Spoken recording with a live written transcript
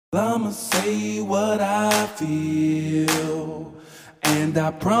I'ma say what I feel, and I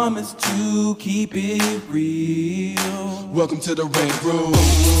promise to keep it real. Welcome to the Red Room.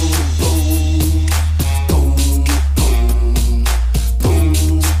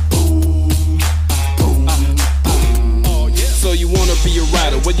 So you wanna be a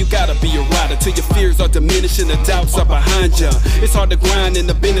rider, well you gotta be a rider till your fears are diminishing, the doubts are behind ya. It's hard to grind and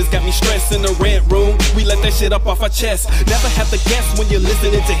the business got me stressed in the rent room. We let that shit up off our chest. Never have to guess when you're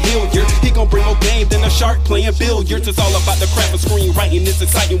listening to Hilliard. He gon' bring more game than a shark playing billiards. It's all about the craft of screenwriting. It's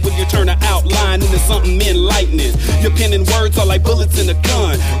exciting when you turn an outline into something enlightening. Your pen and words are like bullets in a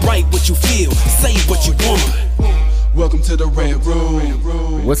gun. Write what you feel, say what you want. Welcome to the Red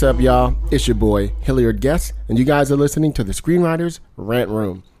Room. What's up, y'all? It's your boy, Hilliard Guest, and you guys are listening to the Screenwriters Rant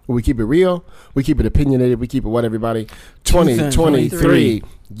Room, where we keep it real, we keep it opinionated, we keep it what, everybody? 2023.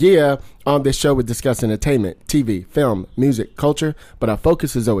 Yeah, on this show we discuss entertainment, TV, film, music, culture, but our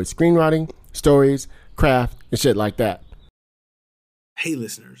focus is always screenwriting, stories, craft, and shit like that. Hey,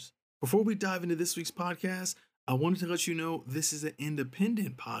 listeners, before we dive into this week's podcast, I wanted to let you know this is an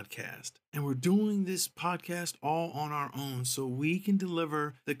independent podcast, and we're doing this podcast all on our own so we can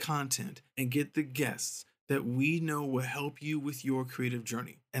deliver the content and get the guests that we know will help you with your creative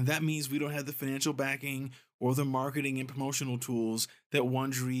journey. And that means we don't have the financial backing or the marketing and promotional tools that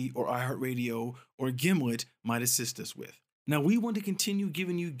Wondery or iHeartRadio or Gimlet might assist us with. Now, we want to continue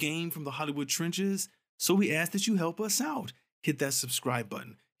giving you game from the Hollywood trenches, so we ask that you help us out. Hit that subscribe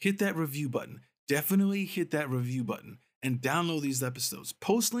button, hit that review button. Definitely hit that review button and download these episodes.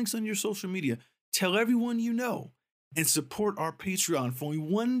 Post links on your social media. Tell everyone you know and support our Patreon for only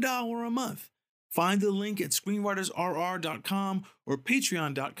 $1 a month. Find the link at screenwritersrr.com or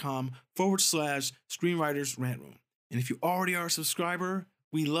patreon.com/screenwritersrantroom. And if you already are a subscriber,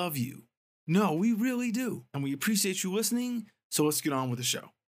 we love you. No, we really do. And we appreciate you listening. So let's get on with the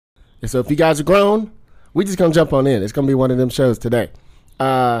show. And so if you guys are grown, we just gonna jump on in. It's gonna be one of them shows today.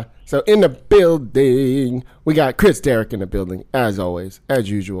 So in the building, we got Chris Derrick in the building, as always, as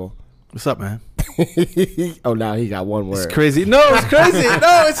usual. What's up, man? Oh, now he got one word. It's crazy. No, it's crazy.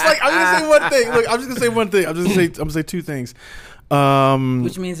 No, it's like, I'm going to say one thing. Look, I'm just going to say one thing. I'm going to say two things.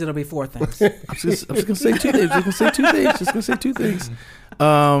 Which means it'll be four things. I'm just going to say two things.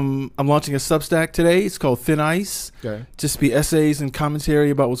 I'm launching a Substack today. It's called Thin Ice. Okay. Just be essays and commentary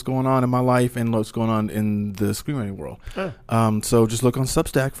about what's going on in my life and what's going on in the screenwriting world. So just look on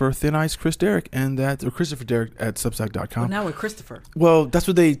Substack for Thin Ice Chris Derrick or Christopher Derrick at Substack.com. Well, now we're Christopher. Well, that's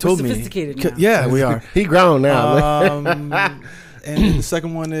what they told me. Sophisticated now. Yeah, we are. He grown now. And the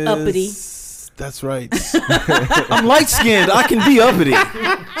second one is uppity. That's right. I'm light skinned. I can be uppity.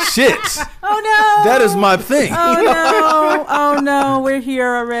 Shit. Oh no. That is my thing. Oh no. We're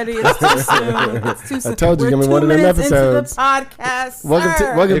here already. It's too soon. It's too soon. I told you, give me one of them episodes. Into the podcast.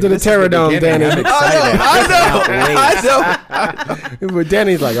 Welcome to the Terror Dome, Danny. I know. But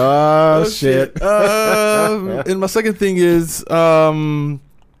Danny's like, oh shit. And my second thing is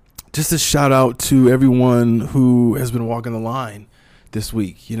just a shout out to everyone who has been walking the line this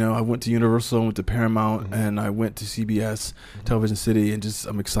week. You know, I went to Universal, I went to Paramount, and I went to CBS Television City, and just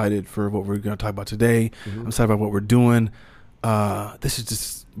I'm excited for what we're going to talk about today. I'm excited about what we're doing. This is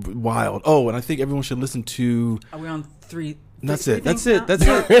just wild. Oh, and I think everyone should listen to. Are we on three? That's it. We'll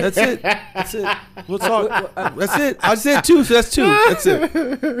talk. That's it. I said two, so that's two. That's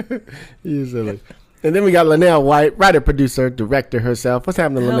it. You silly. And then we got Linnell White, writer, producer, director herself. What's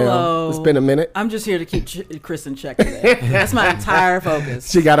happening, Linnell? It's been a minute. I'm just here to keep Chris in check today. That's my entire focus.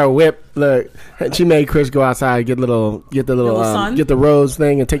 She got her whip. Look, she made Chris go outside, get the rose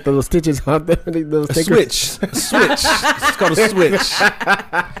thing, and take the little stitches off the little stickers. Switch. It's called a switch.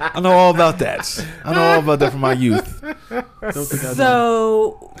 I know all about that. From my youth.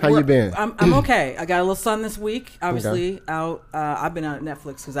 So how you been? I'm okay. I got a little sun this week. Obviously, out. I've been out at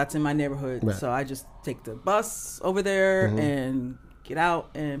Netflix because that's in my neighborhood. Right. So I just take the bus over there and get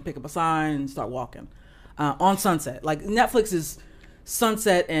out and pick up a sign and start walking on Sunset. Like Netflix is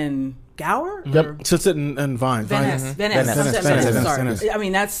Sunset and Gower. Yep. Sunset and Vine. Venice. Sorry. I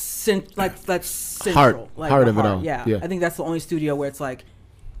mean that's central. Heart of it all. Yeah. I think that's the only studio where it's like,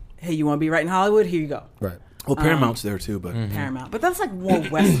 hey, you want to be right in Hollywood? Here you go. Right. Well, Paramount's there too, but Paramount. But that's like more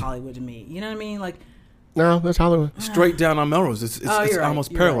West Hollywood to me. You know what I mean? Like, no, that's Hollywood. Straight down on Melrose. It's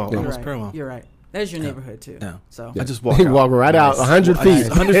almost parallel. Almost parallel. You're right. There's your neighborhood too. Yeah. So I just walk right out 100 feet.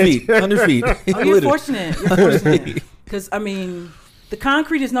 100 feet. Oh, you're fortunate. Because I mean, the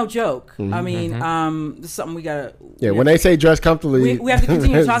concrete is no joke. I mean, this is something we gotta. Yeah. When they say dress comfortably, we have to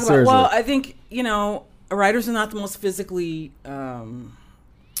continue to talk about. Well, I think writers are not the most physically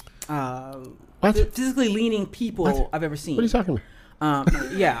physically leaning people I've ever seen. What are you talking about?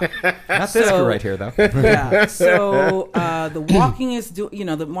 Yeah. Not this crew right here, though. Yeah. So the walking is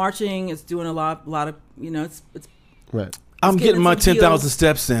the marching is doing a lot of, it's Right. I'm getting my 10,000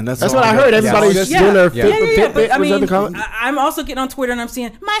 steps in. That's what all I heard. Everybody's just doing their Fitbit. But I mean, call it? I'm also getting on Twitter and I'm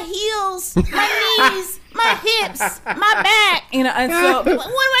seeing my heels, my knees, my hips, my back. And so what do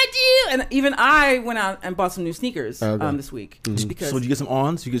I do? And even I went out and bought some new sneakers this week. Mm-hmm. Because so did you get some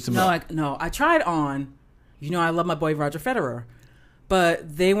ons? You get some? No, I tried on. I love my boy Roger Federer,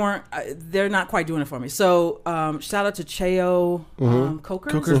 but they weren't. They're not quite doing it for me. So shout out to Cheo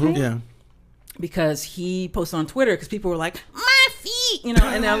Coker. Yeah. Because he posted on Twitter because people were like, my feet, and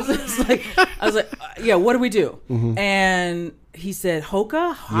I was like, yeah, what do we do? Mm-hmm. And he said,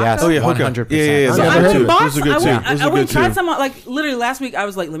 Hoka? Yes, 100%. Yeah. So I went and bought some. I went and tried some on, like literally last week I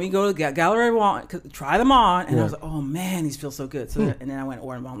was like, let me go to Gallery Wall, try them on. And I was like, oh man, these feel so good. So and then I went and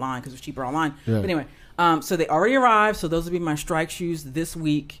ordered them online because it was cheaper online. Yeah. But anyway, so they already arrived. So those will be my strike shoes this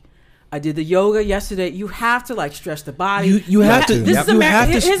week. I did the yoga yesterday. You have to stretch the body. You have to. This is a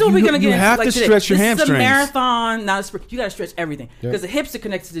marathon. Here's what we're gonna get. You have to stretch your hamstrings. This is a marathon, not a sprint. You got to stretch everything because the hips are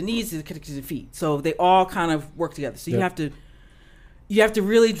connected to the knees, are connected to the feet, so they all kind of work together. So you have to. You have to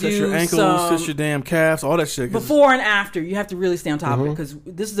really stretch your ankles, stretch your damn calves, all that shit. Before and after, you have to really stay on top of it because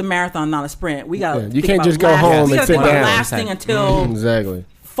this is a marathon, not a sprint. We got. You can't just go home and sit down. Lasting until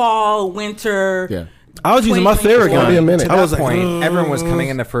fall, winter. Yeah. I was using my Theragun. To that point, everyone was coming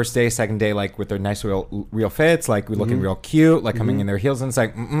in the first day, second day, with their nice real fits, looking real cute, coming in their heels, and it's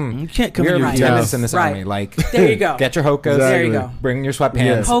like, you can't come in your tennis in this army. There you go. Get your Hokas. There you go. Bring your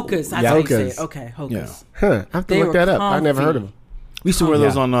sweatpants. Hokas. That's how you say it. Okay, Hokas. Yeah. Huh. I have to look that up. I never heard of them. We used to wear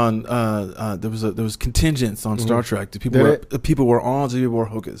those on there was contingents on Star Trek. People were ons, people wore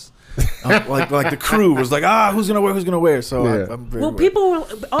Hokas. Like the crew was like, who's gonna wear? So people were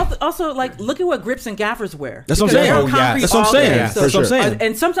also look at what grips and gaffers wear. That's what I'm saying. That's what I'm saying. That's what I'm saying.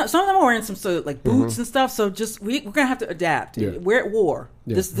 And some of them are wearing some boots and stuff. So just we're gonna have to adapt. We're at war.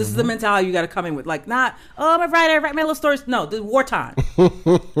 Yeah. This is the mentality you got to come in with. I'm a writer, write my little stories. No, this is wartime.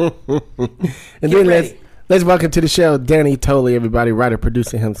 And then let's welcome to the show Danny Tolley, everybody, writer,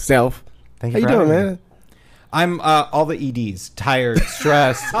 producer himself. Thank you. How you doing, man? I'm all the EDs: tired,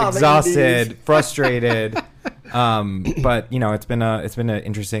 stressed, exhausted, frustrated. But it's been an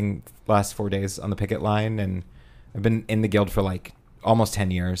interesting last 4 days on the picket line, and I've been in the guild for almost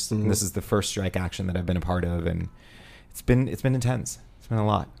 10 years. Mm-hmm. And this is the first strike action that I've been a part of, and it's been intense. It's been a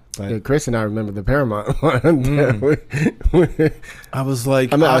lot. But Chris and I remember the Paramount one. I was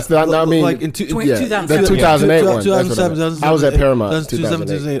like, in 2008 one. 2007. I was at Paramount.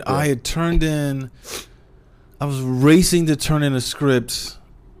 2008. I had turned in. I was racing to turn in a script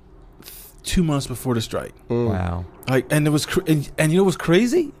 2 months before the strike. Wow. And it was, and you know what's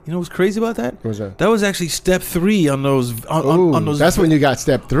crazy? You know what's crazy about that? What was that? That was actually step 3 on those. On those. That's when you got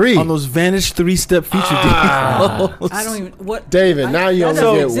step 3 on those Vanish 3-step feature deals. I don't even David. Now you only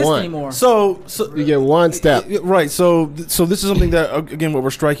get one. Anymore. So you get one step. Right. So this is something that again, what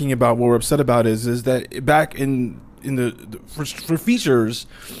we're striking about, what we're upset about is that back in for features,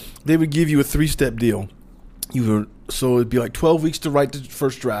 they would give you a 3-step deal. So it'd be 12 weeks to write the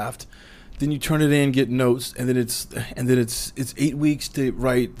first draft. Then you turn it in, get notes, and then it's 8 weeks to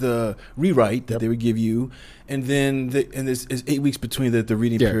write the rewrite that they would give you, and then it's 8 weeks between the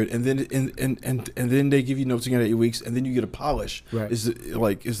reading period, and then and then they give you notes again at 8 weeks, and then you get a polish. Right. Is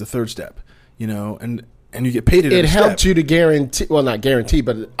the third step, and you get paid at every step. It helped you to guarantee, well, not guarantee,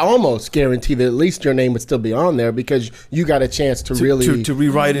 but almost guarantee that at least your name would still be on there because you got a chance to really to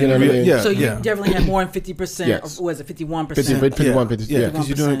rewrite it. So you definitely had more than 50%. Yes. Or was it 51%? 51%. Yeah, because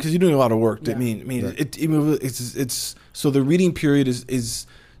you're doing a lot of work. Yeah. It's so the reading period is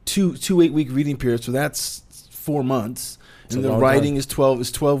two 8-week reading periods. So that's 4 months, and the writing is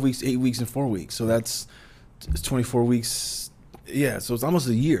 12 weeks, 8 weeks, and 4 weeks. So it's 24 weeks. Yeah, so it's almost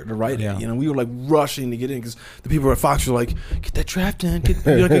a year to write it. We were rushing to get in because the people at Fox were like, "Get that draft in, get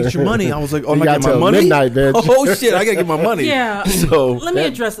your money." I was like, "Oh, I'm not getting my money." Midnight, bitch. Oh shit, I gotta get my money. Yeah. So let me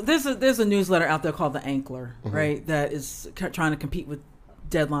address. There's a newsletter out there called The Ankler, right? That is trying to compete with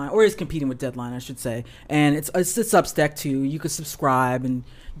Deadline, or is competing with Deadline, I should say. And it's Substack too. You could subscribe and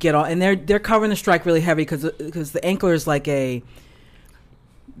get all. And they're covering the strike really heavy because The Ankler is like a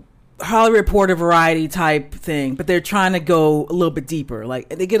Hollywood Reporter variety type thing, but they're trying to go a little bit deeper.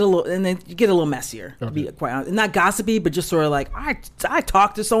 They get a little messier. To be quite honest, not gossipy, but just sort of I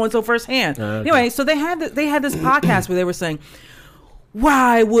talked to so and so firsthand. Anyway, so they had this podcast where they were saying,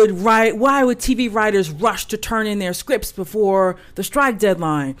 why would TV writers rush to turn in their scripts before the strike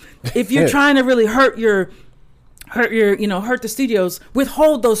deadline? If you're trying to really hurt hurt the studios,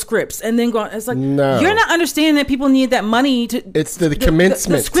 withhold those scripts, and then go. It's like you're not understanding that people need that money to. It's the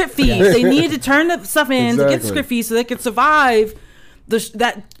commencement, the script fees. They need to turn the stuff in to get the script fees so they can survive.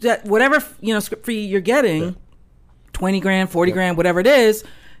 That whatever script fee you're getting, $20,000, $40,000, whatever it is,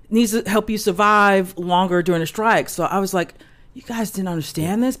 needs to help you survive longer during a strike. So I was like, you guys didn't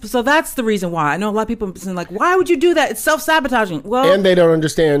understand this? So that's the reason why. I know a lot of people saying like, why would you do that? It's self-sabotaging. Well, and they don't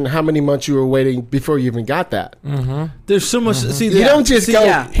understand how many months you were waiting before you even got that. Mm-hmm. There's so much. You don't just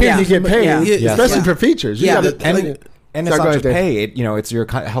go, here you get paid, especially for features. And it's not just pay. It's your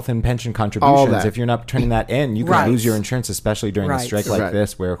health and pension contributions. If you're not turning that in, you can lose your insurance, especially during a strike like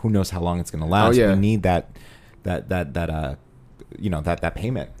this, where who knows how long it's going to last. We need that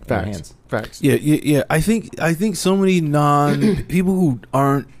payment in your hands. Facts. Yeah. I think so many people who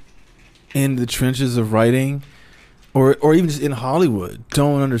aren't in the trenches of writing, or even just in Hollywood,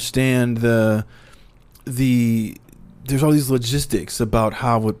 don't understand there's all these logistics about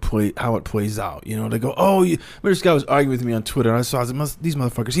how it plays out. They go, this guy was arguing with me on Twitter, and I saw these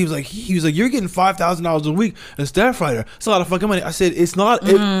motherfuckers. He was like, you're getting $5,000 a week as a staff writer. It's a lot of fucking money. I said, it's not.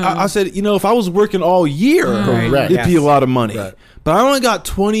 I said, if I was working all year, it'd be a lot of money. Right. But I only got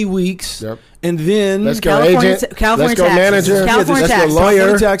 20 weeks. Yep. And then let's go agent, California let's go manager, California let's go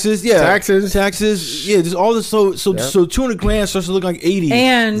lawyer, taxes, taxes, just all this. So $200,000 starts to look like 80,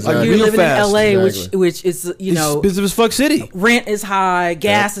 and you're living fast. in LA, which is expensive as fuck city. Rent is high,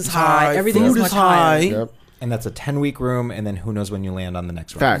 gas is high, everything is much higher. Yep. And that's a 10-week room, and then who knows when you land on the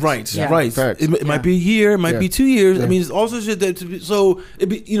next room. Facts. Right, yeah. right. Facts. It might be a year, it might be 2 years. I mean, it's also shit that. So it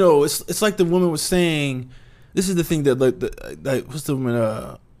be, it's like the woman was saying. This is the thing that what's the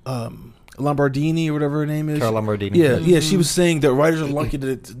woman Lombardini or whatever her name is. Carol Lombardini. Yeah, yeah. She was saying that writers are lucky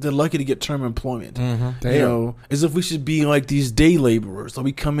to get term employment. Mm-hmm. As if we should be like these day laborers. So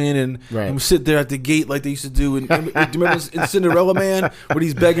we come in and we sit there at the gate like they used to do. And do you remember in Cinderella Man when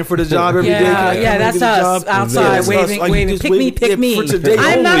he's begging for the job every day? Yeah, that's us outside waving. Pick me. For today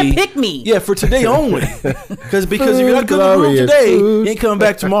I'm only. not a pick me. Yeah, for today only. Because if you're not coming home today, you ain't coming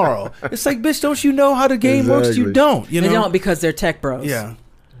back tomorrow. It's like, bitch, don't you know how the game works? You don't. They don't because they're tech bros. Yeah.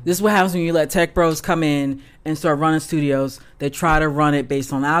 This is what happens when you let tech bros come in and start running studios. They try to run it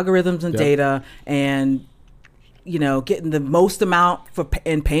based on algorithms and data and, getting the most amount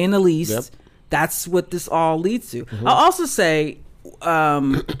and paying the least. Yep. That's what this all leads to. Mm-hmm. I'll also say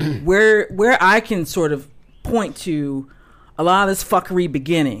where I can sort of point to a lot of this fuckery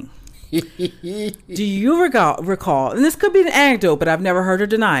beginning. Do you recall, and this could be an anecdote, but I've never heard her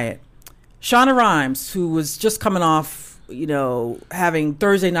deny it, Shonda Rhimes, who was just coming off having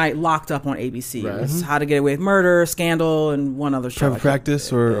Thursday Night locked up on ABC. Right. Mm-hmm. How to Get Away with Murder, Scandal, and one other show. Private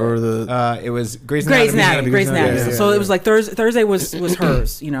Practice or the... it was Grey's Anatomy. Grey's Anatomy. Yeah. So it was like Thursday was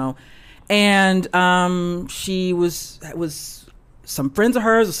hers, And she was some friends of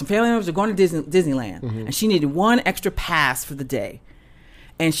hers or some family members were going to Disneyland. Mm-hmm. And she needed one extra pass for the day.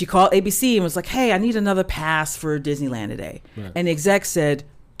 And she called ABC and was like, hey, I need another pass for Disneyland today. Right. And the exec said,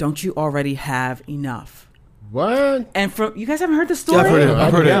 don't you already have enough? What? And you guys haven't heard the story? Yeah,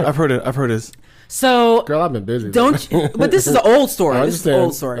 I've heard it. So, girl, I've been busy. Don't you? But this is an old story. I This is an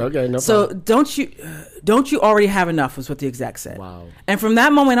old story. Okay, no so problem. don't you already have enough? Was what the exec said. Wow. And from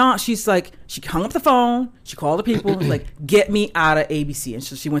that moment on, she's like, she hung up the phone. She called the people, was like, get me out of ABC, and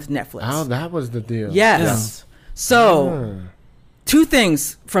so she went to Netflix. Oh, that was the deal. Yes. Yeah. So, two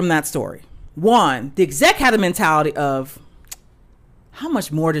things from that story. One, the exec had a mentality of, how much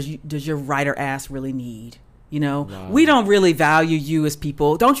more does your writer ass really need? Wow. We don't really value you as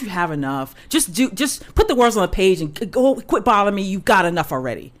people. Don't you have enough? Just put the words on the page and quit bothering me. You've got enough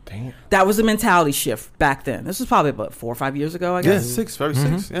already. Damn. That was a mentality shift back then. This was probably about 4 or 5 years ago, I guess. Yeah, 6.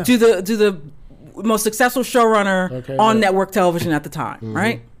 Yeah. To the most successful showrunner on network television at the time,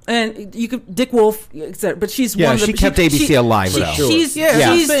 right? And you could Dick Wolf, but she's one of the. She kept ABC alive, though. She's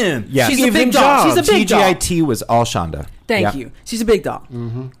a big dog. She's a big dog. TGIT was all Shonda. Thank you. She's a big dog.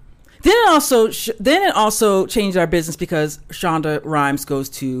 Mm-hmm. Then it also changed our business because Shonda Rhimes goes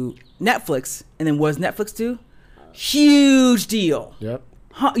to Netflix, and then what does Netflix do? Huge deal. Yep.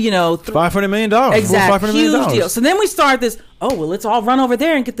 $500 million. Exactly. Huge deal. So then we start this. Oh well, let's all run over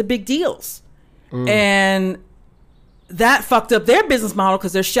there and get the big deals, and that fucked up their business model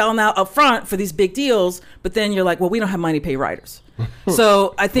because they're shelling out up front for these big deals. But then you're like, well, we don't have money to pay writers.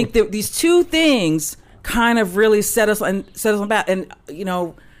 So I think that these two things kind of really set us on back, and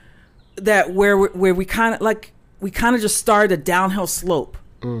that where we kind of just started a downhill slope.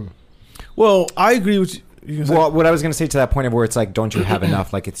 Well, I agree with you. Well, what I was going to say to that point of where it's like, don't you have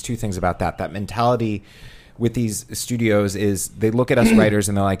enough? Like, it's two things about that mentality with these studios is they look at us writers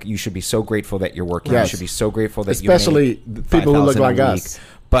and they're like, you should be so grateful that you're working. Yes. You should be so grateful that especially you made people who look like $5,000 a us. week.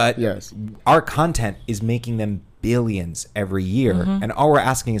 But Yes. our content is making them billions every year, and all we're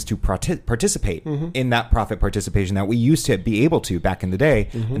asking is to participate in that profit participation that we used to be able to back in the day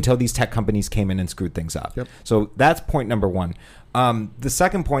until these tech companies came in and screwed things up. Yep. So that's point number one. The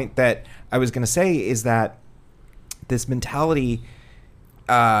second point that I was going to say is that this mentality,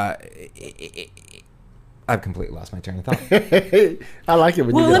 I've completely lost my train of thought. I like it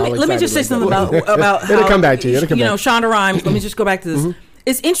when you get all let me just say excited something like that. about how It'll come back to you. It'll come back. Shonda Rhimes. Let me just go back to this.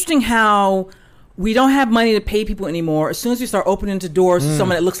 It's interesting how we don't have money to pay people anymore. As soon as we start opening the doors to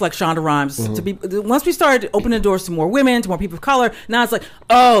someone that looks like Shonda Rhimes, once we started opening the doors to more women, to more people of color, now it's like,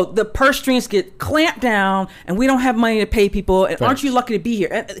 oh, the purse strings get clamped down, and we don't have money to pay people. And aren't you lucky to be here?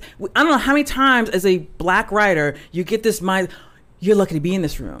 And I don't know how many times as a black writer you get this mind. You're lucky to be in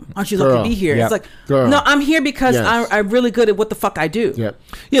this room. Aren't you lucky to be here? Yep. It's like, no, I'm here because Yes. I'm really good at what the fuck I do. Yep.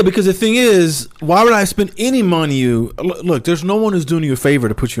 Yeah, because the thing is, why would I spend any money on you? Look, there's no one who's doing you a favor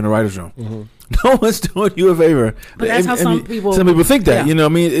to put you in a writer's room. No one's doing you a favor. But that's how some people think that. Yeah. You know, I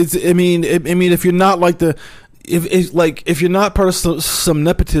mean, if you're not like if you're not part of some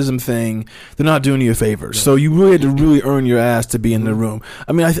nepotism thing, they're not doing you a favor. So you really had to really earn your ass to be in the room.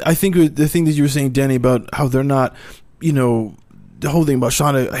 I mean, I think the thing that you were saying, Danny, about how they're not, the whole thing about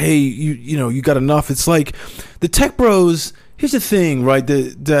Shauna, hey, you got enough. It's like the tech bros. Here's the thing, right?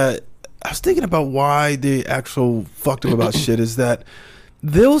 That I was thinking about why they actual fucked up about shit is that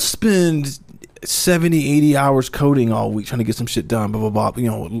they'll spend 70, 80 hours coding all week trying to get some shit done, blah, blah,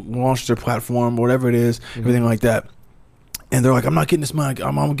 blah, launch their platform, whatever it is, everything like that. And they're like, I'm not getting this money.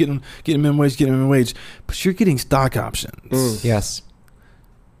 I'm getting minimum wage, but you're getting stock options. Yes.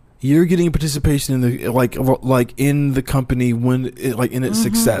 You're getting participation in the like in the company when in its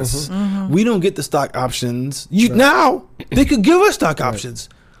success. We don't get the stock options. Now they could give us stock options.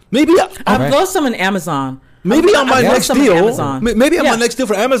 Maybe I've lost some in Amazon. Maybe on my next deal. Maybe on Yeah. my next deal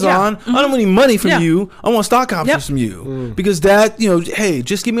for Amazon. I don't want any money from you. I want stock options from you because that hey,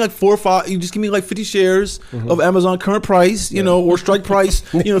 just give me like 4 or 5. You just give me like 50 shares of Amazon current price, or strike price,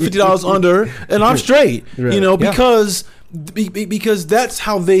 $50 under, and I'm straight. Because that's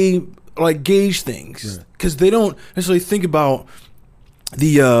how they like gauge things because they don't necessarily think about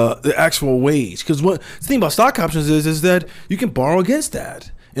the actual wage. Because what the thing about stock options is that you can borrow against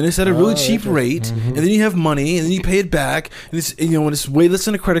that. And it's at a really cheap rate, and then you have money, and then you pay it back, and it's when it's way less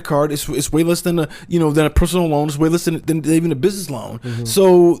than a credit card, it's way less than a personal loan, it's way less than even a business loan.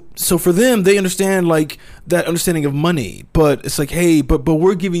 So for them, they understand like that understanding of money, but it's like, hey, but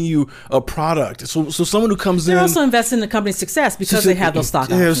we're giving you a product. So someone who comes They're in also investing in the company's success because they have those stock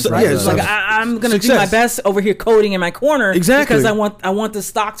options, right? Yeah, it's like I'm going to do my best over here coding in my corner because I want the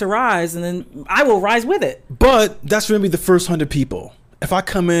stock to rise, and then I will rise with it. But that's going to be the first 100 people. If I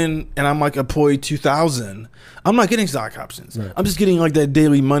come in and I'm like employee 2,000, I'm not getting stock options. Right. I'm just getting like that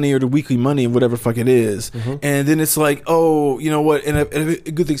daily money or the weekly money, whatever the fuck it is. And then it's like, oh, you know what? And if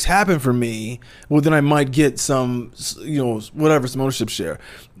good things happen for me, well, then I might get some, whatever, some ownership share.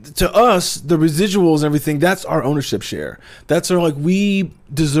 To us, the residuals and everything, that's our ownership share. That's our like, we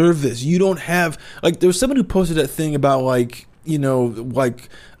deserve this. You don't have, like, there was someone who posted that thing about like,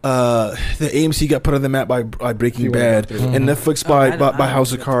 the AMC got put on the map by Breaking Bad and Netflix by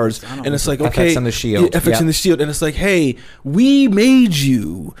House of Cards, and it's like, okay, FX and the Shield, FX and the Shield, and it's like, hey, we made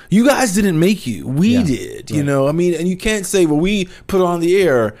you guys didn't make you, we did, I mean, and you can't say, well, we put it on the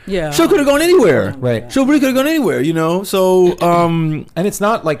air. Show could have gone anywhere, right? Show really could have gone anywhere, so and it's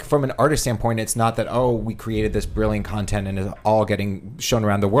not like from an artist standpoint, it's not that we created this brilliant content and it's all getting shown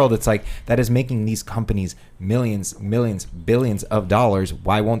around the world. It's like that is making these companies millions, billions of dollars.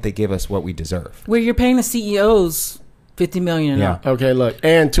 Why won't they give us what we deserve? Where you're paying the CEOs $50 million. Yeah. Okay. Look,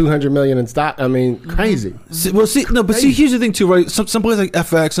 and $200 million in stock. I mean, crazy. See, here's the thing too, right? Some place like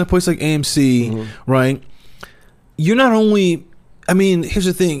FX, some place like AMC, right? You're not only. I mean, here's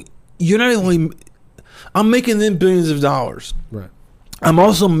the thing. You're not only. I'm making them billions of dollars. Right. I'm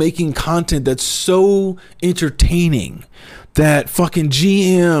also making content that's so entertaining that fucking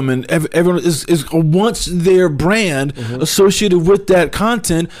GM and everyone is wants their brand associated with that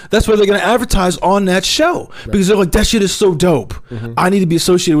content. That's why they're going to advertise on that show because they're like, that shit is so dope. I need to be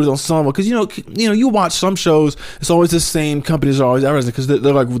associated with it on some level. Because you watch some shows, it's always the same companies are always advertising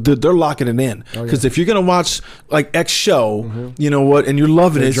because they're locking it in. Because if you're going to watch like X show, you know what, and you're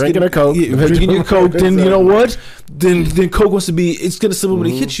loving it, drinking a Coke, drinking your Coke, then you know what, then Coke wants to be. It's going to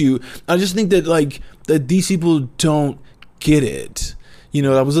simply hit you. I just think that like that these people don't get it. You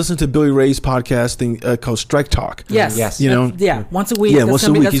know, I was listening to Billy Ray's podcast thing called Strike Talk. Yes. You know, once a week. Yeah, once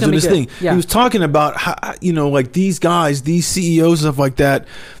a week. He's doing this thing. Yeah. He was talking about how, you know, like these guys, these CEOs, stuff like that.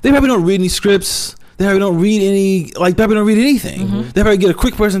 They probably don't read any scripts. They probably don't read anything. Mm-hmm. They probably get a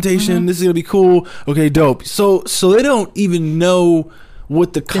quick presentation. This is gonna be cool. Okay, dope. So they don't even know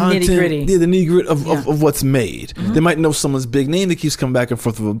what the content, the nitty-gritty of what's made. They might know someone's big name that keeps coming back and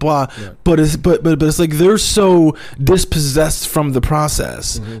forth with blah, but it's like they're so dispossessed from the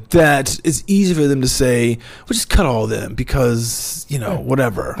process that it's easy for them to say, "Well, just cut all of them because you know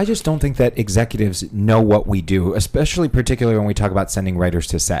whatever." I just don't think that executives know what we do, especially particularly when we talk about sending writers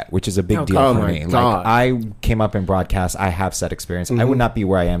to set, which is a big deal for me. Like, I came up in broadcast. I have set experience. I would not be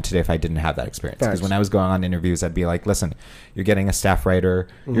where I am today if I didn't have that experience. Because when I was going on interviews, I'd be like, "Listen, you're getting a staff writer.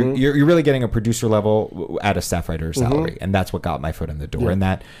 You're really getting a producer level at a staff writer salary," and that's what got my foot in the door. And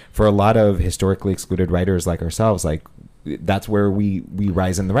that for a lot of historically excluded writers like ourselves, like that's where we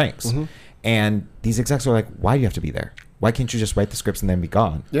rise in the ranks. And these execs are like, "Why do you have to be there? Why can't you just write the scripts and then be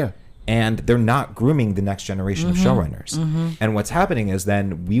gone?" And they're not grooming the next generation of showrunners. And what's happening is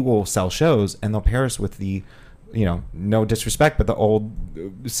then we will sell shows and they'll pair us with the, you know, no disrespect, but the old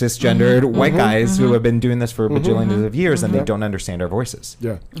cisgendered white guys who have been doing this for bajillions of years and they don't understand our voices.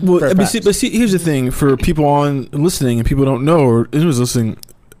 Well, I mean, see, here's the thing for people on listening and people don't know or who's listening.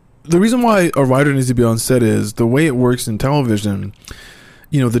 The reason why a writer needs to be on set is the way it works in television.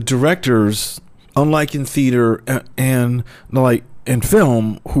 You know, the directors, unlike in theater and like in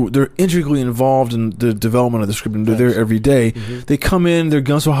film, who they're intricately involved in the development of the script and they're there every day. They come in, their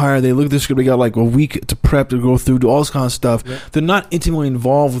guns are higher, they look at the script, they got like a week to prep, to go through, do all this kind of stuff. They're not intimately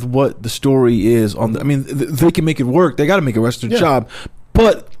involved with what the story is on I mean, they can make it work, they got to make a rest of their job,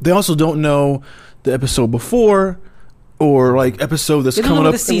 but they also don't know the episode before or like episode that's coming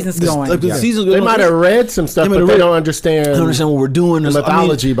up. The season's going. Like the season, they might have read some stuff, but they don't understand. They don't understand what we're doing. The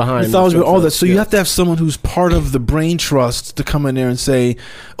mythology behind all that. So you have to have someone who's part of the brain trust to come in there and say,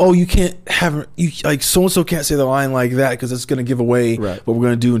 "Oh, you can't have like so and so can't say the line like that because it's going to give away what we're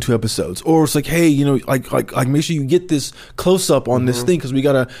going to do in 2 episodes." Or it's like, "Hey, you know, like make sure you get this close up on this thing because we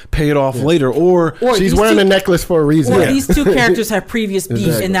got to pay it off later." Or she's wearing a necklace for a reason. Or these two characters have previous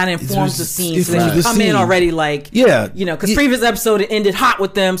beef and that informs the scene. So they come in already like, you know, because previous episode it ended hot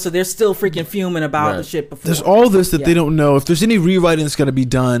with them, so they're still freaking fuming about the shit before. There's all this that they don't know. If there's any rewriting that's got to be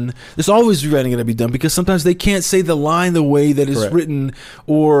done, there's always rewriting got to be done because sometimes they can't say the line the way that it's written,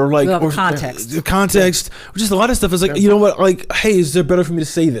 or like or context. The context, just a lot of stuff is like, you know what? Like, hey, is there better for me to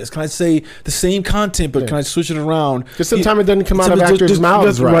say this? Can I say the same content, but can I switch it around? Because sometimes it doesn't come out of actors'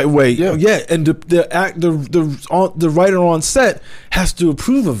 mouths the right way. And the writer on set has to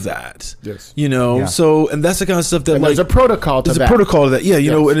approve of that. You know, so and that's the kind of stuff that there's a protocol to that. There's a protocol to that. Yeah, you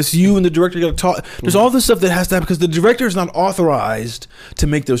know, and it's you and the director got to talk. There's all this stuff that has to happen because the director is not authorized to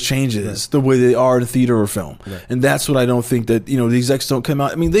make those changes the way they are in theater or film. And that's what I don't think that, you know, the execs don't come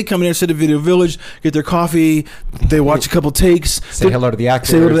out. I mean, they come in there, sit at Video Village, get their coffee, they watch a couple takes, say hello to the actors.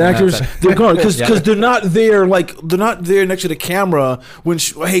 Say hello to the actors. They're gone because they're not there. Like they're not there next to the camera when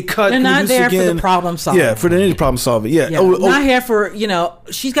hey, cut. They're not there for the problem solving. Yeah, for any problem solving. Yeah, not here for, you know,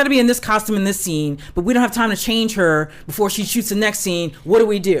 she's got to be in this costume in this scene, but we don't have time to change her before she shoots the next scene. What do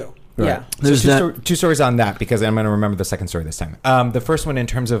we do? Yeah. So two stories on that because I'm going to remember the second story this time. The first one in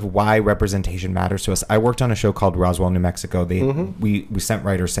terms of why representation matters to us. I worked on a show called Roswell, New Mexico. We sent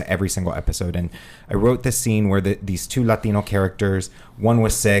writers to every single episode, and I wrote this scene where these two Latino characters, one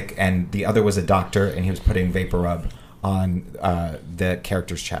was sick and the other was a doctor, and he was putting vapor rub on the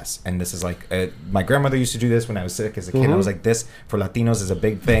character's chest. And this is like my grandmother used to do this when I was sick as a kid. I was like, this for Latinos is a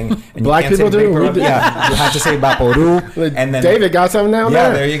big thing, and Black people do. You have to say vaporu. And then David got something now.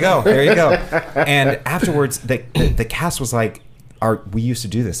 There you go. And afterwards the cast was like, we used to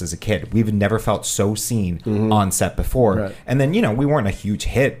do this as a kid. We've never felt so seen on set before. And then, you know, we weren't a huge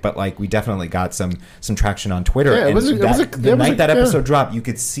hit, but like we definitely got some traction on Twitter. Yeah, the night that episode dropped, you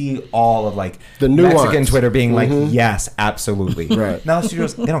could see all of like the Mexican Twitter being like, yes, absolutely. Now the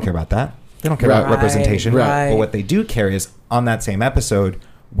studios, they don't care about that. They don't care about representation. But what they do care is on that same episode,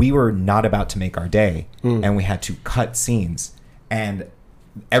 we were not about to make our day, and we had to cut scenes, and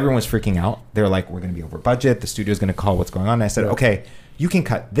everyone was freaking out. They're like, we're going to be over budget. The studio's going to call what's going on. And I said, okay, you can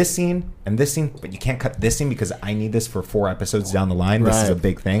cut this scene and this scene, but you can't cut this scene because I need this for 4 episodes down the line. This is a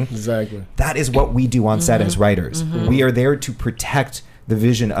big thing. Exactly. That is what we do on set as writers. We are there to protect the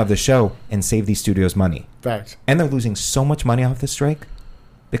vision of the show and save these studios money. Fact. And they're losing so much money off this strike.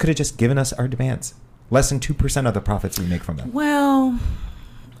 They could have just given us our demands. Less than 2% of the profits we make from them. Well,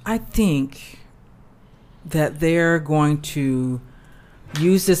 I think that they're going to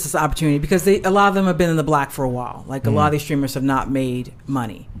use this as an opportunity because a lot of them have been in the black for a while. Like a lot of these streamers have not made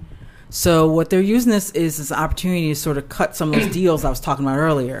money. So what they're using this is as an opportunity to sort of cut some of those deals I was talking about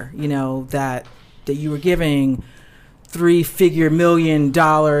earlier, you know, that you were giving $3-figure $1 million,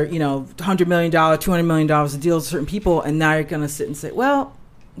 you know, $100 million, $200 million of deals to certain people, and now you're going to sit and say, well,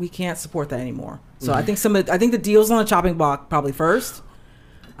 we can't support that anymore. So I think the deals on the chopping block probably first,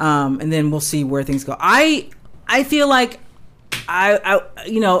 and then we'll see where things go. I feel like I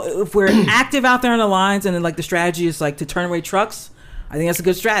you know, if we're active out there on the lines and then like the strategy is like to turn away trucks, I think that's a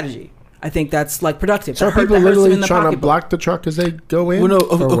good strategy. I think that's like productive. So are people literally trying to block the truck as they go in? Well, no.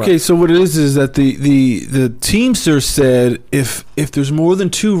 Okay, so what it is that the Teamsters said if there's more than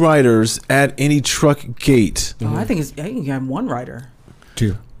 2 riders at any truck gate, I think you can have 1 rider.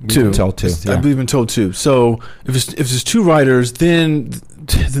 2. We've been told 2. I believe been told 2. So if there's 2 riders, then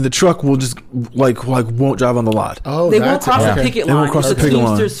the truck will just like won't drive on the lot. Oh, they won't cross the picket line. They won't cross the picket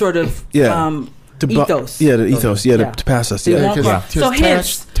line. Teamsters sort of ethos. To pass us. So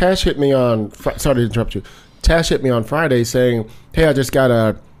Tash hit me on. Sorry to interrupt you. Tash hit me on Friday saying, "Hey, I just got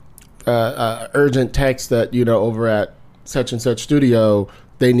a urgent text that, you know, over at such and such studio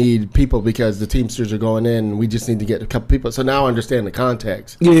they need people because the Teamsters are going in. We just need to get a couple people." So now I understand the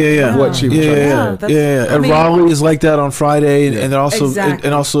context. Yeah. Of what she was trying to say. And Raleigh is like that on Friday, and then also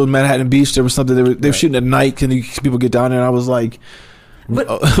and also Manhattan Beach. There was something they were shooting at night. Can people get down there? And I was like. But,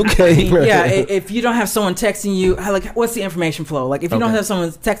 okay. If you don't have someone texting you, like, what's the information flow? Like, if you don't have someone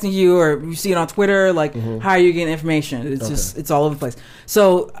texting you, or you see it on Twitter, like, how are you getting information? It's just, it's all over the place.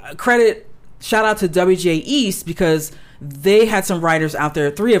 So, shout out to WGA East because they had some riders out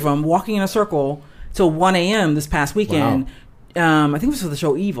there, 3 of them, walking in a circle till 1 a.m. this past weekend. Wow. I think it was for the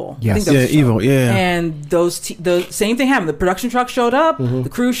show Evil. Yes. Evil. Yeah. And the same thing happened. The production truck showed up, the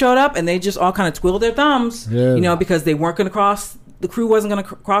crew showed up, and they just all kind of twirled their thumbs, you know, because they weren't going to cross. The crew wasn't going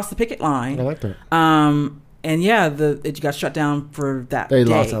to cross the picket line. I like that. And it got shut down for that day. They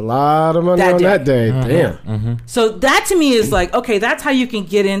lost a lot of money on that day. Damn. So that to me is like, okay, that's how you can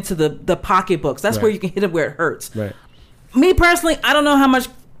get into the pocketbooks. That's where you can hit it where it hurts. Right. Me personally, I don't know how much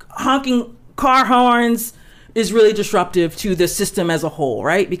honking car horns is really disruptive to the system as a whole,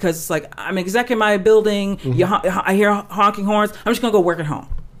 right? Because it's like, I'm exec in my building, I hear honking horns, I'm just going to go work at home.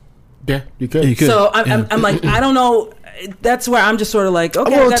 Yeah, you could. So I'm like, I don't know. That's where I'm just sort of like,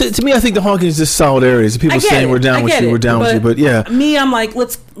 okay. Well, to me, I think the honking is just solidarity. So people saying we're down with you, we're down with you. But yeah, me, I'm like,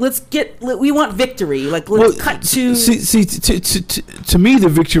 we want victory. Like, let's cut to. See, to me, the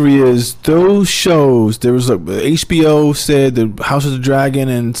victory is those shows. There was HBO said the House of the Dragon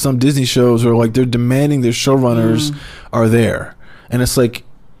and some Disney shows are like they're demanding their showrunners are there, and it's like.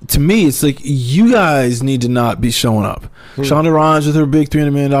 To me, it's like you guys need to not be showing up. Shonda Rhimes with her big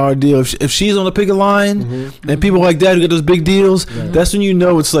 $300 million deal. If she's on the picket line and people like that who get those big deals, that's when you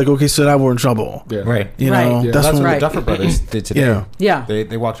know it's like, okay, so now we're in trouble. Yeah. Right. You know, that's what the Duffer Brothers did today. Yeah.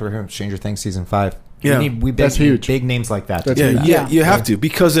 They walked over here Stranger Things season 5. Yeah. We that's huge. Big names like that. You have to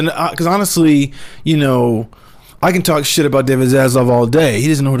because honestly, you know. I can talk shit about David Zaslav all day. He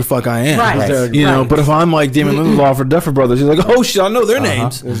doesn't know who the fuck I am. Right. You know, but if I'm like Damon Lindelof or Duffer Brothers, he's like, oh shit, I know their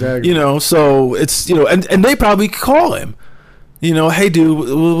names. Exactly. You know, so it's, you know, and they probably call him. You know, hey dude,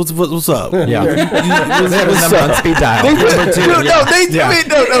 what's up? Yeah. What's up? On speed dial. Hey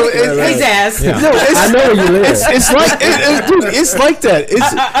Zaz. Yeah. No, I know where you live. It's like that.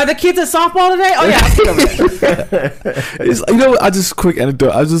 Are the kids at softball today? Oh yeah. It's, you know, I just quick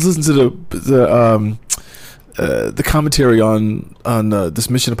anecdote. I just listened to the commentary on this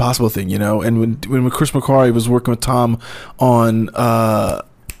Mission Impossible thing, you know, and when Chris McQuarrie was working with Tom on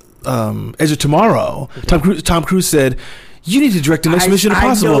Edge of Tomorrow, Tom Cruise said, "You need to direct the next Mission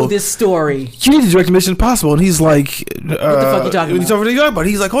Impossible." I know this story. You need to direct Mission Impossible, and he's like, "What the fuck are you talking about?"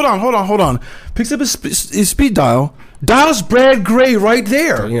 He's like, "Hold on." Picks up his speed dial. Dials Brad Gray right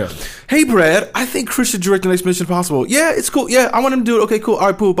there. Yeah. Hey, Brad, I think Chris should direct the next Mission Impossible. Yeah, it's cool. Yeah, I want him to do it. Okay, cool. All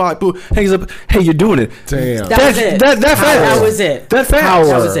right, boo, bye, boo. Hangs up. Hey, you're doing it. Damn. That was it. That fast. That was it. That fast.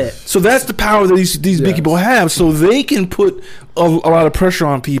 That was it. So that's the power that these big people have. So they can put a lot of pressure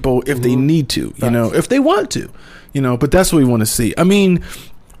on people if they need to, you know, if they want to, you know. But that's what we want to see. I mean,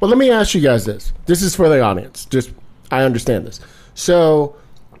 well, let me ask you guys this. This is for the audience. I understand this. So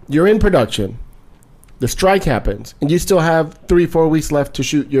you're in production. The strike happens, and you still have 3-4 weeks left to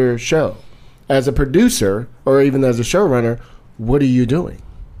shoot your show. As a producer, or even as a showrunner, what are you doing?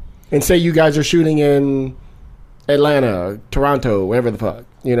 And say you guys are shooting in Atlanta, Toronto, wherever the fuck.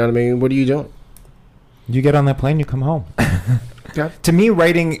 You know what I mean? What are you doing? You get on that plane, you come home. Okay. To me,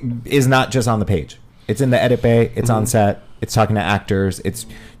 writing is not just on the page. It's in the edit bay. It's on set. It's talking to actors. It's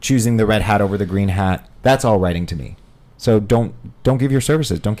choosing the red hat over the green hat. That's all writing to me. So don't give your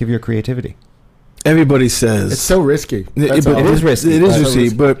services. Don't give your creativity. Everybody says it's so risky. It is risky. It is risky,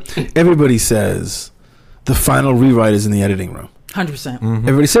 but everybody says the final rewrite is in the editing room. 100%.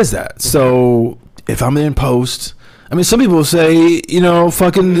 Everybody says that. So if I'm in post, I mean, some people will say,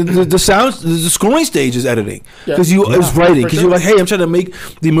 fucking the sound, the scoring stage is editing because it's writing because you're like, hey, I'm trying to make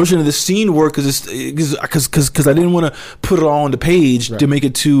the emotion of the scene work because I didn't want to put it all on the page to make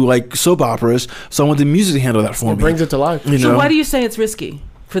it too like soap operas. So I want the music to handle that for me. It brings it to life. So why do you say it's risky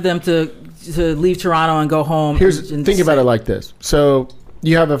for them to leave Toronto and go home? Think about it like this. So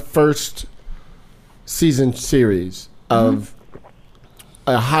you have a first season series of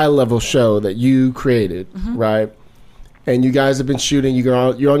a high level show that you created, right? And you guys have been shooting. You're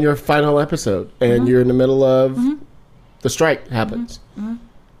on your final episode, and you're in the middle of the strike happens.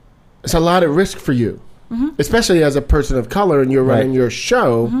 It's a lot of risk for you, especially as a person of color, and you're running your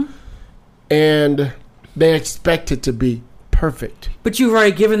show, and they expect it to be perfect. But you've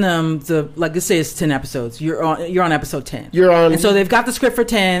already given them let's say it's 10 episodes. You're on episode 10. And so they've got the script for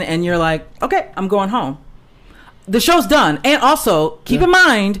 10, and you're like, okay, I'm going home. The show's done, and also keep in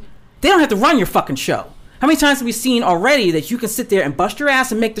mind they don't have to run your fucking show. How many times have we seen already that you can sit there and bust your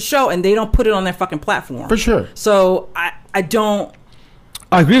ass and make the show and they don't put it on their fucking platform? For sure. So I don't.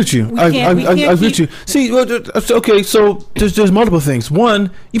 I agree with you. I agree with you. See, okay, so there's multiple things.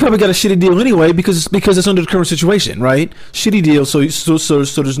 One, you probably got a shitty deal anyway because it's under the current situation, right? Shitty deal. So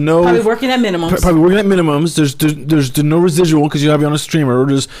there's no probably working at minimums. There's no residual because you have it on a streamer. Or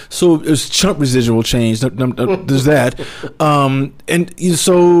there's chump residual change. There's that. And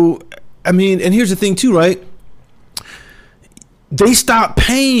so. I mean, and here's the thing too, right? They stop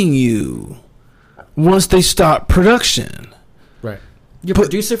paying you once they stop production. Right. Your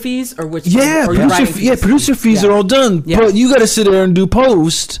producer fees or which? Yeah, producer fees are all done. Yeah. But you got to sit there and do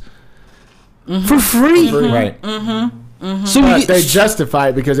post for free. Right. So they justify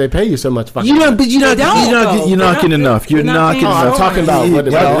it because they pay you so much fucking. You're not getting enough. You're not getting enough. I'm talking about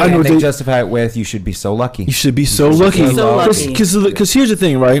I know they justify it with. You should be so lucky. You should be so lucky. Because here's the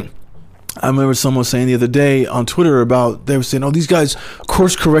thing, right? I remember someone saying the other day on Twitter they were saying, "Oh, these guys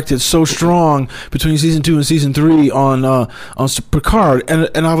course corrected so strong between season 2 and season 3 on Picard,"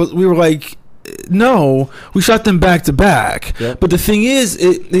 and we were like, "No, we shot them back to back." Yep. But the thing is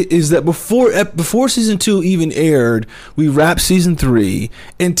that before season 2 even aired, we wrapped season 3,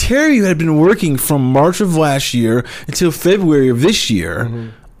 and Terry had been working from March of last year until February of this year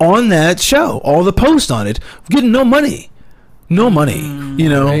on that show, all the posts on it, getting no money.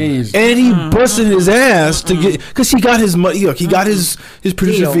 Crazy. And he busted his ass to get because he got his money. He got his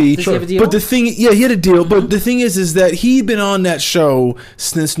producer fee. Does he have a deal? But the thing, he had a deal. But the thing is that he'd been on that show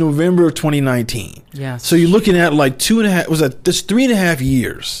since November of 2019. Yes. So you're looking at like 3.5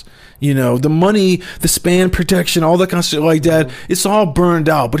 years. The money, the span protection, all that kind of shit like that, it's all burned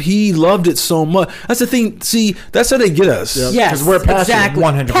out. But he loved it so much. That's the thing. See, that's how they get us. Yep. Yes, because we're passive. Exactly.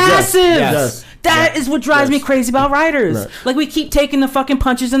 100%. Passive. Yes. That is what drives me crazy about writers. Right. Like we keep taking the fucking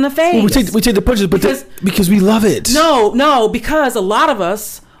punches in the face. Well, we take the punches, but because we love it. No, because a lot of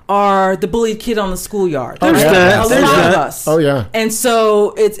us are the bullied kid on the schoolyard. There's a lot of us. Oh yeah. And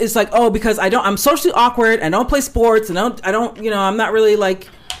so it's like, because I'm socially awkward. I don't play sports, and I don't I'm not really like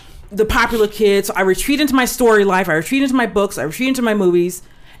the popular kid. So I retreat into my story life. I retreat into my books. I retreat into my movies.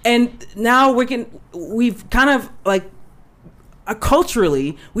 And now we've kind of like.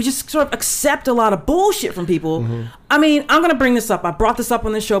 Culturally, we just sort of accept a lot of bullshit from people. I mean, I'm going to bring this up. I brought this up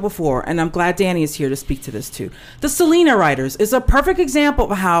on this show before, and I'm glad Danny is here to speak to this too. The Selena writers is a perfect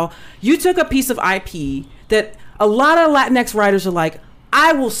example of how you took a piece of IP that a lot of Latinx writers are like,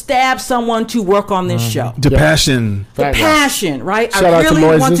 I will stab someone to work on this show. The passion, right? Shout I out to really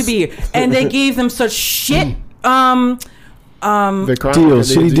Moises. Want to be here. And they gave them such shit deals. I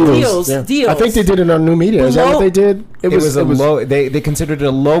think they did it on New Media. Is that what they did? It was low. They considered it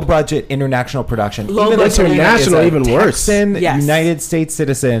a low budget international production. International, even worse. United States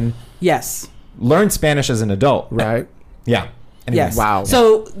citizen. Yes. Learned Spanish as an adult. Right. Yeah. Yes. Wow.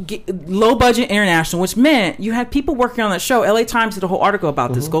 So low budget international, which meant you had people working on that show. LA Times did a whole article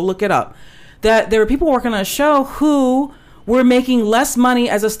about this. Go look it up. That there were people working on a show who were making less money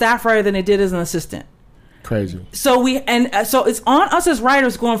as a staff writer than they did as an assistant. Crazy. So it's on us as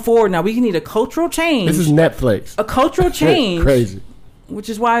writers going forward. Now we need a cultural change. This is Netflix. A cultural change. Crazy. Which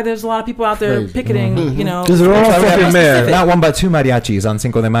is why there's a lot of people out there picketing, Because they're all fucking mad. Not one but two mariachis on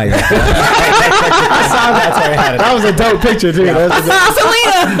Cinco de Mayo. I saw that. Sorry, I had it. That was a dope picture, too. I saw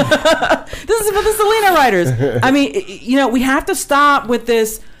Selena. This is for the Selena writers. I mean, we have to stop with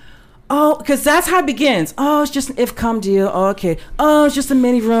this. Oh, because that's how it begins. Oh, it's just an if-come deal. Oh, okay. Oh, it's just a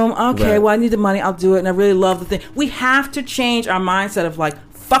mini room. Okay, well, I need the money. I'll do it. And I really love the thing. We have to change our mindset of like,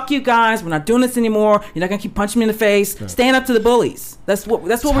 fuck you guys. We're not doing this anymore. You're not going to keep punching me in the face. Right. Stand up to the bullies. That's what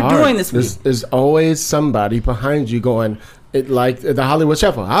we're doing this week. There's always somebody behind you going, like the Hollywood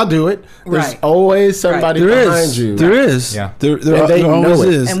Shuffle. I'll do it. There's always somebody behind you. There is. Yeah. There always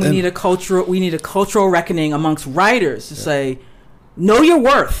is. And we need a cultural reckoning amongst writers to say, know your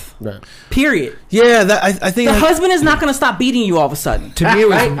worth. Right. Period. Yeah, I think the husband is not going to stop beating you all of a sudden. To me,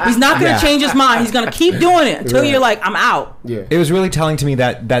 he's not going to change his mind. He's going to keep doing it until you're like, I'm out. Yeah. It was really telling to me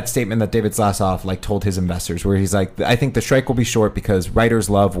that statement that David Zassoff like told his investors, where he's like, I think the strike will be short because writers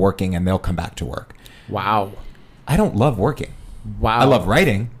love working and they'll come back to work. Wow. I don't love working. Wow. I love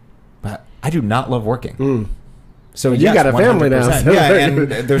writing, but I do not love working. So you got a family now. Yeah,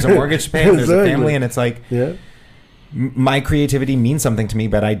 and there's a mortgage to pay, and there's a family, and it's like, my creativity means something to me,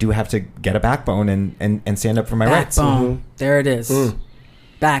 but I do have to get a backbone and stand up for my rights. Backbone. There it is.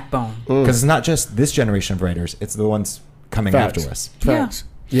 Backbone. Because it's not just this generation of writers; it's the ones coming after us. Facts.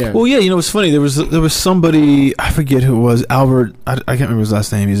 Yeah. Well, yeah. You know, it's funny. There was somebody, I forget who it was. Albert. I can't remember his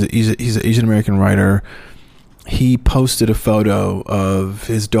last name. He's an Asian American writer. He posted a photo of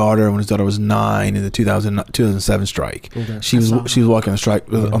his daughter when his daughter was 9 in the 2007 strike. Okay. She was walking on the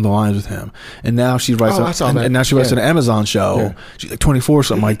strike on the lines with him, and now she writes. And now she writes an Amazon show. Yeah. She's like 24 or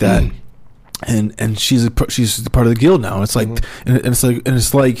something like that, and she's part of the guild now. And it's like, and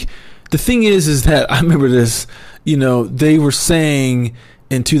it's like the thing is that I remember this. You know, they were saying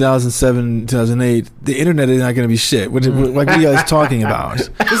in 2007, 2008, the internet is not going to be shit. What are you guys talking about?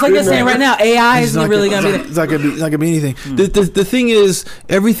 It's like they're saying right now, AI isn't really going to be. It's not going to be anything. The thing is,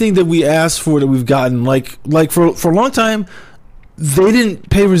 everything that we asked for that we've gotten, like for a long time, they didn't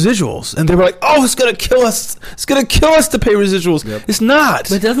pay residuals, and they were like, "Oh, it's going to kill us. It's going to kill us to pay residuals." Yep. It's not.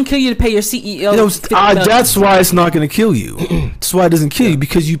 But it doesn't kill you to pay your CEO. That's why it's not going to kill you. That's why it doesn't kill you,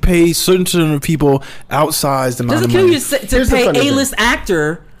 because you pay certain people outsized amount of money. It doesn't kill you to pay A-list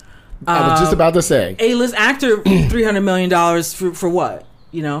actor. I was just about to say A-list actor $300 million for what?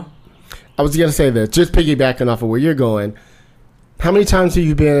 You know. I was going to say that, just piggybacking off of where you're going. How many times have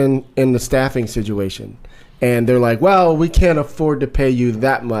you been in the staffing situation? And they're like, well, we can't afford to pay you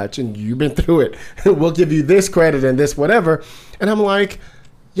that much. And you've been through it. We'll give you this credit and this whatever. And I'm like,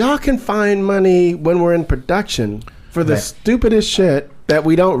 y'all can find money when we're in production for the stupidest shit that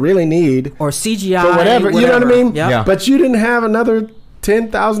we don't really need. Or CGI. For whatever. You know what I mean? Yep. Yeah. But you didn't have another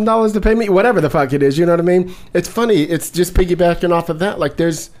 $10,000 to pay me. Whatever the fuck it is. You know what I mean? It's funny. It's just piggybacking off of that. Like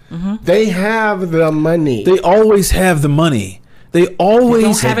they have the money. They always have the money. They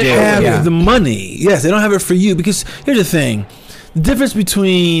always have the money. Yes, they don't have it for you, because here's the thing. The difference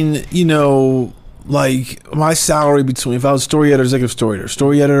between, you know, like my salary between, if I was story editor, executive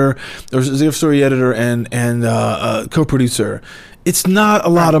story editor, or executive story editor and co-producer, it's not a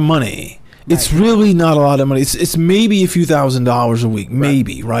lot of money. It's really not a lot of money. It's maybe a few $1,000s a week,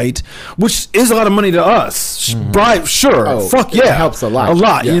 maybe, right? Which is a lot of money to us, right? Sure, fuck yeah, it helps a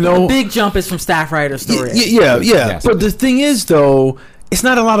lot. You know. The big jump is from staff writer story. Yeah. Yes. But the thing is, though, it's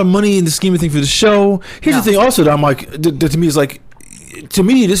not a lot of money in the scheme of things for the show. Here's the thing, also, that I'm like, that to me is like, to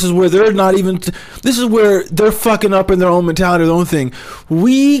me, this is where they're not even. This is where they're fucking up in their own mentality, their own thing.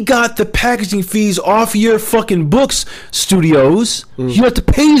 We got the packaging fees off your fucking books, studios. You have to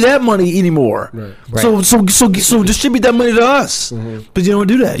pay that money anymore. Right. So distribute that money to us. But you don't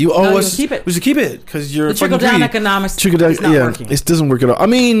do that. You owe us. Keep it. We should keep it, because you're the trickle down economics. It's not working. It doesn't work at all. I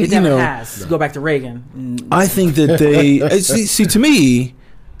mean, it never has. Go back to Reagan. I think that they see. To me,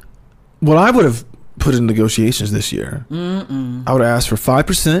 what I would have put in negotiations this year, I would have asked for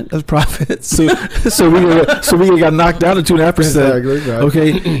 5% as profit, so we got knocked down to 2.5%.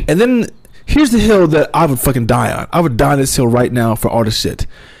 Okay, and then here's the hill that I would fucking die on. I would die on this hill right now for all this shit.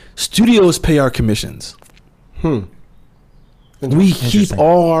 Studios pay our commissions. We keep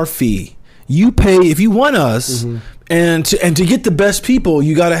all our fee. You pay if you want us, and to get the best people,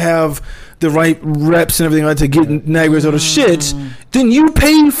 you got to have the right reps and everything like to get naggers out of shit. Then you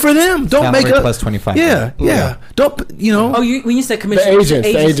pay for them. Don't make up plus 25. Yeah. Don't when you said commission, the agents.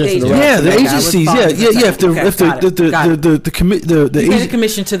 The agencies. The agent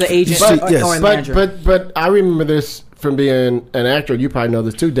commission to the agent. But I remember this from being an actor. You probably know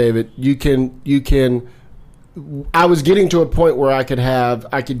this too, David. You can. I was getting to a point where I could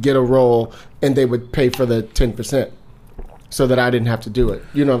get a role and they would pay for the 10%, so that I didn't have to do it.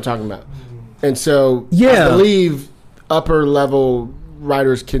 You know what I'm talking about? And so I believe upper level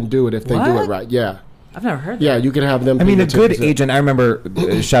writers can do it if they do it right. Yeah. I've never heard that. Yeah, you could have them. I mean, a good 10%. agent. I remember.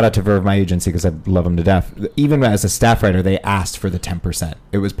 Shout out to Verve, my agency, because I love them to death. Even as a staff writer, they asked for the 10%.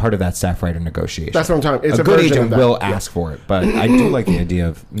 It was part of that staff writer negotiation. That's what I'm talking. It's a good agent will ask for it, but I do like the idea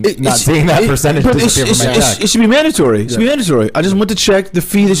of not seeing that percentage disappear from my check. It should be mandatory. It should be mandatory. I just want to check the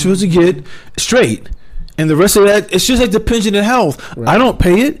fee they're supposed to get straight. And the rest of that, it's just like the pension and health. Right. I don't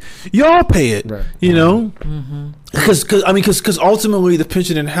pay it. Y'all pay it. Right. You know? Because ultimately the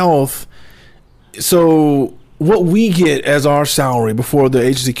pension and health, so what we get as our salary before the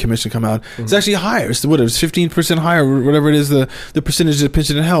agency commission come out, it's actually higher. It's 15% higher, whatever it is, the percentage of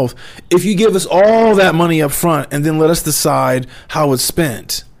pension and health. If you give us all that money up front and then let us decide how it's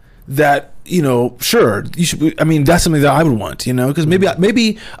spent, that, you know, sure, you should. I mean, that's something that I would want, you know, because maybe I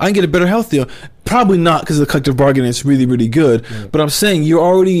can get a better health deal. Probably not, because the collective bargaining is really, really good. But I'm saying you're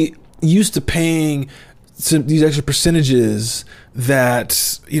already used to paying these extra percentages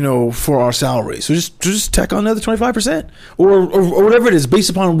that, you know, for our salary. So just tack on another 25% or whatever it is, based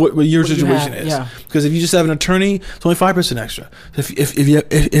upon what your situation is. Yeah. Because if you just have an attorney, it's only 5% extra. If you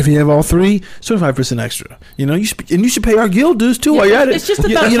have all three, it's 25% extra. You know, you should pay our guild dues too while you're at it. It's just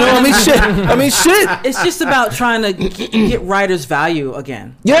about shit. It's just about trying to get writers' value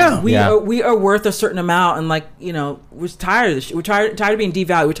again. Yeah. We are worth a certain amount, and like, you know, we're tired of this shit. We're tired of being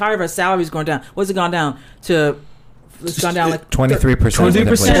devalued. We're tired of our salaries going down. What's it gone down to? It's gone down like 23%.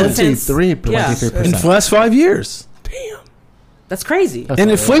 23% in the last 5 years. Damn, that's crazy.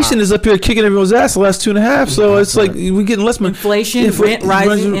 And inflation is up here kicking everyone's ass the last 2.5. So it's like we're getting less money. Inflation, rent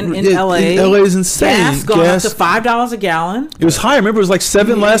rising in LA. LA is insane. Gas going up to $5 a gallon. It was higher. Remember, it was like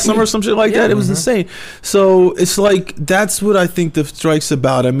 7 last summer or some shit like that. It was insane. So it's like, that's what I think the strike's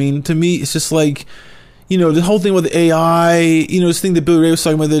about. I mean, to me, it's just like, you know, the whole thing with the AI, you know, this thing that Billy Ray was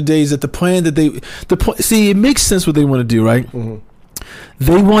talking about the other day is that the plan that see, it makes sense what they want to do, right? Mm-hmm.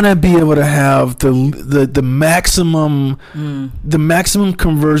 They want to be able to have the maximum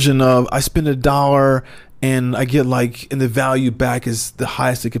conversion of, I spend $1 and I get like, and the value back is the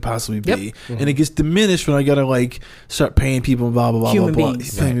highest it could possibly be. Mm-hmm. And it gets diminished when I got to like start paying people, blah, blah, blah, human blah,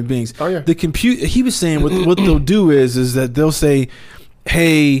 beings. blah. Human beings. Oh, yeah. The compute, he was saying what they'll do is that they'll say,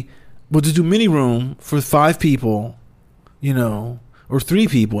 hey, we'll just do mini room for 5 people, you know, or 3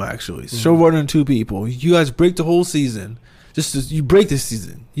 people actually. Showrunner and 2 people. You guys break the whole season. You break the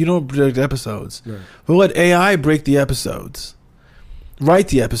season. You don't break the episodes. Right. But let AI break the episodes. Write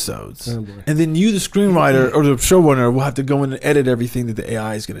the episodes. Oh, and then you, the screenwriter or the showrunner, will have to go in and edit everything that the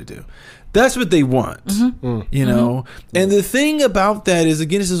AI is going to do. That's what they want, you know? And the thing about that is,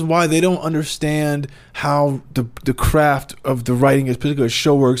 again, this is why they don't understand how the craft of the writing, particularly a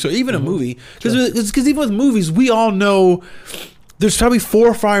show works, or even a movie. Because even with movies, we all know there's probably 4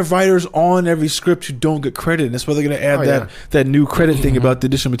 or 5 writers on every script who don't get credit. And that's why they're going to add that new credit thing about the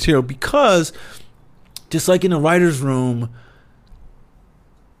additional material. Because just like in a writer's room,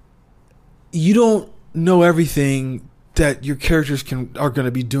 you don't know everything that your characters are going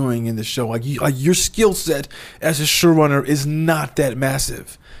to be doing in the show. Like your skill set as a showrunner is not that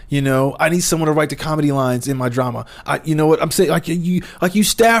massive. You know, I need someone to write the comedy lines in my drama. You know what I'm saying? Like you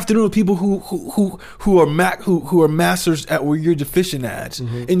staff through with people who are masters at where you're deficient at,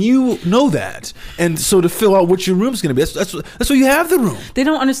 and you know that. And so to fill out what your room's going to be, that's why you have the room. They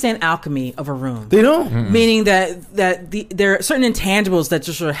don't understand alchemy of a room. They don't. Meaning that there are certain intangibles that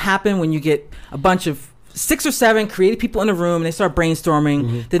just sort of happen when you get a bunch of 6 or 7 creative people in a room and they start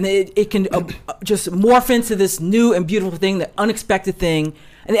brainstorming. Then it can just morph into this new and beautiful thing, that unexpected thing.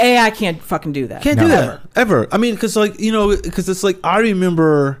 And AI can't fucking do that. Can't do that ever. I mean, because like, you know, because it's like, I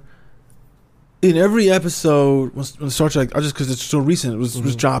remember in every episode when Star Trek, just because it's so recent, it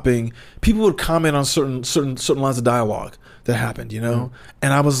was dropping, people would comment on certain lines of dialogue that happened, you know,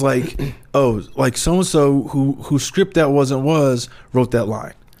 and I was like, oh, like so and so who script that was wrote that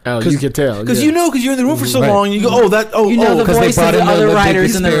line. Oh, you can tell because you're in the room for so long. And you go, the voice of the other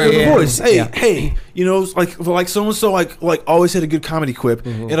writers in the room. The voice, hey, you know, like so and so, like always had a good comedy quip,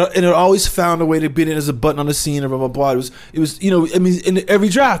 and it always found a way to bid in as a button on the scene or blah blah blah. It was, you know, I mean, in every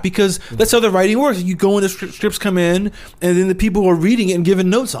draft, because that's how the writing works. You go in, the scripts come in, and then the people are reading it and giving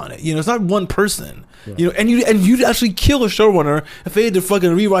notes on it. You know, it's not one person. Yeah. You know, and you'd actually kill a showrunner if they had to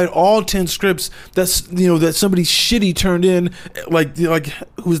fucking rewrite all 10 scripts that somebody shitty turned in, like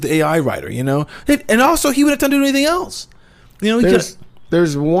who's the AI writer, you know, and also he would have time to do anything else. You know,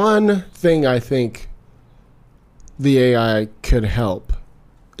 there's one thing I think the AI could help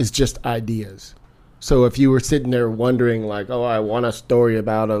is just ideas. So if you were sitting there wondering like, oh, I want a story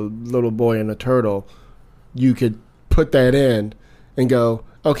about a little boy and a turtle, you could put that in and go,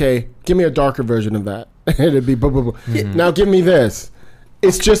 okay, give me a darker version of that. It'd be blah, blah, blah. Now give me this.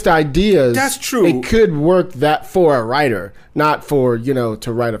 it's just ideas. That's true. It could work that for a writer, not for,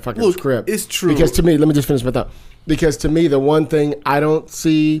 to write a fucking script. It's true. Because to me, let me just finish my thought. Because to me, the one thing I don't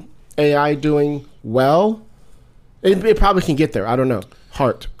see AI doing well, it probably can get there. I don't know.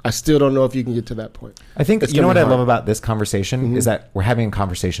 Heart. I still don't know if you can get to that point. I think, you know what I love about this conversation is that we're having a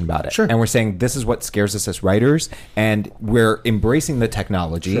conversation about it. Sure. And we're saying this is what scares us as writers, and we're embracing the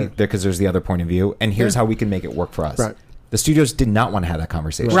technology because there's the other point of view, and here's how we can make it work for us. Right. The studios did not want to have that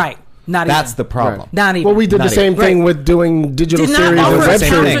conversation. Right. Not That's even. the problem. Right. Not even. Well, we did Not the same even. thing with doing digital series and web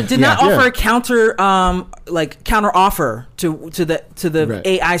series. Did not offer a counter offer to the Right.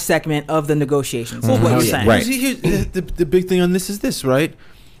 AI segment of the negotiations. Is what you're saying. Right. See, here's the big thing on this is this, right?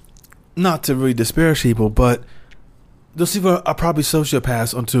 Not to really disparage people, but those people are probably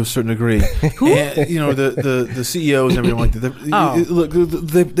sociopaths to a certain degree. And, the CEOs and everything like that. Look,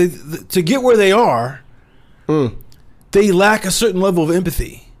 they, to get where they are, they lack a certain level of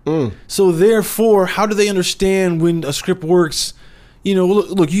empathy. So therefore, how do they understand when a script works?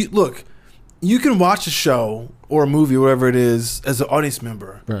 Look, you can watch a show or a movie, or whatever it is, as an audience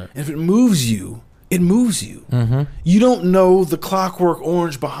member. Right. And if it moves you, it moves you. You don't know the clockwork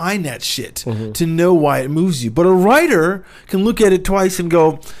orange behind that shit to know why it moves you. But a writer can look at it twice and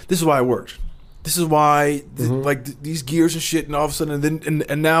go, "This is why it worked. This is why, these gears and shit." And all of a sudden,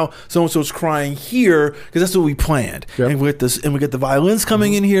 and now so and so's crying here because that's what we planned. Yep. And we get the violins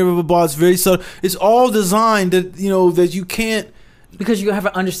coming in here. Blah blah blah. It's very subtle. It's all designed that that you can't. Because you have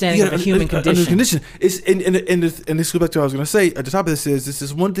an understanding of the human condition. And this goes back to what I was going to say. At the top of this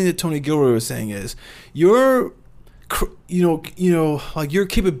is one thing that Tony Gilroy was saying is your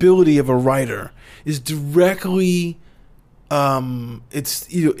capability of a writer is directly. It's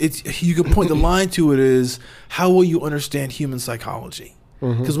you can point the line to it is how will you understand human psychology?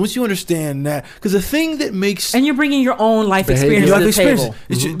 Because once you understand that, because the thing that makes And you're bringing your own life experience to the table.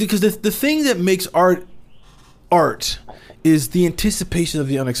 because the thing that makes art is the anticipation of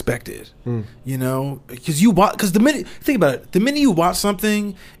the unexpected. Because the minute you watch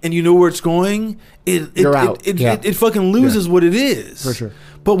something and you know where it's going, it fucking loses what it is. For sure.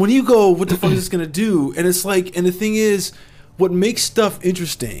 But when you go, what the fuck is this gonna do? And it's like, and the thing is, what makes stuff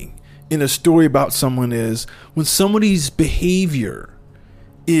interesting in a story about someone is when somebody's behavior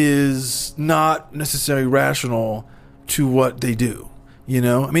is not necessarily rational to what they do.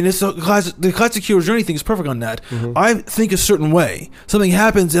 It's the classic hero's journey thing is perfect on that. I think a certain way. Something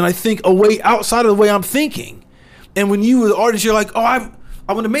happens, and I think a way outside of the way I'm thinking. And when you, the artist, you're like, "Oh, I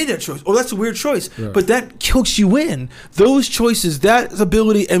wouldn't have made that choice. Oh, that's a weird choice." Right. But that hooks you in. Those choices, that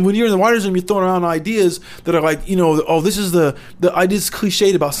ability, and when you're in the writer's room, you're throwing around ideas that are like, this is the idea's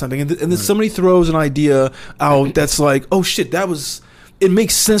cliched about something, and then somebody throws an idea out that's like, "Oh shit, that was." It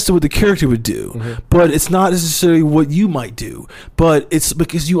makes sense to what the character would do, but it's not necessarily what you might do. But it's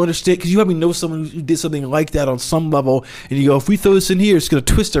because you understand, because you happen to know someone who did something like that on some level, and you go, if we throw this in here, it's going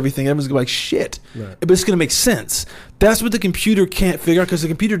to twist everything. Everyone's going to be like, shit. Right. But it's going to make sense. That's what the computer can't figure out, because the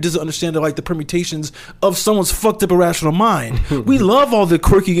computer doesn't understand the permutations of someone's fucked up irrational mind. We love all the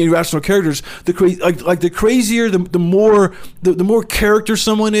quirky irrational characters. The crazier, the more character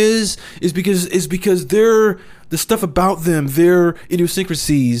someone is because they're. The stuff about them, their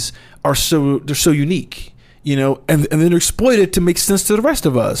idiosyncrasies they're so unique, and then they're exploited to make sense to the rest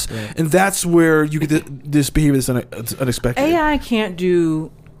of us, and that's where you get this behavior that's unexpected. AI can't do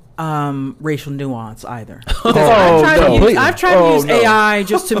racial nuance either. I've tried to use AI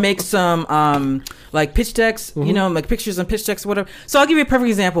just to make some pitch decks, like pictures and pitch decks, whatever. So I'll give you a perfect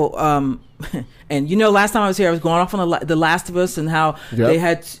example. And last time I was here, I was going off on the Last of Us and how they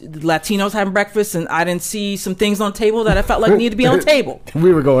had Latinos having breakfast, and I didn't see some things on the table that I felt like needed to be on the table.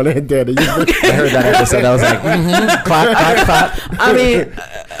 We were going in there. I heard that episode. I was like, clap, clap, clap. I mean,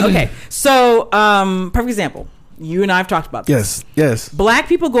 okay. So, perfect example. You and I have talked about this. Yes. Black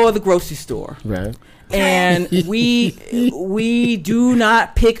people go to the grocery store. Right. And we do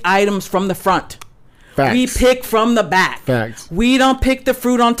not pick items from the front. Facts. We pick from the back. Facts. We don't pick the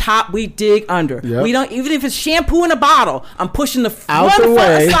fruit on top. We dig under. Yep. We don't, even if it's shampoo in a bottle, I'm pushing the Out one the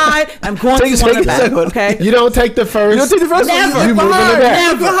way. front side. I'm going to one in the back. Okay. You don't take the first. Never. You move in the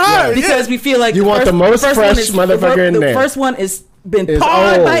back. Never. Right. Because we feel like You want the most fresh motherfucker in there. The first one is been It's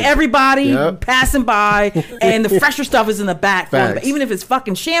pawed old. by everybody Yep. passing by, and the fresher stuff is in the back. Facts. Even if it's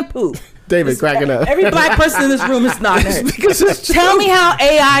fucking shampoo. David cracking up. Every black person in this room is not. Tell me how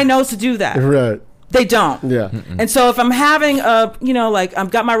AI knows to do that. Right. They don't. Yeah. And so if I'm having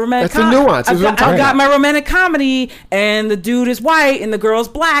I've got my romantic That's the nuance. I've got my romantic comedy, and the dude is white and the girl's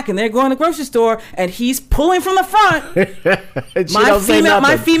black, and they're going to the grocery store, and he's pulling from the front.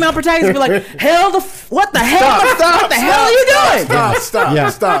 my female protagonist be like, what the hell are you doing?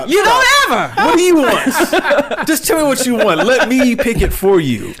 Stop. You don't ever. What do you want? Just tell me what you want. Let me pick it for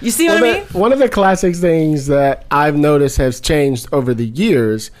you. You see what I mean? One of the classic things that I've noticed has changed over the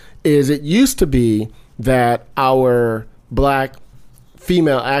years is it used to be that our black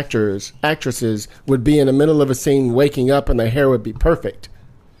female actresses would be in the middle of a scene waking up and their hair would be perfect.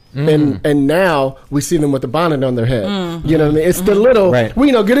 And now we see them with a bonnet on their head. You know what I mean? It's the little,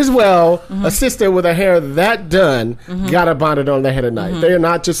 good as well. A sister with her hair that done got a bonnet on their head at night. They're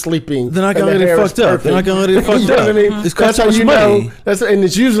not just sleeping. They're not going to get it fucked up. They're not going to get it fucked up. You know what I mean? That's how you know. And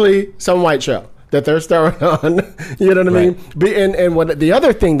it's usually some white show that they're starring on. You know what I mean? And what the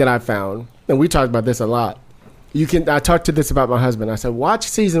other thing that I found, and we talked about this a lot, I talked to this about my husband. I said, watch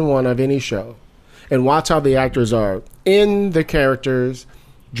season 1 of any show and watch how the actors are in the characters,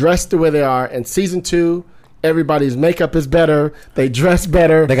 dressed the way they are. And season 2, everybody's makeup is better. They dress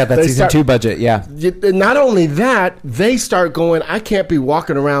better. They got that season 2 budget, yeah. Not only that, they start going, I can't be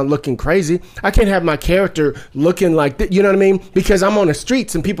walking around looking crazy. I can't have my character looking like that. You know what I mean? Because I'm on the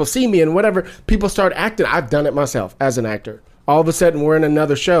streets and people see me and whatever. People start acting. I've done it myself as an actor. All of a sudden, we're in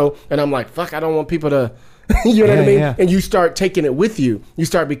another show and I'm like, fuck, I don't want people to... you know what I mean? Yeah. And you start taking it with you. You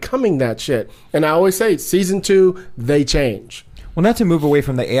start becoming that shit. And I always say, season 2, they change. Well, not to move away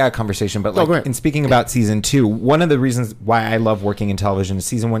from the AI conversation, but in speaking about season 2, one of the reasons why I love working in television is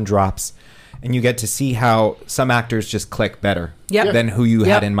season 1 drops and you get to see how some actors just click better than who you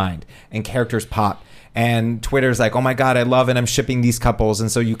had in mind, and characters pop. And Twitter's like, oh my God, I love it. I'm shipping these couples. And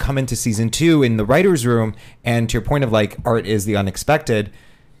so you come into season 2 in the writer's room, and to your point of like, art is the unexpected,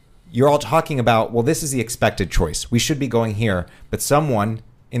 you're all talking about, well, this is the expected choice. We should be going here. But someone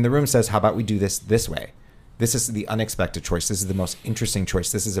in the room says, how about we do this way? This is the unexpected choice. This is the most interesting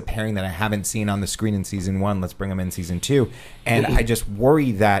choice. This is a pairing that I haven't seen on the screen in season 1. Let's bring them in season 2. And I just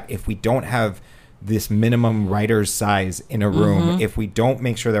worry that if we don't have this minimum writer's size in a room, if we don't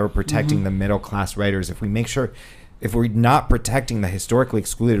make sure that we're protecting the middle class writers, if we're not protecting the historically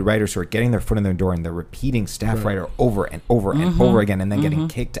excluded writers who are getting their foot in the door and they're repeating staff writer over and over and over again and then getting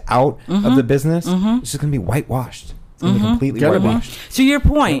kicked out of the business, it's just going to be whitewashed. It's going to be completely whitewashed. To your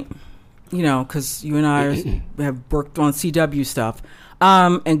point, because you and I have worked on CW stuff,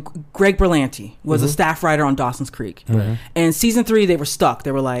 and Greg Berlanti was a staff writer on Dawson's Creek. And season 3, they were stuck.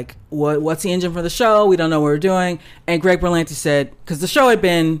 They were like, what's the engine for the show? We don't know what we're doing. And Greg Berlanti said, because the show had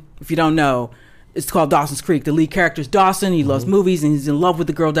been, if you don't know, it's called Dawson's Creek. The lead character is Dawson. He loves movies, and he's in love with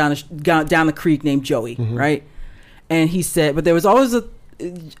the girl down the creek named Joey, right? And he said, but there was always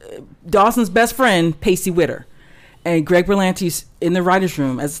Dawson's best friend, Pacey Witter. And Greg Berlanti's in the writer's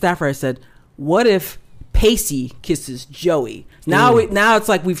room as a staff writer said, what if Pacey kisses Joey? Now it's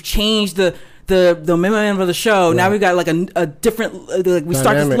like we've changed the momentum of the show. Right. Now we've got like a different, we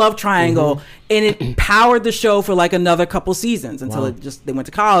start this love triangle, and it powered the show for like another couple seasons until they went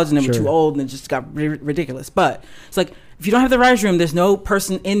to college and they were too old and it just got ridiculous. But it's like, if you don't have the writer's room, there's no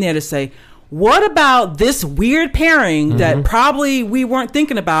person in there to say, what about this weird pairing that probably we weren't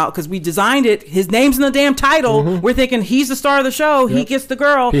thinking about because we designed it? His name's in the damn title. We're thinking he's the star of the show. He gets the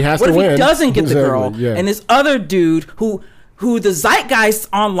girl. He has what to if win. He doesn't get the girl? Yeah. And this other dude who the zeitgeist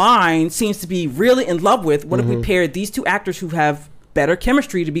online seems to be really in love with. What if we paired these two actors who have better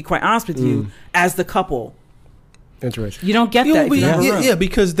chemistry, to be quite honest with you, as the couple? Interesting. You don't get that. Yeah,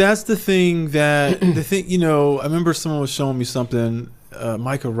 because that's the thing that I remember someone was showing me something.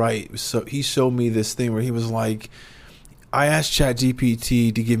 Micah Wright, so he showed me this thing where he was like, I asked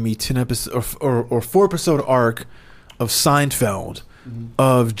ChatGPT to give me 10 episodes or 4 episode arc of Seinfeld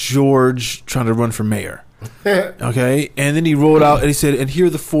of George trying to run for mayor. Okay, and then he rolled out and he said, and here are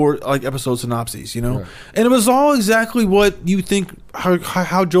the 4 episode synopses, and it was all exactly what you think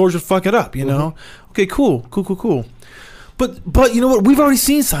how George would fuck it up, know. Okay, cool. But you know what? We've already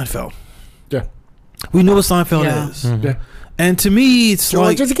seen Seinfeld. Yeah, we know what Seinfeld is. Yeah. And to me, it's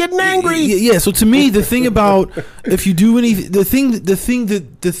George is getting angry. Yeah. So to me, the thing about if you do anything, the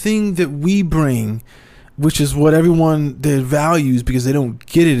thing that we bring, which is what everyone that values because they don't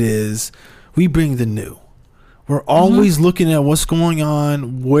get it, is we bring the new. We're always looking at what's going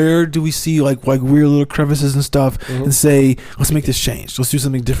on. Where do we see like weird little crevices and stuff, and say, let's make this change. Let's do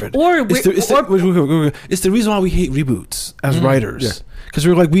something different. It's the reason why we hate reboots as writers. Because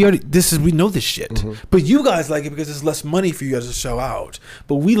we're like, we know this shit, but you guys like it because it's less money for you guys to show out.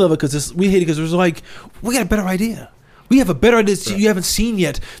 But we love it because we hate it because it's like we got a better idea. we have a better idea that you haven't seen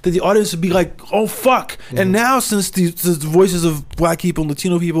yet, that the audience would be like, oh fuck. And now since the voices of black people,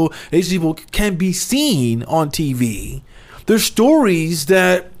 Latino people, Asian people can be seen on TV, there's stories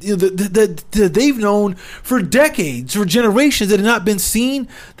that, that they've known for decades, for generations, that have not been seen,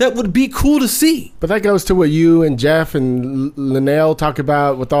 that would be cool to see. But that goes to what you and Jeff and Linnell talk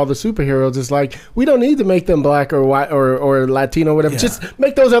about with all the superheroes. It's like, we don't need to make them black or white or Latino or whatever. Yeah. Just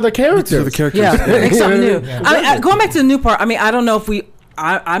make those other characters. Yeah, make something new. I mean, going back to the new part, I mean, I don't know if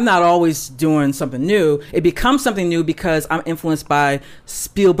I'm not always doing something new. It becomes something new because I'm influenced by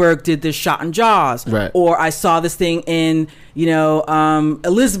Spielberg did this shot in Jaws, right. Or I saw this thing in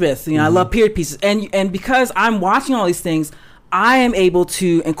Elizabeth. I love period pieces, and because I'm watching all these things, I am able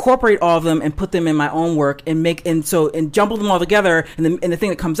to incorporate all of them and put them in my own work and jumble them all together. And the thing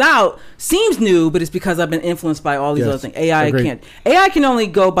that comes out seems new, but it's because I've been influenced by all these other things. AI can only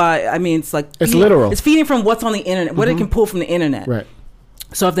go by. I mean, it's like it's literal. It's feeding from what's on the internet, what it can pull from the internet. Right.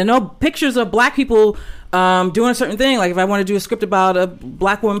 So if there are no pictures of black people doing a certain thing, like if I want to do a script about a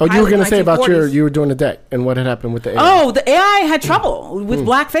black woman pilot, you were going to say about you were doing a deck and what had happened with the AI. Oh, the AI had trouble with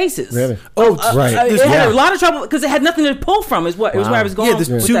black faces. Really? Oh, right. It had a lot of trouble because it had nothing to pull from. Is where I was going. Yeah,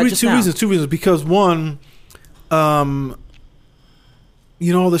 there's two reasons. Because one, all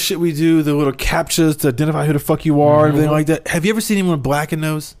the shit we do, the little captchas to identify who the fuck you are, and everything like that. Have you ever seen anyone with black in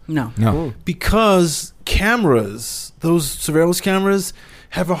those? No. Because cameras, those surveillance cameras,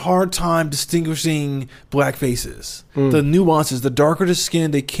 have a hard time distinguishing black faces. The nuances, the darker the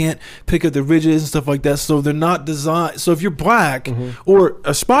skin, they can't pick up the ridges and stuff like that. So they're not designed. So if you're black or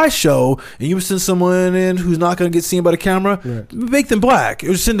a spy show and you send someone in who's not going to get seen by the camera, make them black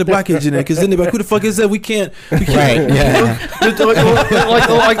or send the black agent in, because then they're like, who the fuck is that? We can't. Right. Yeah.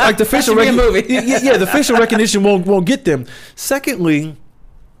 like the facial recognition. Yeah, the facial recognition won't get them. Secondly,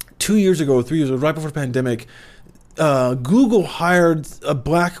 3 years ago, right before the pandemic, Google hired a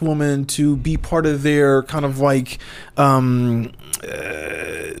black woman to be part of their kind of like, lack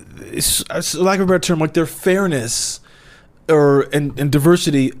of a better term, like their fairness and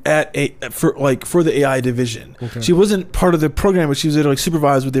diversity for the AI division. Okay. She wasn't part of the program, but she was there to like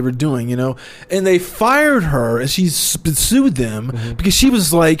supervise what they were doing, And they fired her, and she's sued them because she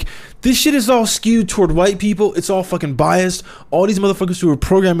was like, this shit is all skewed toward white people. It's all fucking biased. All these motherfuckers who are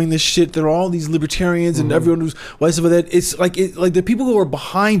programming this shit, they're all these libertarians and everyone who's white stuff like that. It's like the people who are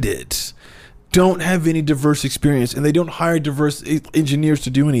behind it don't have any diverse experience, and they don't hire diverse engineers to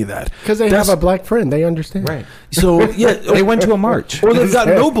do any of that because they have a black friend. They understand, right? So yeah, they went to a march, or they've got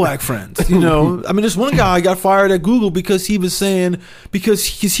no black friends. I mean, this one guy got fired at Google because he was saying because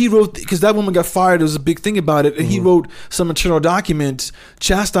he wrote, because that woman got fired. There was a big thing about it, and he wrote some internal document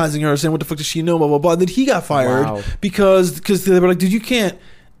chastising her, saying what the fuck does she know, blah blah blah. And then he got fired because they were like, dude, you can't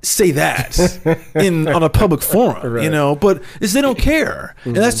say that on a public forum, right. But they don't care,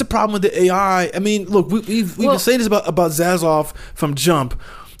 and that's the problem with the AI. I mean, look, we've been saying this about Zaslav from Jump,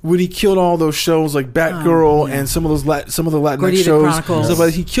 when he killed all those shows like Batgirl and some of the Latinx shows. Chronicles. Stuff like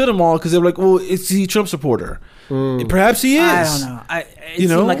that. He killed them all because they were like, well, is he a Trump supporter? Perhaps he is. I don't know. It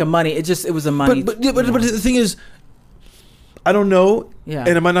seemed like a money. It was a money. But the thing is, I don't know, and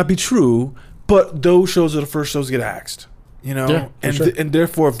it might not be true. But those shows are the first shows to get axed. And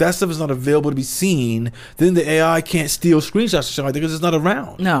therefore, if that stuff is not available to be seen, then the AI can't steal screenshots or something like that because it's not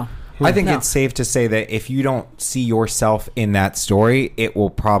around. No. I think it's safe to say that if you don't see yourself in that story, it will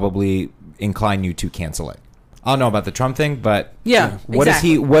probably incline you to cancel it. I don't know about the Trump thing, but what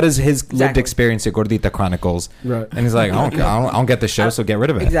is his lived experience at Gordita Chronicles? Right. And he's like, I don't get the show, so get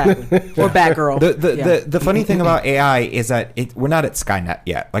rid of it. Exactly. Or Batgirl. The funny thing about AI is that we're not at Skynet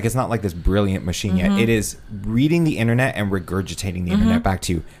yet. Like, it's not like this brilliant machine yet. It is reading the internet and regurgitating the internet back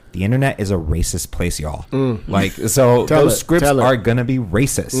to you. The internet is a racist place, y'all. Like, so those scripts are gonna be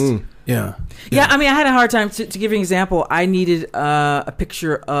racist. Yeah. I mean, I had a hard time to give you an example. I needed a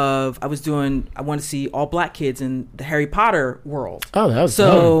picture of I wanted to see all black kids in the Harry Potter world. Oh, that was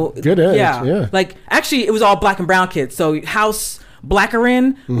good edge. Yeah. Like, actually, it was all black and brown kids. So House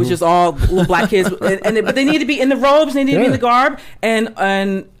Blackerin, which is all little black kids, but they need to be in the robes, they need to be in the garb, and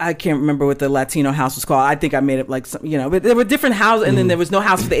I can't remember what the Latino house was called. I think I made it like some, but there were different houses, and then there was no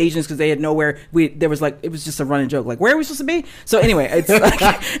house for the Asians because they had nowhere. It was just a running joke, like, where are we supposed to be? So anyway, it's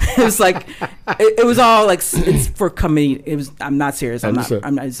like it was all like, it's for comedy. I'm not serious. I'm not.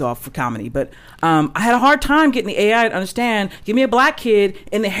 It's all for comedy. But I had a hard time getting the AI to understand. Give me a black kid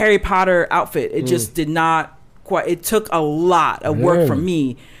in the Harry Potter outfit. It just did not. It took a lot of work from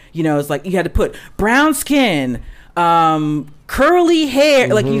me. It's like you had to put brown skin, curly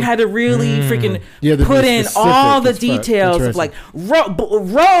hair. Like you had to really freaking put in all the details of like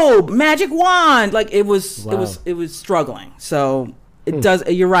robe, magic wand. Like it was struggling. So it does.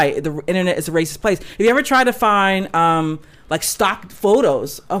 You're right. The internet is a racist place. Have you ever tried to find like stock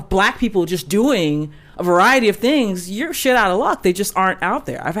photos of black people just doing a variety of things? You're shit out of luck. They just aren't out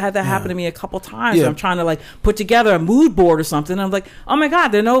there. I've had that happen to me a couple times. Yeah. I'm trying to like put together a mood board or something. I'm like, oh my God,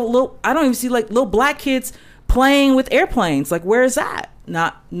 there are no little. I don't even see like little black kids playing with airplanes. Like, where is that?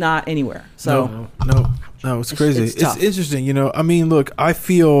 Not anywhere. So no, it's crazy. It's interesting. You know, I mean, look, I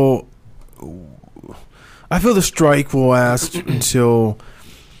feel the strike will last until.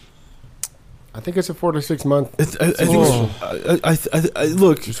 I think it's a 4 to 6 month. Look,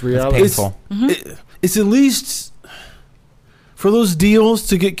 it's reality. It's at least for those deals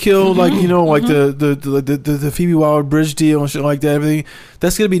to get killed, like like the Phoebe Waller-Bridge deal and shit like that. Everything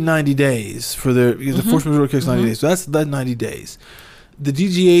that's gonna be 90 days for the force majeure kicks 90 days. So that's 90 days. The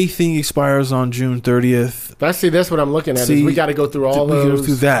DGA thing expires on June 30th. That's what I'm looking at. We got to go through all those. Go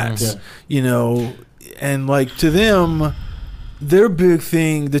through that, and like to them. Their big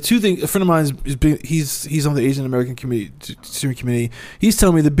thing, the two things, a friend of mine he's on the Asian American steering committee. He's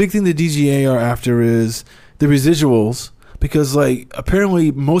telling me the big thing the DGA are after is the residuals, because like apparently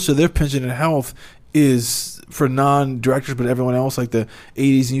most of their pension and health is for non-directors, but everyone else like the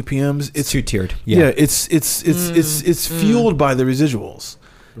 80s and UPMs, it's two-tiered. Yeah, it's fueled by the residuals.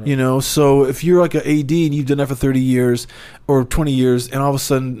 Right. So if you're like an AD and you've done that for 30 years or 20 years, and all of a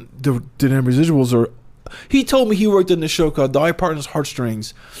sudden the residuals are. He told me he worked on this show called Dolly Parton's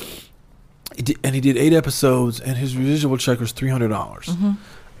Heartstrings, and he did 8 episodes, and his residual check was $300.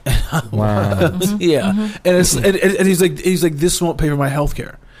 Wow. And he's like, this won't pay for my health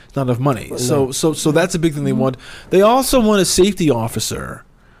care. It's not enough money. So that's a big thing they want. They also want a safety officer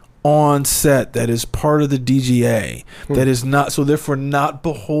on set that is part of the DGA that is not, so therefore not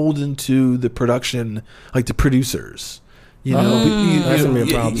beholden to the production, like the producers. That's gonna be a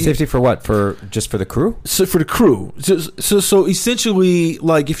problem. Safety for what? Just for the crew? So for the crew. So essentially,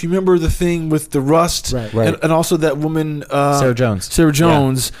 like if you remember the thing with the rust, right. And also that woman, Sarah Jones. Yeah.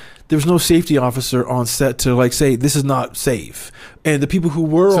 There was no safety officer on set to like say this is not safe. And the people who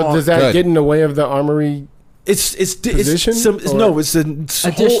were on, does that get in the way of the armory? It's position? It's an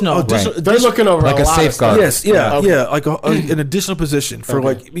additional. They're looking over like a safeguard. Yes, like an additional position for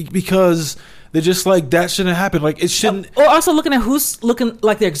like because. They're just like that shouldn't happen. Like it shouldn't. Or also looking at who's looking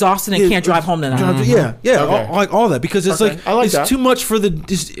like they're exhausted and can't drive home tonight. Yeah. Okay. All that because it's like it's that. too much for the.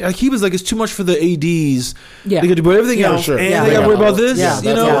 He was like it's too much for the ADs. Yeah, they got to do everything else, and they got to worry about this.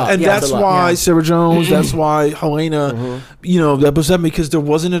 And that's why Sarah Jones. That's why Helena. That upset me because there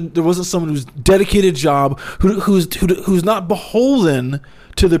wasn't someone who's dedicated job who's not beholden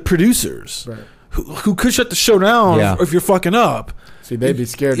to the producers. Right. Who could shut the show down if you're fucking up. See, they'd be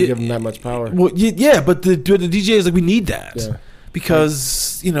scared to give them that much power. Well, but the DJ is like, we need that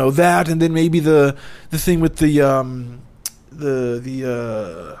because that, and then maybe the thing with the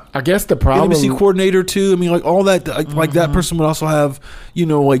I guess the problem intimacy coordinator too. I mean, like all that, like that person would also have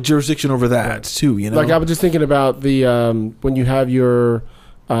like jurisdiction over that too. Like I was just thinking about the when you have your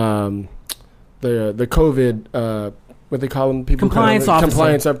the COVID what they call them, people compliance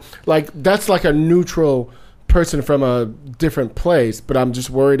officer. Like that's like a neutral person from a different place, but I'm just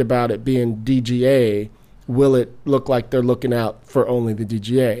worried about it being DGA. Will it look like they're looking out for only the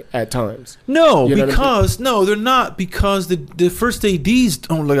DGA at times? No, because they're not, because the first ADs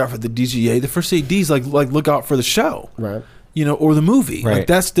don't look out for the DGA. The first ADs like look out for the show, right? Or the movie, right. Like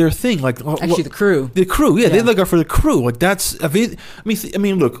that's their thing. Like actually, the crew, they look out for the crew. Like that's. I mean,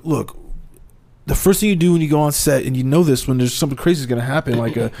 look. The first thing you do when you go on set, and this when there's something crazy is going to happen,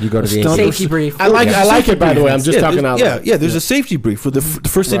 like you go to the safety brief. I like it, by the way. I'm just talking out loud. Yeah, there's a safety brief where the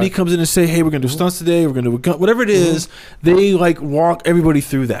first AD comes in and say, hey, we're going to do stunts today, we're going to do whatever it is. They like walk everybody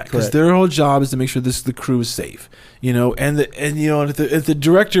through that because their whole job is to make sure the crew is safe. And if the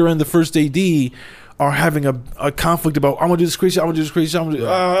director and the first AD are having a conflict about I'm gonna do this crazy,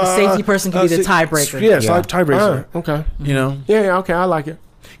 the safety person can be the tiebreaker. Tiebreaker. Okay. Yeah. Okay. I like it.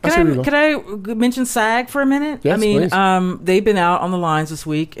 Can I mention SAG for a minute? Yes, please. They've been out on the lines this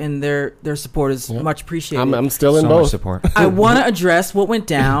week, and their support is much appreciated. I'm still in so both. Much support. I want to address what went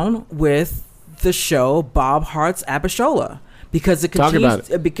down with the show Bob Hart's Abishola, because it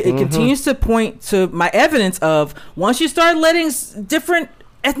continues to point to my evidence of once you start letting different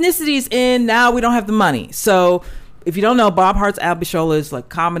ethnicities in, now we don't have the money. So if you don't know, Bob Hart's Abishola is like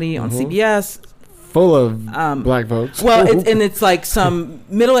comedy on CBS. Full of black folks. Well, it's like some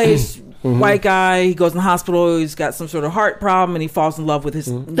middle-aged white guy. He goes in the hospital. He's got some sort of heart problem, and he falls in love with his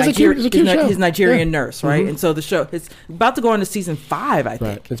his Nigerian nurse, right? And so the show it's about to go into season 5, I think.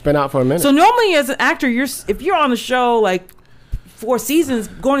 Right. It's been out for a minute. So normally, as an actor, if you're on the show like 4 seasons,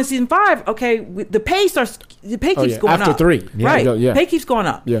 going to season 5, okay, the pay keeps going up after 3, right? Pay keeps going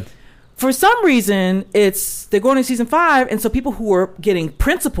up. Yeah. For some reason, they're going to season 5, and so people who were getting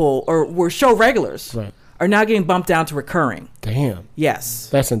principal or were show regulars are now getting bumped down to recurring. Damn. Yes.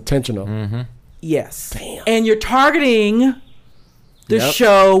 That's intentional. Yes. Damn. And you're targeting the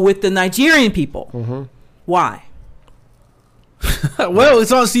show with the Nigerian people. Why? Well,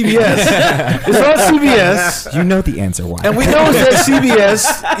 it's on CBS. It's on CBS. You know the answer why. And we know that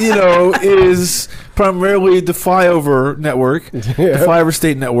CBS, is primarily the Flyover Network, the Flyover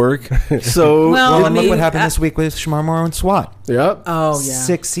State Network. So, look what happened this week with Shamar Moore and SWAT. Yep. Oh, yeah.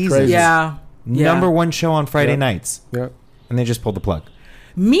 6 seasons. Crazy. Yeah. Number 1 show on Friday nights. Yep. And they just pulled the plug.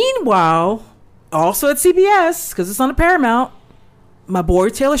 Meanwhile, also at CBS, because it's on the Paramount, my boy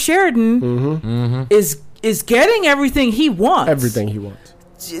Taylor Sheridan is getting everything he wants. Everything he wants.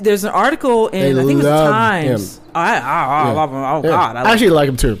 There's an article in, I think it's the Times. I love him. Oh, God. I actually like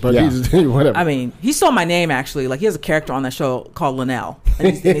him too, but he's whatever. I mean, he stole my name, actually. Like, he has a character on that show called Linnell.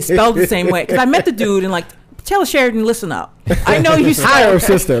 And he's spelled the same way. Because I met the dude and, like, Taylor Sheridan, listen up. I know you stole. Hire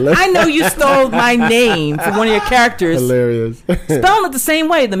sister. I know you stole my name from one of your characters. Hilarious. Spelling it the same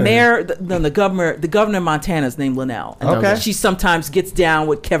way. The mayor, the governor of Montana is named Linnell. And she sometimes gets down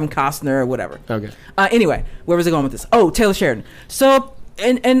with Kevin Costner or whatever. Okay. Anyway, where was I going with this? Oh, Taylor Sheridan. So,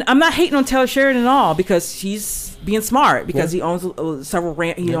 and I'm not hating on Taylor Sheridan at all because he's being smart because he owns several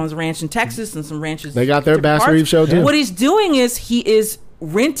he owns a ranch in Texas and some ranches. They got their Bass Reeves show too. What he's doing is he is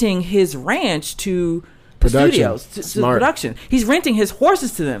renting his ranch to studios to production. He's renting his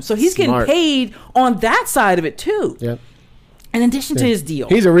horses to them, so he's getting paid on that side of it too. Yep. In addition to his deal,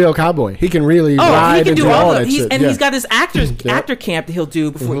 he's a real cowboy. He can really ride he can do all that shit. And he's got this actor camp that he'll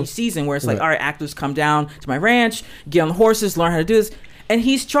do before each season, where it's like, all right, actors come down to my ranch, get on the horses, learn how to do this, and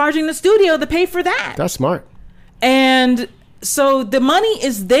he's charging the studio to pay for that. That's smart. And so the money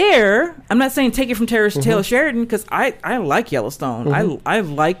is there. I'm not saying take it from Taylor Sheridan because I like Yellowstone. I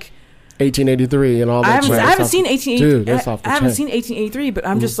like 1883 and all that. I haven't seen 1883. Dude, that's off the I haven't chain. seen 1883, but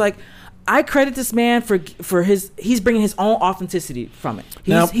I'm just like, I credit this man for he's bringing his own authenticity from it.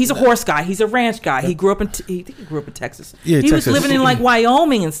 He's a horse guy. He's a ranch guy. He grew up in he grew up in Texas. Yeah, he was living in like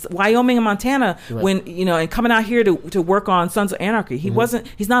Wyoming and Montana when and coming out here to work on Sons of Anarchy.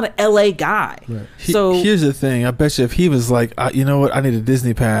 He's not an LA guy. Right. So here's the thing. I bet you if he was like, you know what, I need a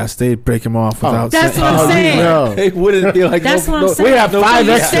Disney pass, they'd break him off without. That's what I'm saying. It wouldn't be like. That's what I'm saying. We have 5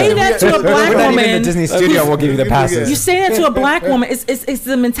 extras. You say that to a black woman. Even the Disney studio will give you the passes. You say that to a black woman. It's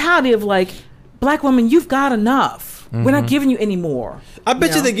the mentality of like, black woman, you've got enough. We're not giving you any more. I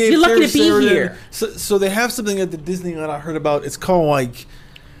bet you they gave. You're lucky to be here. So they have something at the Disneyland I heard about. It's called like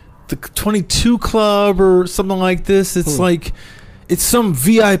the 22 Club or something like this. It's like it's some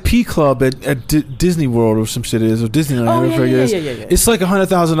VIP club at Disney World or some shit it is or Disneyland. Oh, yeah. It's like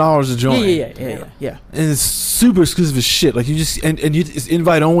 $100,000 to join. Yeah. And it's super exclusive as shit. Like you just and you it's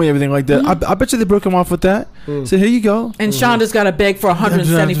invite only, everything like that. I bet you they broke him off with that. So here you go. And Shonda's got to beg for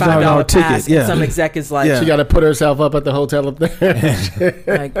 $175 pass. Yeah. And some exec is like, she got to put herself up at the hotel up there.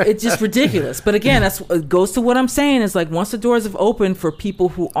 like, it's just ridiculous. But again, it goes to what I'm saying is like once the doors have opened for people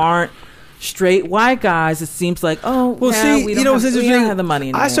who aren't straight white guys, it seems like, we don't have the money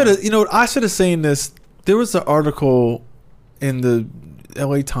anymore. I started saying this. There was an article in the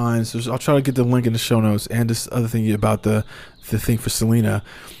LA Times. I'll try to get the link in the show notes and this other thing about the thing for Selena.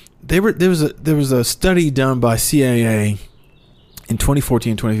 There was a study done by CIA in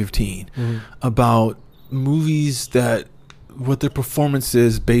 2014 and 2015 about movies that what their performance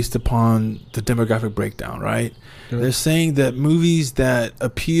is based upon the demographic breakdown, right? They're saying that movies that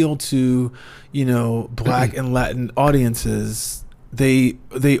appeal to, black and Latin audiences, they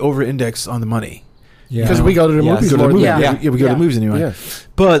over-index on the money. Yeah. Because we go to the movies. We go to the movies anyway. Yeah.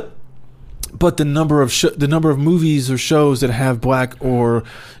 But the number of movies or shows that have black or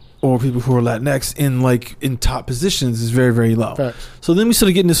people who are Latinx in top positions is very, very low. Facts. So then we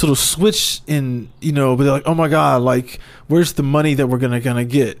started getting this little switch in, but they're like, oh my God, like where's the money that we're gonna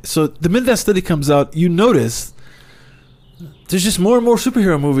get? So the minute that study comes out, you notice there's just more and more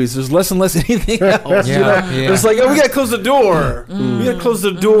superhero movies. There's less and less anything else. It's like, we gotta close the door. We gotta close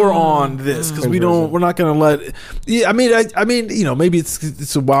the door on this because we're not gonna let. Yeah, I mean, maybe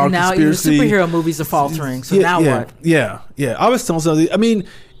it's a wild conspiracy. Now superhero movies are faltering. So now what? Yeah. I was telling something. I mean,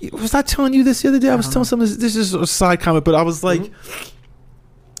 was I telling you this the other day? I was telling something. This is a side comment, but I was like,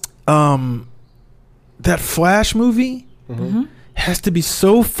 that Flash movie has to be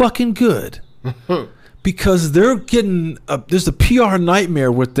so fucking good. Because they're getting there's a PR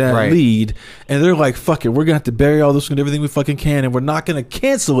nightmare with that lead, and they're like, "Fuck it, we're gonna have to bury all this and everything we fucking can, and we're not gonna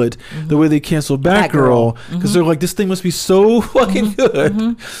cancel it the way they canceled Batgirl because they're like, this thing must be so fucking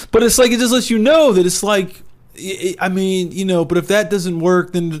good." But it's like it just lets you know that it's like, I mean, you know. But if that doesn't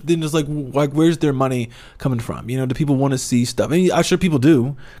work, then it's like where's their money coming from? You know, do people want to see stuff? I mean, I'm sure people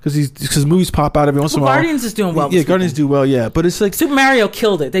do because movies pop out every once in a while. Guardians is doing well. Yeah, Guardians do well. Yeah, but it's like Super Mario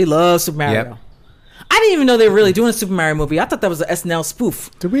killed it. They love Super Mario. Yep. I didn't even know they were really doing a Super Mario movie. I thought that was an SNL spoof.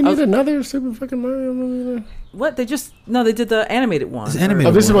 Do we need another Super fucking Mario movie? What? They they did the animated one. It's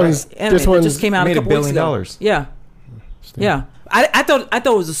animated. This one just came out a couple weeks ago. $1 billion. Yeah. Yeah. I thought it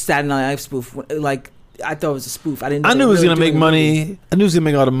was a Saturday Night Live spoof. Like, I thought it was a spoof. I knew it was gonna make money. I knew it was gonna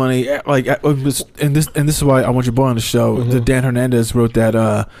make a lot of money. Like, and this is why I want your boy on the show. Dan Hernandez wrote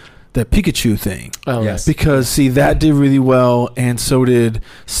that Pikachu thing. Oh, yes. Because see, that did really well, and so did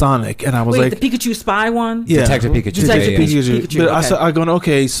Sonic. And I was the Pikachu spy one? Yeah. Detective Pikachu. Detective Pikachu. But I going,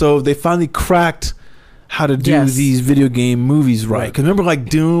 okay, so they finally cracked how to do these video game movies right. Because remember, like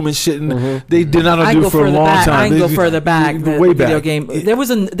Doom and shit, and they did not do it for a long time. I can go further back. Way back. Video game. There was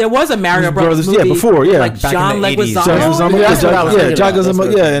a Mario Brothers movie. Yeah, before, yeah. Like back John in the 80s. Leguizamo. John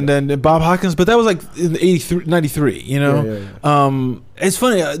Leguizamo, and then Bob Hoskins. But that was like in 93, you know? Yeah. It's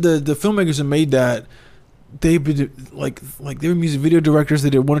funny, the filmmakers that made that, they've been like they were music video directors. They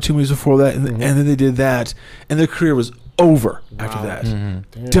did 1 or 2 movies before that, and then they did that, and their career was over after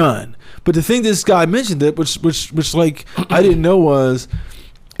that. Done. But the thing this guy mentioned that, which like I didn't know was,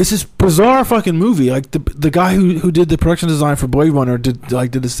 it's this bizarre fucking movie. Like the guy who did the production design for Blade Runner did the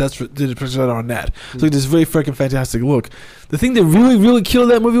production design on that. So like this very fucking fantastic look. The thing that really killed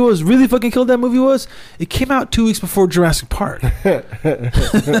that movie was it came out 2 weeks before Jurassic Park.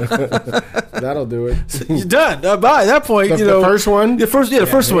 That'll do it. So you're done. By that point, the first one. The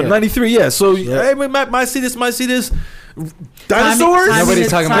first one, 93. Yeah. So I might see this. Dinosaurs? Nobody's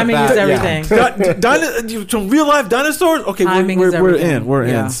talking about that. Timing is everything. From real life dinosaurs? Okay, we're in. We're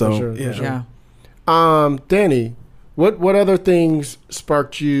in. So sure, yeah. Sure. Danny, what other things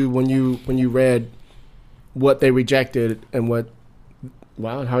sparked you when you read what they rejected and what?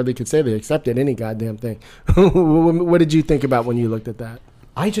 Well, I hardly could say they accepted any goddamn thing. What did you think about when you looked at that?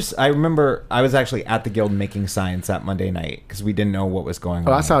 I remember I was actually at the guild making signs that Monday night because we didn't know what was going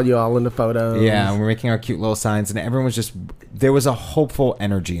on. I saw you all in the photos. Yeah, and we're making our cute little signs, and everyone was just, there was a hopeful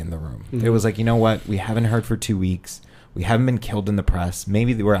energy in the room. It was like, you know what? We haven't heard for 2 weeks. We haven't been killed in the press.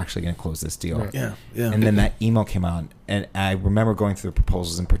 Maybe we're actually going to close this deal. Right. Yeah. And then that email came out, and I remember going through the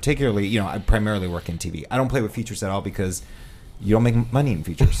proposals, and particularly, you know, I primarily work in TV. I don't play with features at all because you don't make money in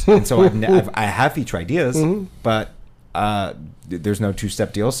features. And so I have feature ideas, but there's no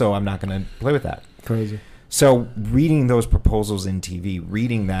 2-step deal, so I'm not going to play with that. Crazy. So reading those proposals in TV,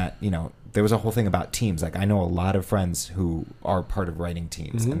 reading that, you know, there was a whole thing about teams. Like I know a lot of friends who are part of writing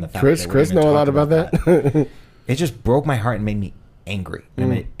teams, and the fact Chris know a lot about that. It just broke my heart and made me angry. It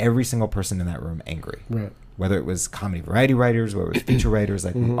made every single person in that room angry. Right. Whether it was comedy variety writers, whether it was feature writers,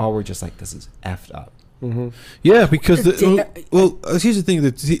 like we all were just like, this is effed up. Yeah, because here's the thing: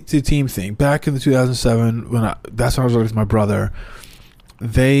 the team thing. Back in the 2007, that's when I was working with my brother.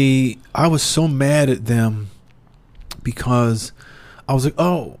 I was so mad at them because I was like,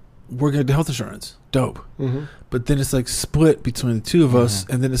 "Oh, we're gonna do health insurance, dope." But then it's like split between the two of us,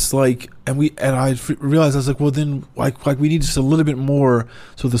 and then it's like, and I realized I was like, well, then like we need just a little bit more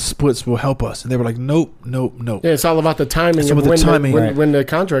so the splits will help us. And they were like, nope. Yeah, it's all about the timing. It's about the timing, when the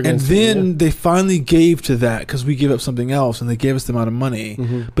contract. And then they finally gave to that because we gave up something else, and they gave us the amount of money.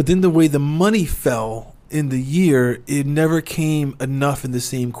 But then the way the money fell in the year, it never came enough in the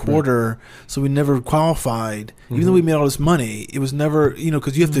same quarter, so we never qualified. Even though we made all this money, it was never,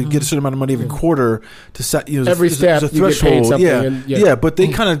 because you have to get a certain amount of money every quarter to set, every step there's a you get paid something. Yeah, but they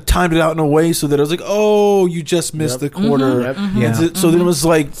kind of timed it out in a way so that I was like, oh, you just missed the quarter. So then it was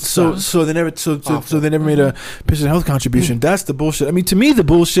like, so they never made a pension health contribution. That's the bullshit. I mean, to me, the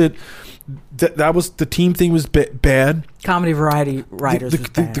bullshit. That was the team thing was bad. Comedy variety writers was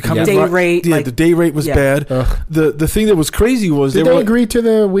bad. The day rate, the day rate was bad. The thing that was crazy was did they agree to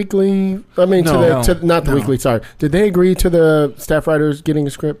the weekly? I mean, not the weekly. Sorry, did they agree to the staff writers getting a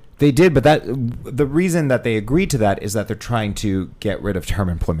script? They did, but the reason that they agreed to that is that they're trying to get rid of term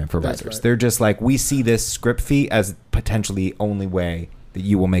employment for writers. Right. They're just like, we see this script fee as potentially the only way that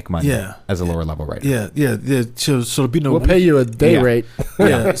you will make money as a lower level writer. Yeah. So there'll be no. We'll pay you a day rate. So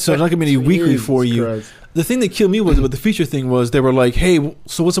it's not gonna be any weekly for you. Christ. The thing that killed me was what the feature thing was. They were like, "Hey,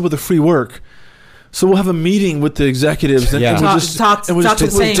 so what's up with the free work?" So we'll have a meeting with the executives and we'll just talk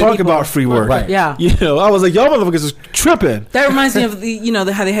about free work. Right. Yeah. I was like, y'all motherfuckers is tripping. That reminds me of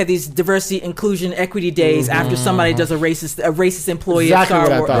how they had these diversity, inclusion, equity days after somebody does a racist employee at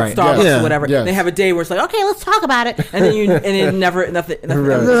Starbucks or whatever. Yes. They have a day where it's like, okay, let's talk about it, and then nothing.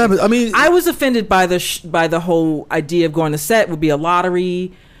 Right. I mean, I was offended by the whole idea of going to set would be a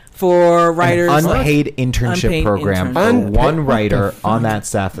lottery for writers, unpaid internship program for one writer on that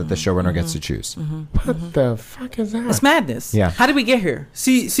staff that the showrunner gets to choose. What the fuck is that? It's madness. Yeah. How did we get here?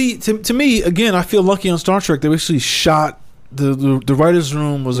 See, to me, again, I feel lucky on Star Trek. They actually shot the writers'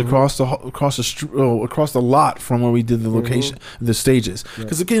 room was across the lot from where we did the location, the stages.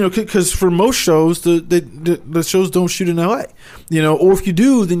 Because for most shows, the shows don't shoot in LA. Or if you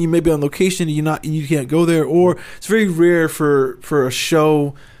do, then you may be on location and you can't go there. Or it's very rare for a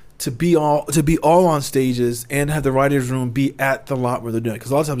show to be all on stages and have the writers' room be at the lot where they're doing it. Because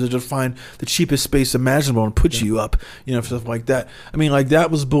a lot of times they just find the cheapest space imaginable and put you up, stuff like that. I mean, like,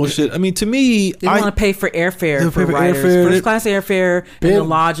 that was bullshit. I mean, to me, they want to pay for airfare for writers, first class airfare, and the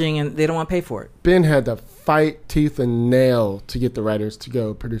lodging, and they don't want to pay for it. Ben had to fight tooth and nail to get the writers to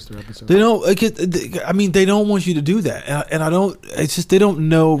go produce their episode. They don't. I mean, they don't want you to do that, and I don't. It's just they don't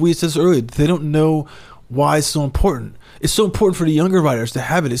know. We said this earlier. They don't know why it's so important. It's so important for the younger writers to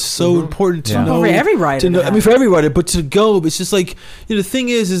have it. It's so important to know. For every writer. For every writer, but to go, it's just like, the thing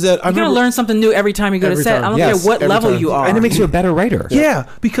is that you're going to learn something new every time you go to set. I don't care what level you are. And it makes you a better writer. Yeah,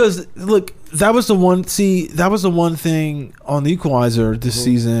 because, look, that was the one thing on The Equalizer this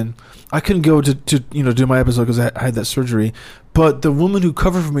season. I couldn't go to do my episode because I had that surgery. But the woman who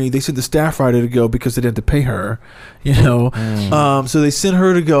covered for me, they sent the staff writer to go because they didn't have to pay her, So they sent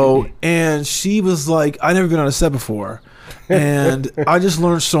her to go, and she was like, "I've never been on a set before," and I just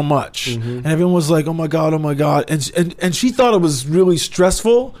learned so much. And everyone was like, "Oh my god, and she thought it was really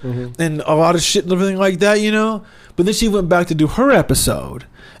stressful and a lot of shit and everything like that, But then she went back to do her episode.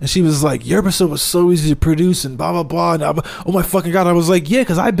 And she was like, your episode was so easy to produce and blah, blah, blah. And oh, my fucking God. I was like, yeah,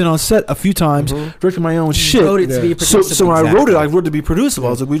 because I've been on set a few times, directing my own shit. Wrote it to be producible. So when I wrote it to be producible. I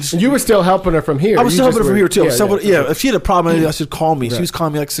was like, you were still helping her from here. I was still helping her from here, too. If she had a problem, maybe I should call me. She was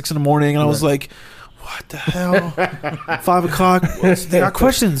calling me like 6 a.m. And I was like, what the hell? 5 o'clock. They got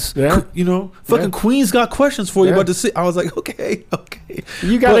questions. Fucking Queen's got questions for you about to see. I was like, okay.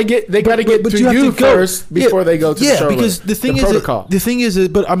 They gotta get to you first before they go to the show. Yeah, because the thing is,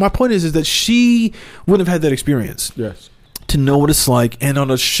 but my point is that she wouldn't have had that experience. Yes. To know what it's like, and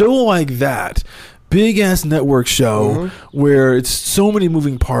on a show like that, big ass network show where it's so many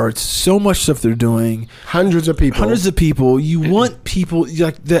moving parts, so much stuff they're doing, hundreds of people. You want people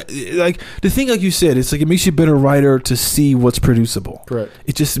like that. Like the thing, like you said, it's like it makes you a better writer to see what's producible. Correct.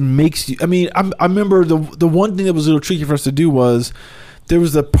 It just makes you. I mean, I remember the one thing that was a little tricky for us to do was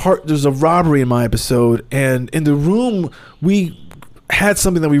there's a robbery in my episode, and in the room we had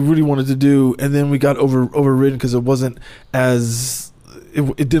something that we really wanted to do, and then we got overridden because it wasn't as.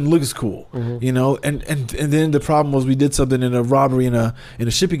 It didn't look as cool, and then the problem was we did something in a robbery in a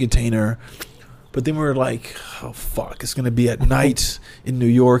shipping container, but then we were like, oh fuck, it's gonna be at night in New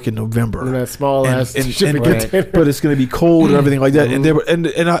York in November, in that small ass shipping container, but it's gonna be cold and everything like that, and they were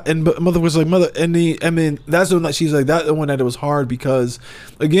and mother was like that's the one that she's like that the one that it was hard because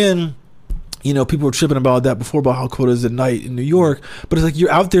again. People were tripping about that before about how cold it is at night in New York, but it's like you're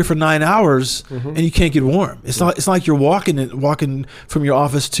out there for 9 hours and you can't get warm. It's not like you're walking from your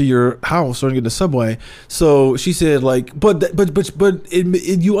office to your house or to get the subway. So she said like, but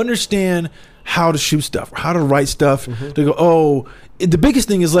you understand how to shoot stuff, how to write stuff. To go, the biggest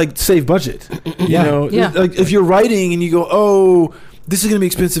thing is like save budget. Like if you're writing and you go, this is going to be an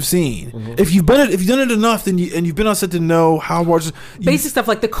expensive scene. If you've done it enough, then you've been on set to know how much basic stuff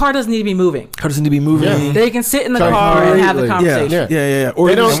like the car doesn't need to be moving. Yeah. They can sit in the car and have the conversation. Yeah. Or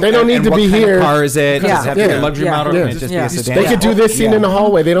they don't need to be here. What car is it? Does it have to be a luxury model? Can it just be a sedan? They could do this scene in the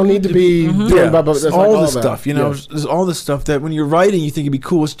hallway. They don't need to be doing all this stuff. There's all this stuff that when you're writing, you think it'd be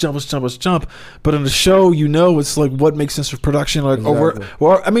cool. Let's jump. But on the show, it's like what makes sense for production. Like,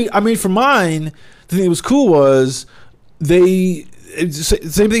 for mine, the thing that was cool was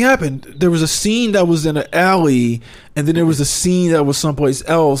same thing happened. There was a scene that was in an alley, and then there was a scene that was someplace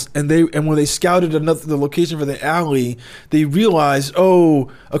else. And when they scouted the location for the alley, they realized,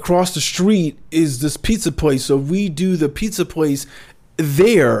 across the street is this pizza place. So we do the pizza place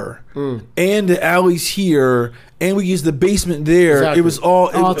there, and the alley's here, and we use the basement there. Exactly. It was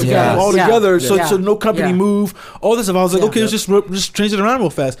all together. So no company move. All this stuff. I was like, okay, let's just change it around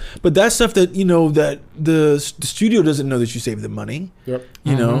real fast. But that's stuff that that the studio doesn't know that you save the money. Yep.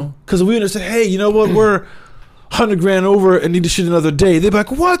 Because we understand. Hey, you know what? $100,000 over and need to shoot another day, they'd be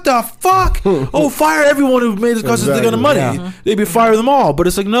like, what the fuck? Oh, fire everyone who made this cost us the kind of money. Yeah. They'd be fire them all. But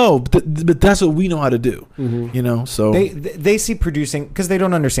it's like, no, but that's what we know how to do. You know, so they see producing, because they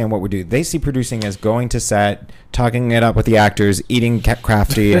don't understand what we do. They see producing as going to set, talking it up with the actors, eating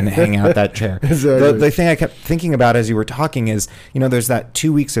crafty, and hanging out that chair. Exactly. The thing I kept thinking about as you were talking is, there's that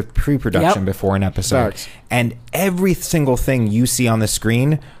 2 weeks of pre-production before an episode, and every single thing you see on the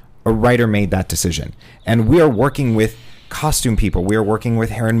screen, a writer made that decision. And we are working with costume people, we are working with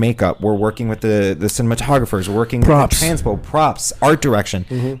hair and makeup, we're working with the cinematographers, we're working props. with the transpo, props, art direction.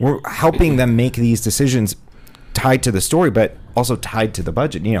 We're helping them make these decisions tied to the story, but also tied to the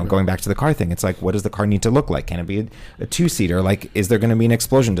budget. Going back to the car thing, it's like, what does the car need to look like? Can it be a two-seater? Like, is there going to be an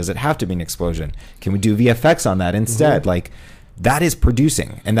explosion? Does it have to be an explosion? Can we do VFX on that instead? Like, that is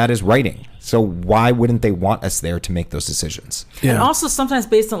producing and that is writing. So why wouldn't they want us there to make those decisions? And also sometimes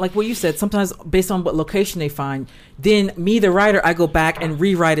based on, like what you said, sometimes based on what location they find, then me, the writer, I go back and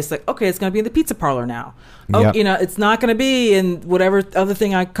rewrite. It's like, okay, it's going to be in the pizza parlor now. Oh, it's not going to be in whatever other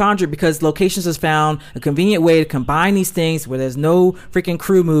thing I conjured, because locations has found a convenient way to combine these things where there's no freaking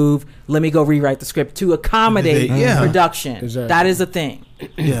crew move. Let me go rewrite the script to accommodate production. Exactly. That is a thing.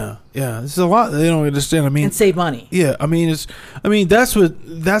 Yeah. This is a lot they don't understand. I mean, and save money. Yeah, that's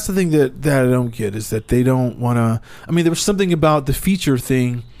the thing that I don't get, is that they don't want to. I mean, there was something about the feature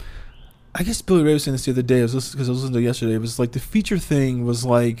thing. I guess Billy Ray was saying this the other day. I was listening to it yesterday. It was like the feature thing was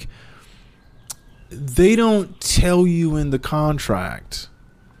like, they don't tell you in the contract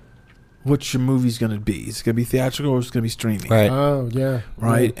what your movie's going to be. It's going to be theatrical or it's going to be streaming. Right. Oh, yeah.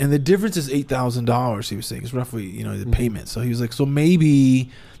 Right. And the difference is $8,000, he was saying. It's roughly, the payment. So he was like, so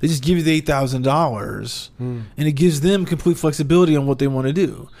maybe they just give you the $8,000 and it gives them complete flexibility on what they want to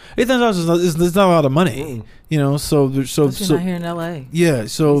do. $8,000 is not a lot of money. So not here in LA. Yeah.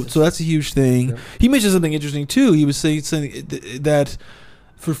 So that's a huge thing. Yeah. He mentioned something interesting too. He was saying that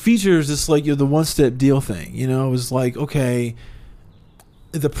for features, it's like the one-step deal thing. It was like, okay,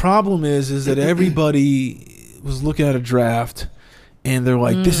 the problem is that everybody was looking at a draft and they're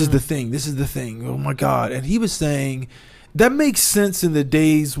like, this is the thing. Oh my God. And he was saying that makes sense in the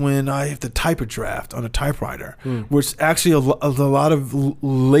days when I have to type a draft on a typewriter, where it's actually a lot of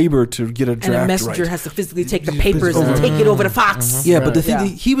labor to get a draft right. And a messenger has to physically take the papers and take it over to Fox. Yeah, but the thing that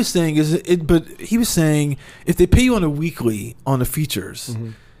he was saying is, if they pay you on a weekly on the features,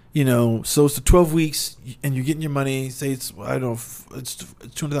 so it's the 12 weeks and you're getting your money, say it's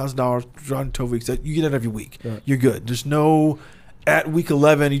 $200,000 drawn in 12 weeks, you get it every week. Right. You're good. There's no, at week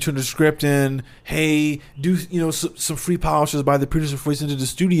 11, you turn the script in, hey, do some free polishes by the producer before you send it to the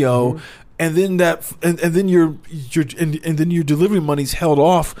studio, and then then your delivery money's held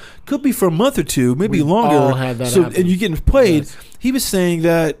off, could be for a month or two, maybe longer. All had that happen. And you're getting paid. Yes. He was saying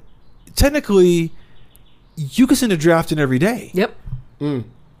that technically you can send a draft in every day. Yep.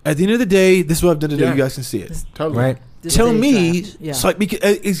 At the end of the day, this is what I've done today. You guys can see it. Totally. Right. Tell me, it's like,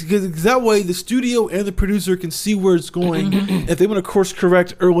 because that way the studio and the producer can see where it's going. If they want to course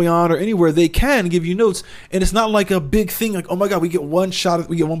correct early on or anywhere, they can give you notes. And it's not like a big thing like, oh my God, we get one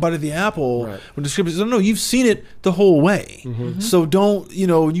bite of the apple. Right. When the script is, no, you've seen it the whole way. So don't,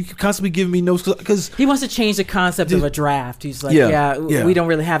 you can constantly give me notes, because he wants to change the concept of a draft. He's like, we don't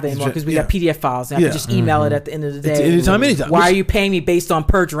really have that anymore because we got PDF files. And I can just email it at the end of the day. Anytime. Why are you paying me based on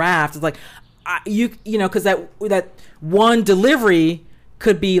per draft? It's like, because that one delivery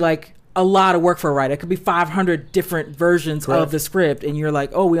could be like a lot of work for a writer. It could be 500 different versions of the script, and you're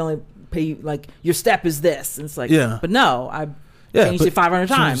like, oh, we only pay you, like, your step is this, and it's like, but no, I changed it 500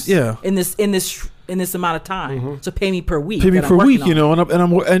 times in this amount of time. So pay me per week. Pay me per week, and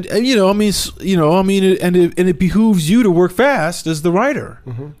it behooves you to work fast as the writer.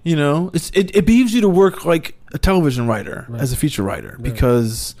 It behooves you to work like a television writer as a feature writer,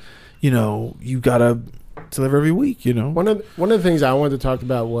 because you gotta deliver every week. One of the things I wanted to talk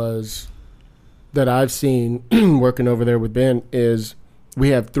about was that I've seen working over there with Ben is we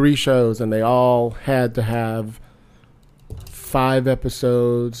have 3 shows and they all had to have 5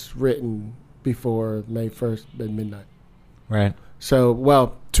 episodes written before May 1st at midnight. Right.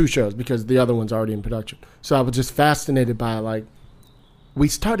 So, 2 shows because the other one's already in production. So I was just fascinated by, like, we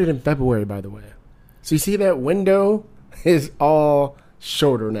started in February, by the way. So you see that window is all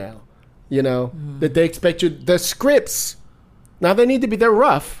shorter now. That they expect you, the scripts, now they're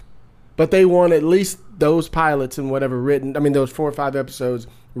rough, but they want at least those pilots and whatever written, those 4 or 5 episodes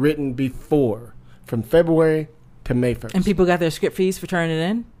written before, from February to May 1st. And people got their script fees for turning it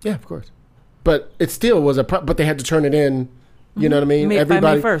in? Yeah, of course. But it still was but they had to turn it in You know what I mean? May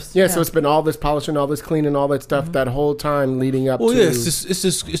 1st. Yeah, so it's been all this polishing, all this cleaning, all that stuff that whole time leading up to. Well, yeah,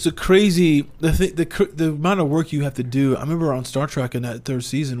 it's a crazy the amount of work you have to do. I remember on Star Trek in that 3rd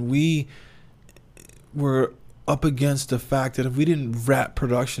season, we were up against the fact that if we didn't wrap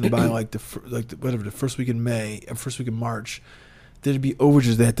production by the first week in May, first week in March, there'd be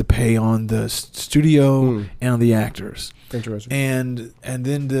overages they had to pay on the studio and on the actors. Interesting. And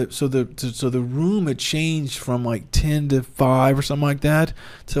then the room had changed from like 10 to 5 or something like that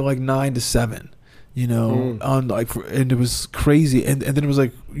to like 9 to 7. You know, and it was crazy. And then it was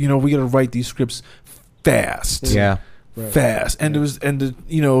like, you know, we got to write these scripts fast. Yeah. Fast. And it was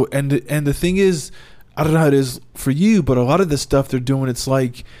the thing is, I don't know how it is for you, but a lot of the stuff they're doing, it's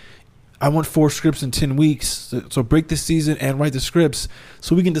like, I want 4 scripts in 10 weeks. So break the season and write the scripts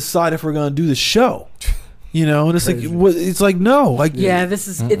so we can decide if we're going to do the show. You know, and it's like no, like this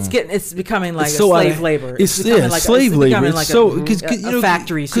is it's becoming like slave labor. It's slave labor. It's like a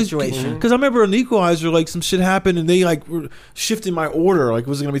factory situation. Because I remember on Equalizer, like some shit happened and they like were shifting my order. Like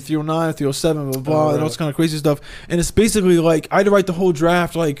was it going to be 309, 307, blah blah, and all this kind of crazy stuff. And it's basically like I had to write the whole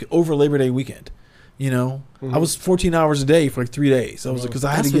draft like over Labor Day weekend. You know, I was 14 hours a day for like 3 days. I was like, because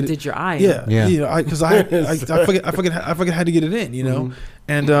I had to get it. Did your eye? Yeah. Because I fucking had to get it in. You know,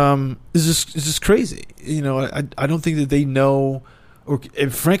 and it's just crazy. You know, I don't think that they know,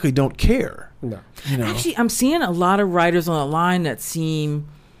 and frankly don't care. No. You know? Actually, I'm seeing a lot of writers on the line that seem.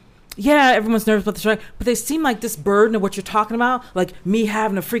 Yeah, everyone's nervous about the strike, but they seem like this burden of what you're talking about, like me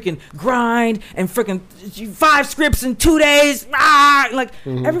having to freaking grind and freaking 5 scripts in 2 days. Like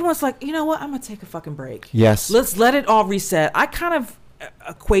everyone's like, you know what? I'm gonna take a fucking break. Yes, let's let it all reset. I kind of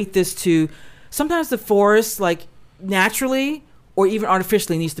equate this to sometimes the forest, like naturally or even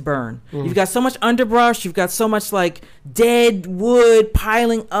artificially, needs to burn. You've got so much underbrush, you've got so much like dead wood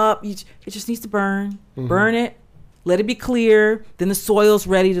piling up. It just needs to burn. Burn it. Let it be clear. Then the soil's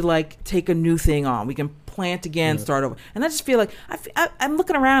ready to like take a new thing on. We can plant again, start over. And I just feel like I'm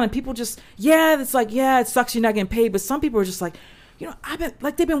looking around and people just it's like it sucks you're not getting paid. But some people are just like, you know,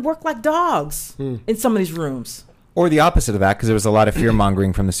 they've been worked like dogs in some of these rooms. Or the opposite of that, because there was a lot of fear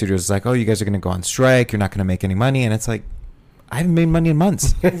mongering from the studios. It's like, oh, you guys are going to go on strike. You're not going to make any money, and it's like, I haven't made money in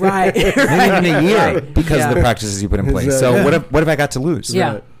months. Right. Maybe even a year because of the practices you put in place. So what have I got to lose?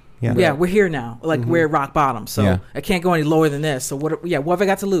 Yeah. Yeah, we're here now. Like we're at rock bottom, so I can't go any lower than this. So what have I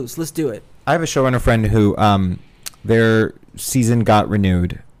got to lose? Let's do it. I have a showrunner friend who their season got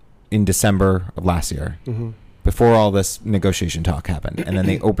renewed in December of last year, before all this negotiation talk happened, and then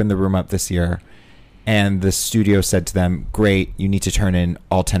they opened the room up this year, and the studio said to them, "Great, you need to turn in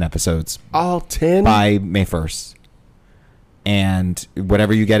all 10 episodes, all 10 by May 1st, and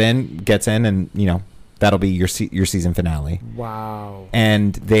whatever you gets in, and you know." That'll be your season finale. Wow.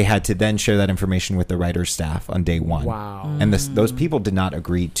 And they had to then share that information with the writer's staff on day 1. Wow. And those people did not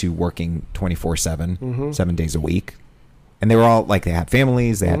agree to working 24/7, 7 days a week. And they were all like, they had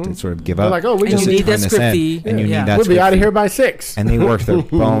families. They had to sort of give up. They're like, oh, we just need that script fee. And you need that We'll be out of fee. here by 6. And they worked their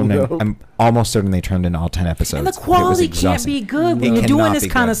bone. And I'm almost certain they turned in all 10 episodes. And the quality can't be good when you're doing this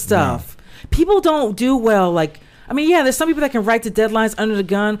kind of stuff. No. People don't do well, like... I mean, there's some people that can write the deadlines under the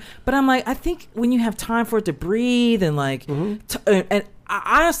gun, but I'm like, I think when you have time for it to breathe and like, and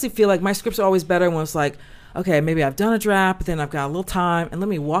I honestly feel like my scripts are always better when it's like, okay, maybe I've done a draft, but then I've got a little time, and let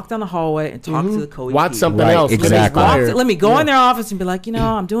me walk down the hallway and talk to the co-EP. Watch something else. Exactly. Let me go in their office and be like, you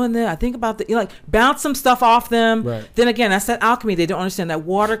know, I'm doing this. I think about the, like, bounce some stuff off them. Right. Then again, that's that alchemy. They don't understand that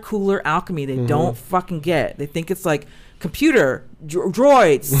water cooler alchemy. They don't fucking get. They think it's like, computer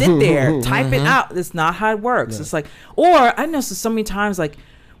droid, sit there, type it out. That's not how it works. It's like, or I know so many times, like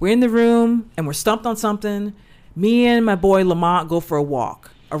we're in the room and we're stumped on something. Me and my boy Lamont go for a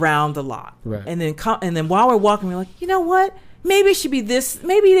walk around the lot, and then while we're walking, we're like, you know what? Maybe it should be this.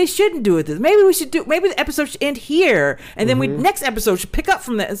 Maybe they shouldn't do it this. Maybe we should do. Maybe the episode should end here, and then next episode should pick up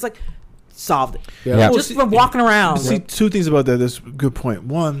from that. It's like solved it. Just from walking around. See, 2 things about that. That's a good point.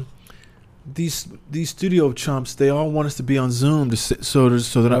 One. These studio chumps, they all want us to be on Zoom so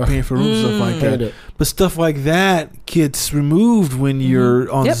they're not paying for room stuff like that. But stuff like that gets removed when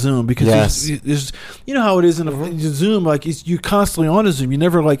you're on Zoom because there's you know how it is in Zoom, like you're constantly on a Zoom. You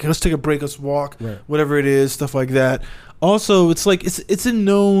never like, let's take a break, let's walk, whatever it is, stuff like that. Also, it's like it's a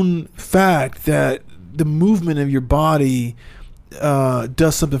known fact that the movement of your body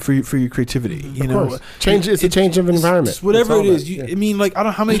does something for your creativity. You know, it's a change of environment. It's whatever it is. I mean, like, I don't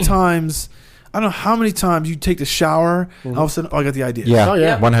know how many times I don't know how many times you take the shower, all of a sudden, I got the ideas. Yeah, Oh,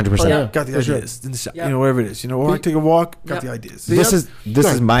 yeah. 100%. Got the ideas. In the Yep. whatever it is. Or I take a walk, got the ideas. This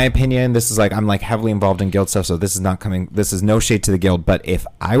is my opinion. This is like, I'm like heavily involved in guild stuff, so this is no shade to the guild, but if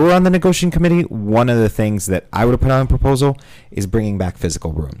I were on the negotiating committee, one of the things that I would have put on a proposal is bringing back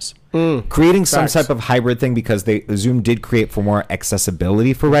physical rooms. Creating some type of hybrid thing, because Zoom did create for more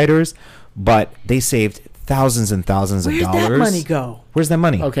accessibility for writers, but they saved thousands and thousands of dollars. Where's that money go? Where's that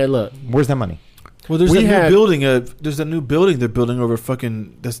money? Okay, look. Where's that money? Well, there's that new building they're building over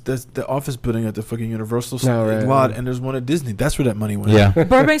fucking that's the office building at the fucking Universal lot, and there's one at Disney. That's where that money went. Yeah.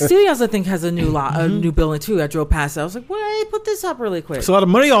 Burbank Studios, I think, has a new a new building too. I drove past it. I was like, "Wait, put this up really quick." It's a lot of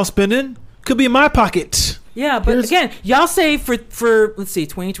money y'all spending. Could be in my pocket. Yeah, but again, y'all saved for let's see,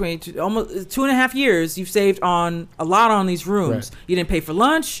 2022, almost 2.5 years. You've saved on a lot on these rooms. Right. You didn't pay for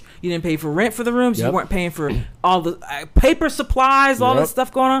lunch. You didn't pay for rent for the rooms. You weren't paying for all the paper supplies, all this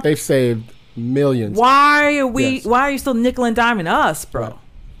stuff going on. They've saved millions. Why are you still nickel and diming us, bro? Right.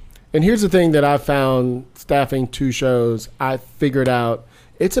 And here's the thing that I found staffing 2 shows. I figured out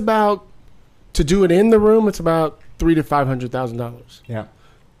it's about, to do it in the room, it's about $300,000 to $500,000. Yeah.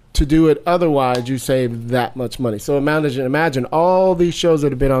 To do it otherwise, you save that much money. So imagine all these shows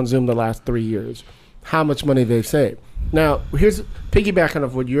that have been on Zoom the last 3 years, how much money they've saved. Now, here's piggybacking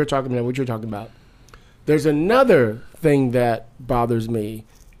off what you're talking about. There's another thing that bothers me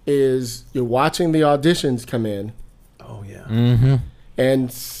is you're watching the auditions come in. Oh, yeah. Mm-hmm.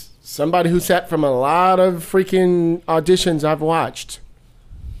 And somebody who sat from a lot of freaking auditions I've watched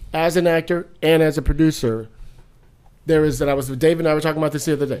as an actor and as a producer, I was with David and I were talking about this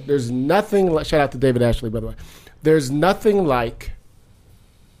the other day. There's nothing like, shout out to David Ashley, by the way. There's nothing like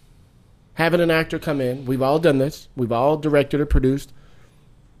having an actor come in. We've all done this. We've all directed or produced.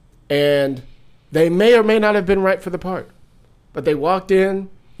 And they may or may not have been right for the part. But they walked in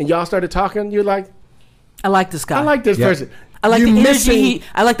and y'all started talking. You're like, I like this guy. I like this person. I like the energy.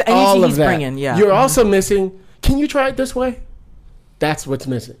 I like the energy he's bringing. Yeah. You're also missing, can you try it this way? That's what's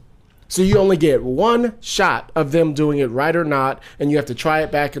missing. So you only get one shot of them doing it right or not, and you have to try it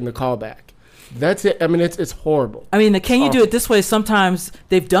back in the callback. That's it. I mean, it's horrible. I mean, can you do it this way? Sometimes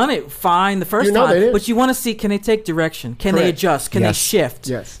they've done it fine the first time, but you want to see, can they take direction? Can they adjust? Can they shift?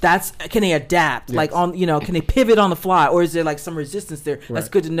 Yes. Can they adapt? Like can they pivot on the fly, or is there like some resistance there? That's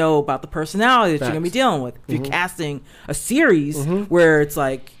good to know about the personality that you're gonna be dealing with. If you're casting a series where it's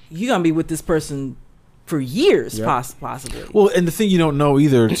like you're gonna be with this person for years, possibly. Well, and the thing you don't know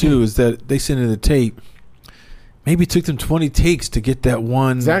either, too, is that they sent in the tape. Maybe it took them 20 takes to get that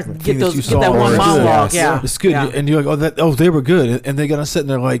one thing get that you saw. Get that one monologue, It's good. Yeah. And you're like, they were good. And they got on set and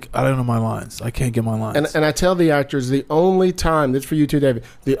they're like, I don't know my lines. I can't get my lines. And I tell the actors, the only time, this is for you too, David,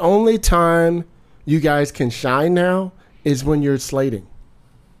 the only time you guys can shine now is when you're slating.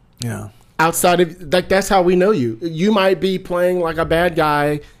 Yeah. Outside of, like, that's how we know you. You might be playing like a bad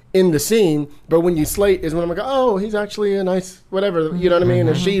guy in the scene, but when you slate is when I'm like, oh, he's actually a nice whatever, you know what I mean,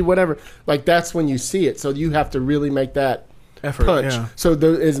 or she, whatever. Like, that's when you see it. So you have to really make that effort, punch. Yeah. So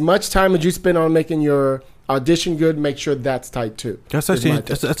as much time as you spend on making your audition good, make sure that's tight too. That's actually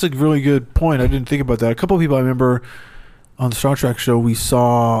that's a really good point. I didn't think about that. A couple of people I remember on the Star Trek show we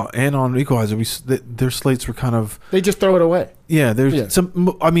saw, and on Equalizer, their slates were kind of, they just throw it away. Yeah, there's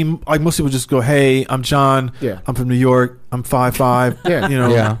some. I mean, like most people just go, "Hey, I'm John. Yeah. I'm from New York. I'm 5'5".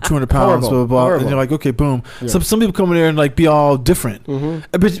 200 pounds. Blah blah blah." And you're like, "Okay, boom." Yeah. Some people come in there and like be all different.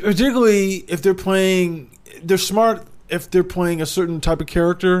 But particularly if they're playing, they're smart. If they're playing a certain type of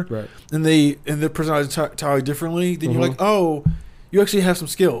character, and their personality entirely differently, then you're like, "Oh, you actually have some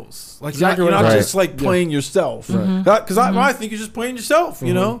skills. Like you're not just like playing yourself." Because I think you're just playing yourself.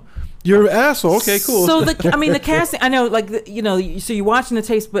 You know. You're an asshole. Okay, cool. So the casting. I know, like so you're watching the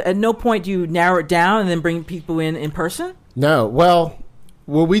tapes, but at no point do you narrow it down and then bring people in person. No. Well,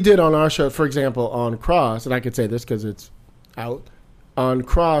 what we did on our show, for example, on Cross, and I could say this because it's out. On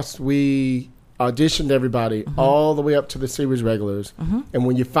Cross, we auditioned everybody all the way up to the series regulars, and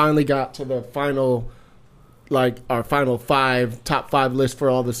when you finally got to the final, like our final top 5 list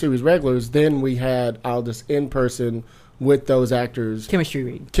for all the series regulars, then we had Aldous in person with those actors. Chemistry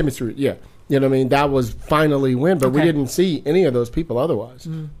read, yeah. You know what I mean? That was finally when, but we didn't see any of those people otherwise.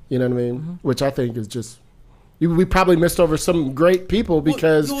 You know what I mean? Which I think is just, we probably missed over some great people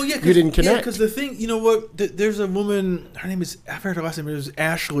because you didn't connect. Yeah, because the thing, you know what? There's a woman, her name is, I forgot her last name, it was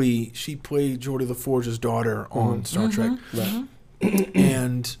Ashley. She played Geordi LaForge's daughter on Star Trek.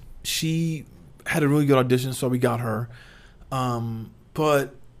 And she had a really good audition, so we got her.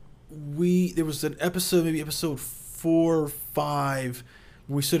 But there was an episode, maybe episode 4 or 5,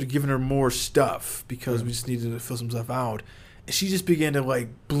 we started giving her more stuff because we just needed to fill some stuff out. and she just began to like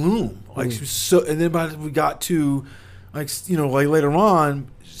bloom. Like she was so. And then by the time we got to like like later on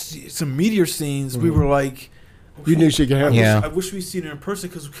some meteor scenes, we were like. You knew she could handle it. I wish we'd seen her in person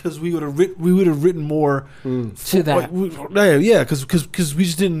because we would have written more to that. Because we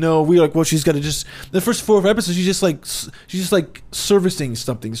just didn't know. We were like, well, she's got to just the first 4 episodes. She's just like servicing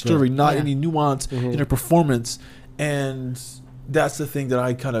something, serving, not any nuance in her performance, and that's the thing that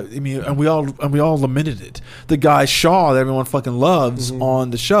I kind of. I mean, and we all lamented it. The guy Shaw that everyone fucking loves on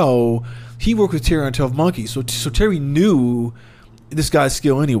the show, he worked with Terry on 12 Monkeys, so Terry knew this guy's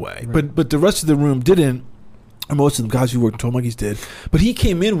skill anyway, but the rest of the room didn't. Most of the guys who worked in 12 Monkeys did. But he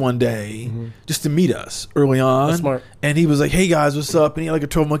came in one day just to meet us early on. That's smart. And he was like, hey guys, what's up? And he had like a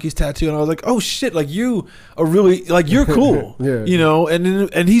 12 Monkeys tattoo. And I was like, oh shit, like you are really, like you're cool. You know?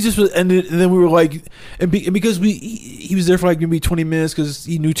 And he just was, and then we were like, and because he was there for like maybe 20 minutes because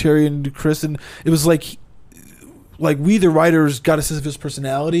he knew Terry and Chris. And it was like we, the writers, got a sense of his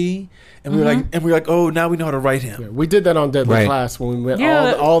personality. And we were like, oh, now we know how to write him. Yeah, we did that on Deadly Class when we went,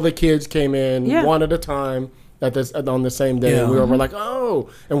 all the kids came in one at a time. On the same day, and we were like, oh,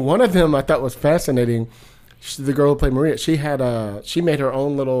 and one of them I thought was fascinating. The girl who played Maria, she made her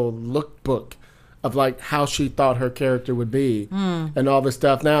own little lookbook of like how she thought her character would be and all this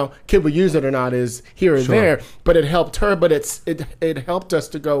stuff. Now, could we use it or not is here and there, but it helped her. But it helped us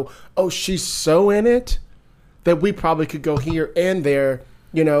to go, oh, she's so in it that we probably could go here and there.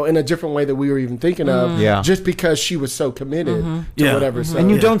 You know, in a different way that we were even thinking of, just because she was so committed to whatever. So, and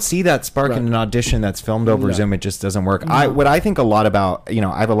you don't see that spark in an audition that's filmed over Zoom. It just doesn't work. What I think a lot about,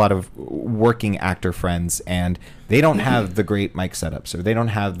 I have a lot of working actor friends, and they don't have the great mic setups, or they don't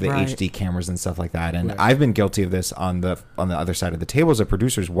have the HD cameras and stuff like that. And I've been guilty of this on the other side of the table as a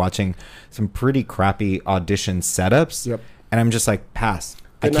producer, watching some pretty crappy audition setups, and I'm just like, pass.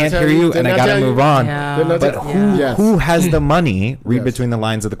 I can't hear you, and I got to move on. Yeah. But who has the money, read between the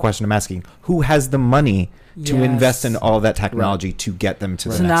lines of the question I'm asking, who has the money to invest in all that technology to get them to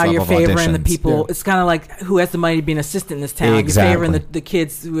the next level of auditions? So now you're favoring the people. It's kind of like who has the money to be an assistant in this town. Exactly. You're favoring the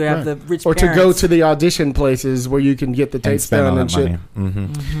kids who have the rich or parents. to go to the audition places where you can get the tapes done and shit.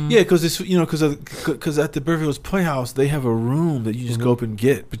 Yeah, because it's because at the Beverly Hills Playhouse they have a room that you just go up and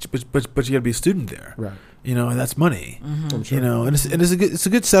get, but you got to be a student there. Right. And that's money. Sure. And it's a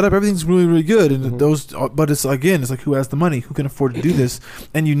good setup. Everything's really, really good. And but it's like who has the money? Who can afford to do this?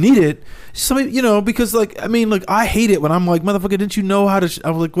 And you need it. Somebody, because I hate it when I'm like, motherfucker, didn't you know how to?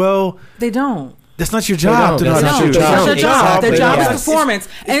 I'm like, well, they don't. That's not your job to know how to shoot. That's their job. Their job is performance.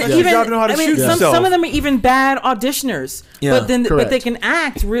 And even some of them are even bad auditioners. Yeah, but they can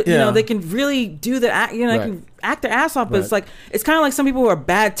act. They can really do the act. They can act their ass off. But it's kind of like some people who are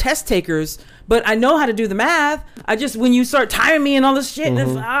bad test takers. But I know how to do the math. When you start timing me and all this shit,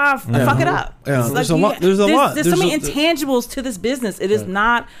 I fuck it up. Yeah. There's a lot. There's so many intangibles to this business. It is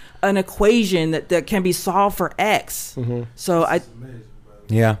not an equation that can be solved for X. So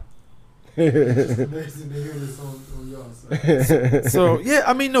yeah. It's amazing to hear this on y'all side. So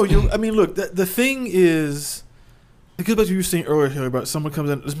look, the thing is, because what you were saying earlier here about someone comes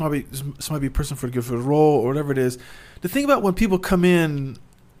in, this might be a person for the role or whatever it is. The thing about when people come in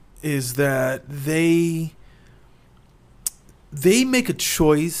is that they make a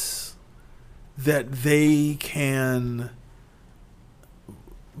choice that they can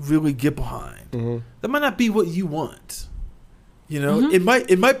really get behind. That might not be what you want.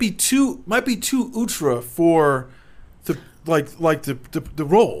 It might be too ultra for the the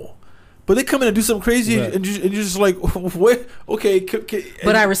role, but they come in and do something crazy, and you're just like, what? Okay,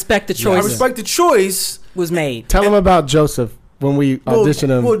 but I respect the choice. I respect the choice was made. Tell them about Joseph when we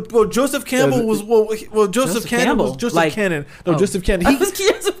auditioned him. Well, Joseph Campbell was Joseph Cannon was Joseph Cannon. No, Joseph Cannon.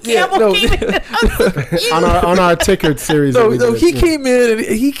 Joseph Campbell came in on our Tickered series. He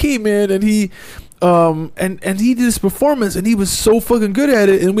came in and he. And he did this performance, and he was so fucking good at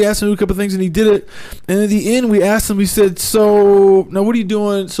it. And we asked him to do a couple of things, and he did it. And at the end, we asked him. We said, "So now, what are you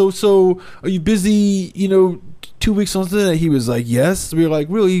doing? So are you busy? 2 weeks on that?" He was like, "Yes." We were like,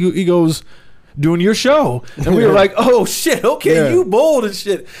 "Really?" He goes, "Doing your show." And we were like, "Oh shit, okay, you bold and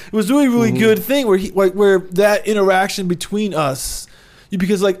shit." It was really, really good thing where that interaction between us,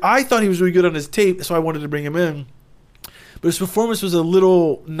 because I thought he was really good on his tape, so I wanted to bring him in. But his performance was a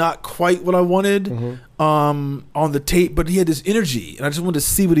little not quite what I wanted on the tape, but he had this energy, and I just wanted to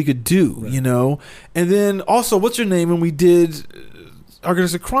see what he could do, And then also, what's her name? When we did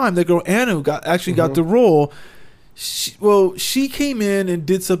Organized Crime, that girl Anna who got the role. She came in and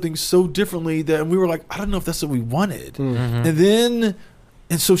did something so differently that we were like, I don't know if that's what we wanted. And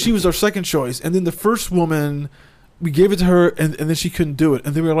so she was our second choice. And then the first woman we gave it to her, and then she couldn't do it.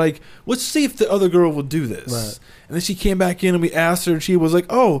 And then we were like, let's see if the other girl will do this. Right. And then she came back in, and we asked her, and she was like,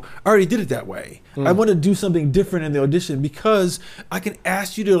 oh, I already did it that way. I want to do something different in the audition because I can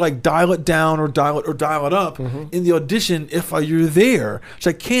ask you to like dial it down or dial it up in the audition if you're there, which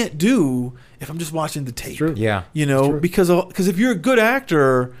I can't do if I'm just watching the tape. True. Yeah. You know, because if you're a good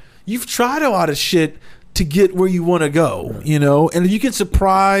actor, you've tried a lot of shit to get where you want to go, you know, and if you can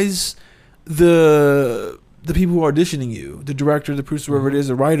surprise the people who are auditioning you, the director, the producer, whoever it is,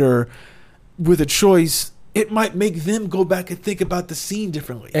 the writer, with a choice, it might make them go back and think about the scene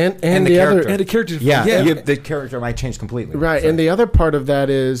differently. And the the other character. And the character. Yeah. The character might change completely. right. So. And the other part of that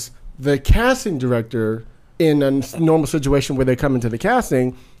is the casting director in a normal situation where they come into the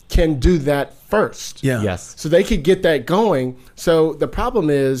casting can do that first. Yeah. Yes. So they could get that going. So the problem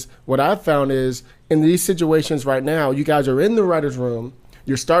is, what I've found is, in these situations right now, you guys are in the writer's room,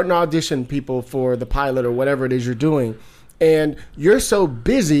 you're starting to audition people for the pilot or whatever it is you're doing, and you're so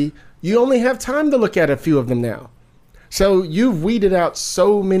busy, you only have time to look at a few of them now. So you've weeded out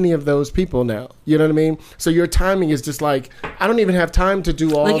so many of those people now. You know what I mean? So your timing is just like, I don't even have time to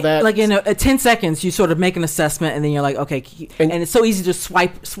do all that. Like in 10 seconds, you sort of make an assessment, and then you're like, okay. And it's so easy to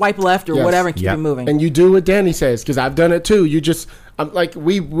swipe left or whatever and keep it moving. And you do what Danny says, because I've done it too. You just, I'm like,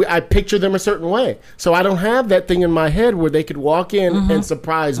 I picture them a certain way. So I don't have that thing in my head where they could walk in and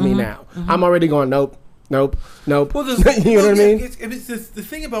surprise me now. I'm already going, nope. Well, you know what I mean? It's the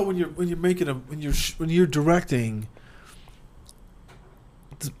thing about when you're directing,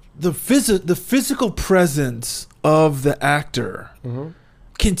 the physical presence of the actor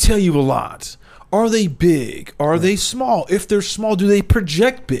can tell you a lot. Are they big? Are they small? If they're small, do they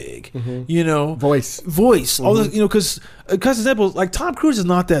project big? You know, Voice. All the, you know, because example, like Tom Cruise is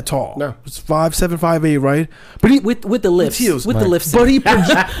not that tall. No, it's 5'7", 5'8", right? But he with the lifts, with the lifts. But he.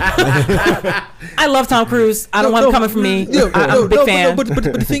 I love Tom Cruise. I don't want him coming from me. I'm a big fan. But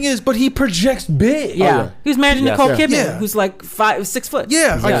the thing is, but he projects big. Yeah, he was married to Nicole Kidman, Yeah. who's like 6 foot.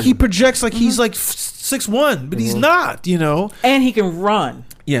 Yeah, like he projects like he's like 6'1", but he's not. You know, and he can run.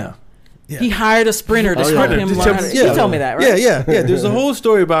 Yeah. He hired a sprinter to help him learn. You told me that, right? Yeah. There's a whole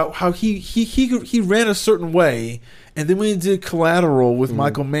story about how he ran a certain way, and then when he did Collateral with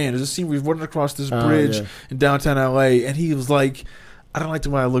Michael Mann, there's a scene where he's running across this bridge in downtown LA, and he was like, I don't like the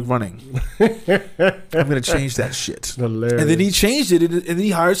way I look running. I'm gonna change that shit. Hilarious. And then he changed it, and then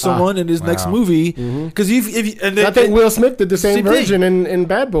he hired someone in his next movie because I think Will Smith did the same version in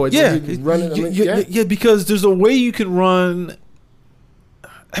Bad Boys. Yeah, Because there's a way you can run.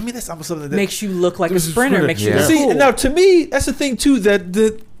 I mean, that's almost something that makes you look like a sprinter. Makes you look See, cool. now to me, that's the thing too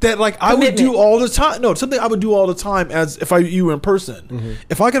that like I would do all the time. No, it's something I would do all the time as if you were in person.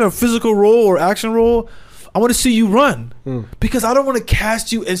 If I got a physical role or action role, I want to see you run because I don't want to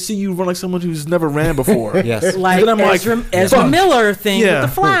cast you and see you run like someone who's never ran before. Yes, like Ezra Miller thing with the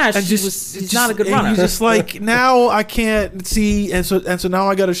Flash. And he's not a good runner. He's just like, now I can't see, and so now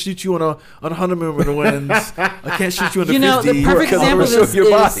I got to shoot you on a 100mm lens. I can't shoot you on the 50. The perfect example of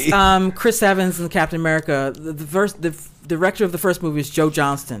this is Chris Evans in Captain America. The director of the first movie is Joe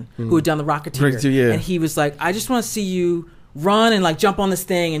Johnston, who had done The Rocketeer, and he was like, I just want to see you run and like jump on this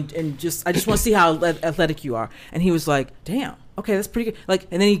thing and just I just want to see how athletic you are. And he was like, damn, okay, that's pretty good. Like,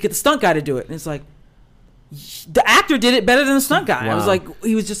 and then you get the stunt guy to do it, and it's like the actor did it better than the stunt guy. I was like,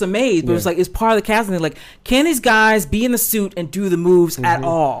 he was just amazed. But it was like, it's part of the casting. Like, can these guys be in the suit and do the moves at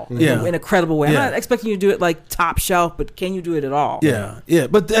all in a credible way? I'm not expecting you to do it like top shelf, but can you do it at all? Yeah.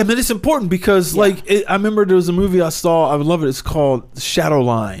 But I mean, it's important because I remember there was a movie I saw. I would love it. It's called Shadow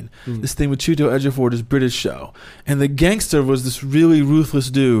Line. This thing with Chiwetel Ejiofor, this British show, and the gangster was this really ruthless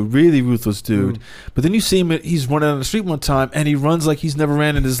dude. But then you see him. He's running on the street one time, and he runs like he's never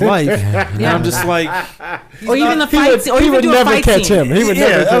ran in his life. And I'm just like. Or even the fight scene. Or even do a fight scene. He would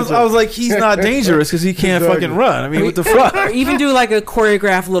never catch him. I was like, he's not dangerous because he can't fucking run. I mean, what the fuck? Or even do like a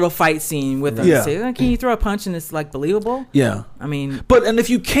choreographed little fight scene with them. Say, can you throw a punch and it's like believable? Yeah. I mean, and if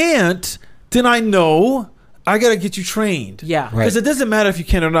you can't, then I know I gotta get you trained. Yeah. Because it doesn't matter if you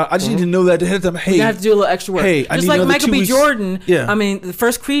can or not. I just need to know that ahead of time. Hey, you have to do a little extra work. Hey, just like Michael B. Jordan. Yeah. I mean, the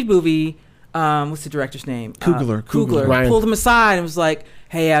first Creed movie. What's the director's name? Coogler. Pulled him aside and was like,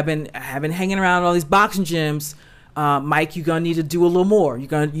 "Hey, I've been hanging around all these boxing gyms. Mike, you're gonna need to do a little more. You're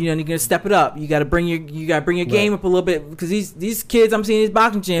gonna step it up. You gotta bring your game up a little bit because these kids I'm seeing in these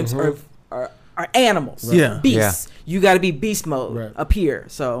boxing gyms are animals. Beasts. You got to be beast mode up here.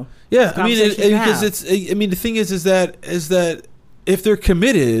 So I mean, because it's. I mean, the thing is that if they're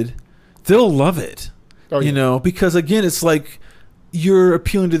committed, they'll love it. You know, because again, it's like you're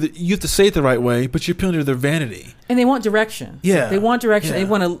appealing to you have to say it the right way, but you're appealing to their vanity. And they want direction. Yeah. They want direction. Yeah.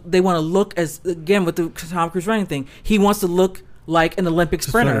 They want to look as, again, with the Tom Cruise running thing, he wants to look like an Olympic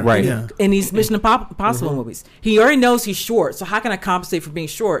sprinter. Right. In these Mission Impossible movies. He already knows he's short. So how can I compensate for being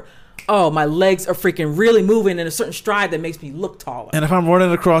short? Oh, my legs are freaking really moving in a certain stride that makes me look taller. And if I'm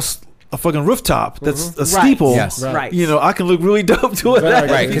running across a fucking rooftop that's a steeple, Right. you know, I can look really dope to it.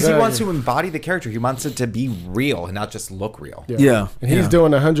 Right, because he wants to embody the character. He wants it to be real and not just look real. Yeah. And he's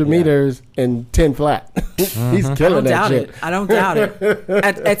doing 100 meters in 10 flat. He's killing that shit. I don't doubt it.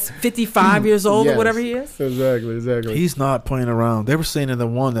 At 55 years old or whatever he is. Exactly. He's not playing around. They were saying in the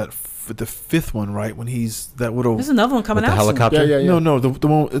one that the fifth one, right, when he's that little. There's another one coming With the out. helicopter. Yeah. No, the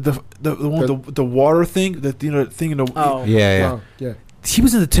one the water thing, that, you know, thing in the. Oh. Yeah. Yeah. He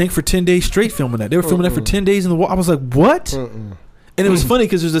was in the tank for 10 days straight filming that. They were filming that for 10 days in the water. I was like, what? And it was funny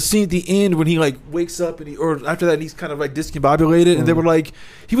because there's a scene at the end when he like wakes up or after that, and he's kind of like discombobulated, and they were like,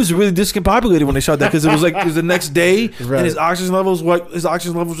 he was really discombobulated when they shot that because it was like it was the next day, and his oxygen levels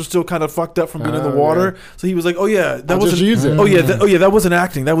were still kind of fucked up from being in the water. Yeah. So he was like, oh yeah, that wasn't. Oh yeah, that wasn't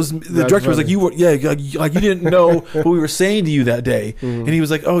acting. That was the director was like, you were like you didn't know what we were saying to you that day, and he was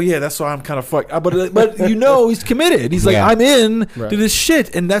like, oh yeah, that's why I'm kind of fucked. But you know, he's committed. He's like, I'm in to this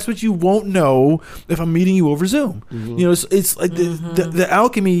shit, and that's what you won't know if I'm meeting you over Zoom. You know, it's like the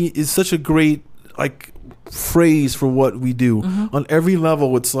alchemy is such a great like phrase for what we do on every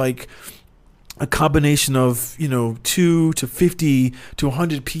level. It's like a combination of, you know, 2 to 50 to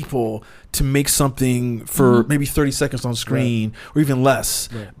 100 people to make something for maybe 30 seconds on screen or even less.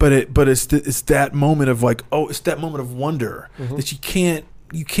 But it's that moment of like, it's that moment of wonder that you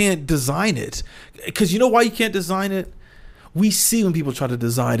can't design it, because you know why you can't design it. We see when people try to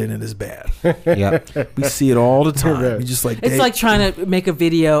design it and it's bad. We see it all the time. You just like, it's like trying to make a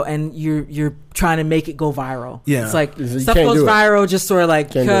video and you're trying to make it go viral. Yeah, it's like stuff goes viral just sort of like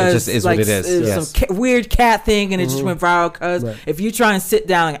because it just is like, what it is. Some weird cat thing and it just went viral. Because if you try and sit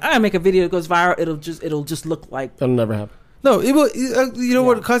down, like, I make a video that goes viral, it'll just look like that'll never happen. No, it will. You know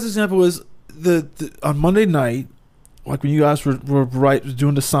what? Classic example was the on Monday night. Like when you guys were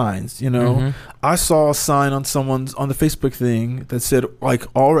doing the signs, you know, I saw a sign on the Facebook thing that said like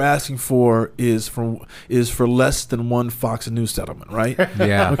all we're asking for is for less than one Fox News settlement, right?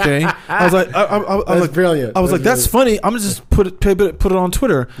 Yeah. Okay. I was like, I was like, brilliant. I was like, that's funny. I'm gonna just put it on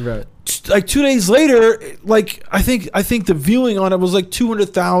Twitter. Right. Like 2 days later, like I think the viewing on it was like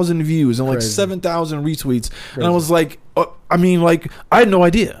 200,000 views and like 7,000 retweets, and I was like, I mean, like I had no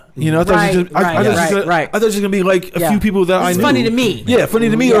idea. You know, I thought it was just gonna be like a few people that I knew. It's funny to me. Yeah, funny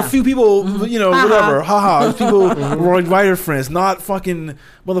to me, or a few people, you know, whatever. Haha. People were like writer friends, not fucking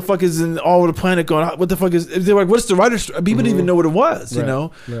motherfuckers in all over the planet going, what the fuck is? They're like, what's the writer? People didn't even know what it was, you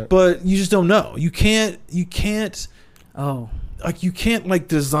know. But you just don't know. You can't. Like you can't like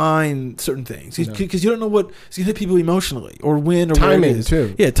design certain things because you don't know what is gonna hit people emotionally or when or timing where it is.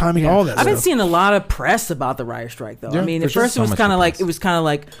 Too. Yeah, timing, all that. I've been seeing a lot of press about the writer strike though. I mean, at first it was kind of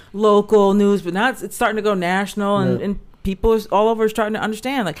like local news, but now it's starting to go national, and people all over are starting to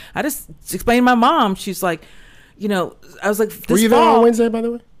understand. Like I just explained to my mom, she's like, you know, I was like, were you there on Wednesday, by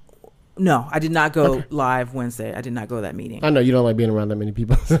the way? No, I did not go live Wednesday. I did not go to that meeting. I know you don't like being around that many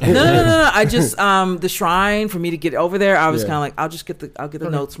people. No. I just the shrine for me to get over there. I was kind of like, I'll get the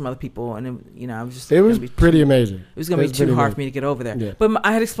notes from other people, and then, you know, I was just. It was pretty amazing. It was going to be too hard for me to get over there. Yeah. But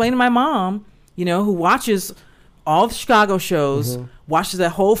I had explained to my mom, you know, who watches all the Chicago shows, watches that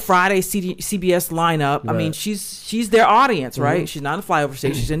whole Friday CBS lineup. Right. I mean, she's their audience, right? She's not a flyover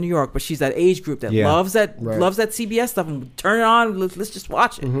state. She's in New York, but she's that age group that loves that CBS stuff and turn it on. Let's just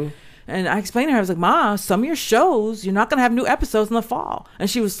watch it. And I explained to her, I was like, Ma, some of your shows, you're not going to have new episodes in the fall. And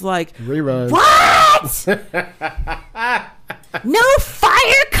she was like, reruns. What? No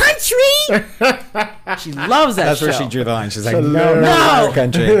Fire Country? She loves that show. That's where she drew the line. She's like, no Fire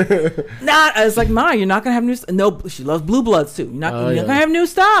Country. I was like, Ma, you're not going to have new stuff. No, she loves Blue Bloods too. You're not going to have new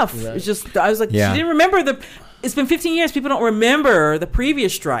stuff. Right. It's just, I was like, she didn't remember it's been 15 years. People don't remember the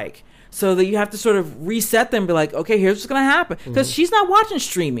previous strike. So that you have to sort of reset them and be like, okay, here's what's going to happen. Because she's not watching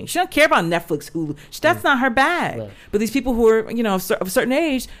streaming. She doesn't care about Netflix, Hulu. That's not her bag. Right. But these people who are, you know, of a certain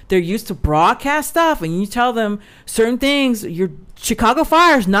age, they're used to broadcast stuff. And you tell them certain things, your Chicago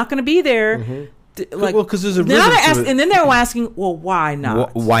Fire is not going to be there. Like, well, because there's a rhythm to it. And then they're asking, well, why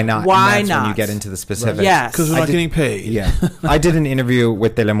not? Why not? Why and that's not? When you get into the specifics. Right. Yes. Because we're not getting paid. Yeah. I did an interview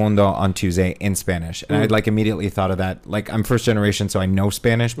with Telemundo on Tuesday in Spanish. And I like immediately thought of that. Like, I'm first generation, so I know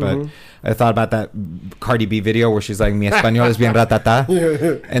Spanish. But I thought about that Cardi B video where she's like, mi español es bien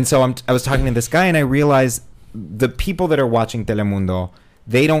ratata. And so I was talking to this guy, and I realized the people that are watching Telemundo,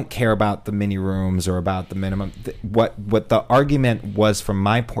 they don't care about the mini rooms or about the minimum. What the argument was from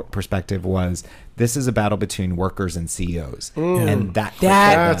my perspective was, this is a battle between workers and CEOs, and that's they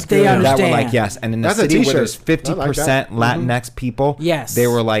understand. That were like, yes, and in a city where there's 50% Latinx people, yes, they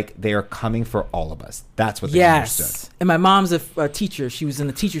were like, they are coming for all of us. That's what they understood. And my mom's a teacher. She was in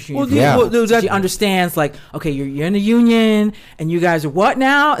the teacher's union. Well, she understands, like, okay, you're in the union, and you guys are what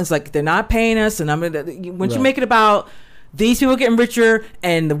now? It's like, they're not paying us, and once you make it about these people getting richer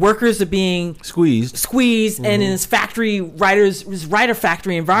and the workers are being squeezed, and in this writer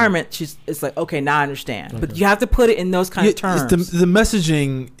factory environment, it's like, okay, now I understand. But you have to put it in those kind of terms. The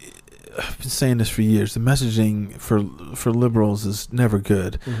messaging, I've been saying this for years, the messaging for liberals is never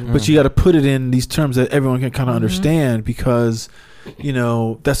good. But you got to put it in these terms that everyone can kind of understand, because,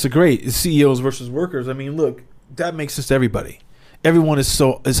 that's great. CEOs versus workers. I mean, look, that makes sense to everybody. Everyone is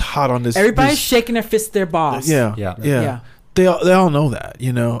hot on this. Everybody's shaking their fist at their boss. Yeah. They all know that,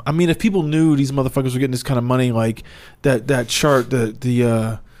 I mean, if people knew these motherfuckers were getting this kind of money, like that chart,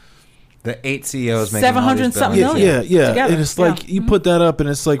 the 8 CEOs making $700 million. Yeah. Together. And it's like you put that up, and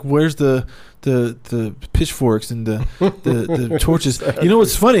it's like, where's the pitchforks and the torches? You know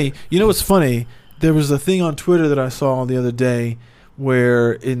what's funny? There was a thing on Twitter that I saw the other day,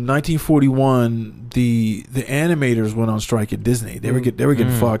 where in 1941 the animators went on strike at Disney. They were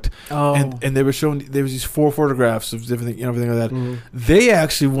getting fucked, and they were showing, there was these 4 photographs of different everything like that. They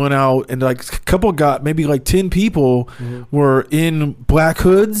actually went out, and like a couple got maybe like 10 people were in black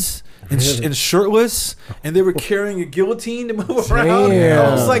hoods and shirtless, and they were carrying a guillotine to move around.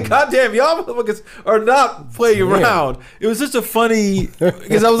 I was like, God damn, y'all motherfuckers are not playing around. It was such a funny,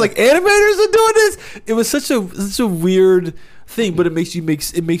 because I was like, animators are doing this. It was such a weird thing, but it makes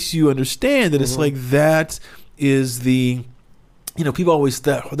you understand that it's like, that is the, people always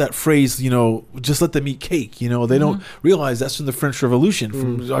that phrase, just let them eat cake. They don't realize that's from the French Revolution,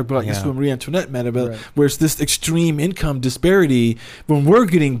 from Marie Antoinette, man, about where it's this extreme income disparity. When we're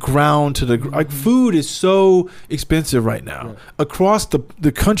getting ground to the food is so expensive right now across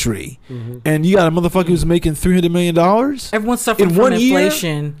the country, and you got a motherfucker who's making $300 million. Everyone's suffering from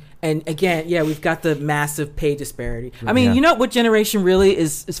inflation. And again, we've got the massive pay disparity. I mean, you know what generation really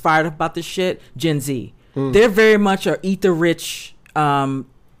is fired up about this shit? Gen Z. They're very much a eat the rich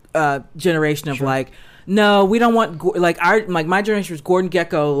generation of like, no, we don't want my generation was Gordon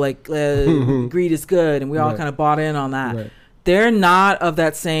Gekko, greed is good, and we all kind of bought in on that. They're not of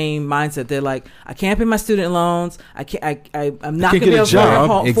that same mindset. They're like, I can't pay my student loans. I'm not going to be able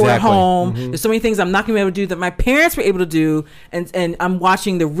to afford a home. There's so many things I'm not going to be able to do that my parents were able to do. And I'm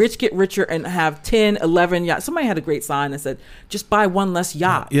watching the rich get richer and have 10, 11 yachts. Somebody had a great sign that said, just buy one less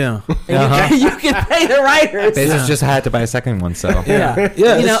yacht. Yeah. And you can pay the writers. Bezos just had to buy a second one, so.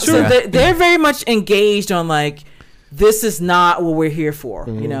 So they're very much engaged on like, this is not what we're here for,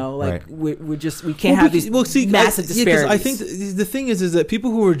 we can't have these massive disparities. I think the thing is that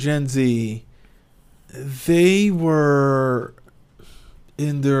people who are Gen Z, they were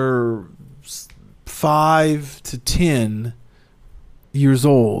in their 5 to 10 years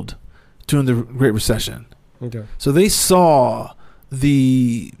old during the Great Recession. Okay. So they saw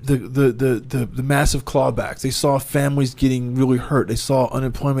the massive clawbacks. They saw families getting really hurt. They saw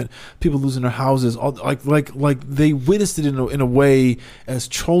unemployment, people losing their houses. All like they witnessed it in a way as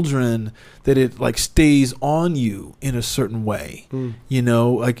children, that it like stays on you in a certain way.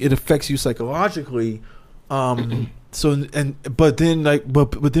 Like it affects you psychologically. But then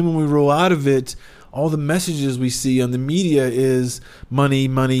when we roll out of it, all the messages we see on the media is money,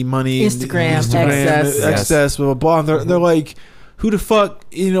 Instagram, excess, blah blah blah. They're like, who the fuck,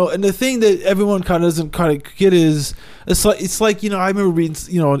 and the thing that everyone kind of doesn't kind of get is, it's like, I remember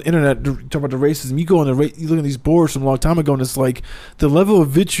reading, on the internet, talking about the racism. You go on you look at these boards from a long time ago, and it's like the level of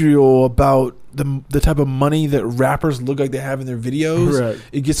vitriol about the type of money that rappers look like they have in their videos. Right.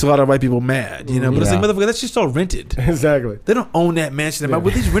 It gets a lot of white people mad, But it's like, motherfucker, that's just all rented. Exactly. They don't own that mansion. But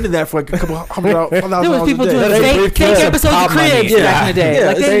they just rented that for like a couple $100,000. There was people doing fake episodes of Cribs back in the day.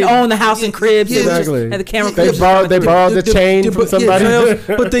 Like they didn't own the house in Cribs. Exactly. Had the camera. They borrowed the chain from somebody.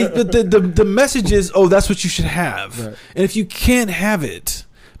 But the message is, that's what you should have. Right. And if you can't have it,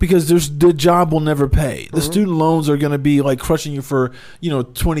 because the job will never pay. The student loans are going to be like crushing you for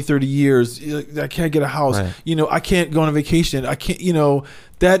 20, 30 years. I can't get a house. Right. I can't go on a vacation. I can't.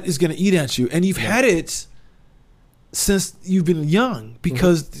 That is going to eat at you, and you've had it since you've been young.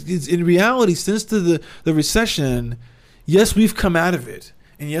 Because in reality, since the recession, yes, we've come out of it.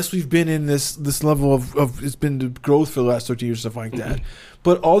 and yes, we've been in this level of it's been the growth for the last 13 years, stuff like that.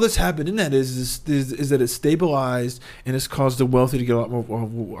 But all that's happened in that is that it's stabilized and it's caused the wealthy to get a lot more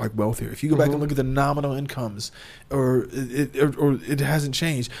like wealthier. If you go back and look at the nominal incomes, or it hasn't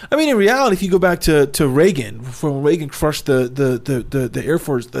changed. I mean, in reality, if you go back to Reagan, when Reagan crushed the Air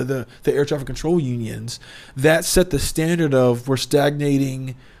Force, the air traffic control unions, that set the standard of we're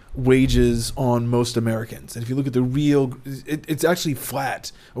stagnating wages on most Americans. And if you look at the real, it's actually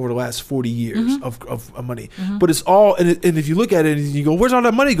flat over the last 40 years of money. But it's all, and if you look at it and you go, where's all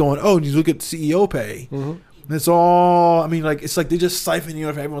that money going? Oh, and you look at CEO pay. And it's all, I mean, like, it's like they're just siphoning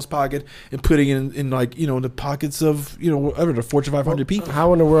it from everyone's pocket and putting it in like, you know, in the pockets of, you know, whatever, the Fortune 500 people.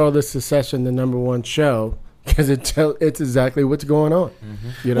 How in the world is Succession the #1 show? Because it's exactly what's going on.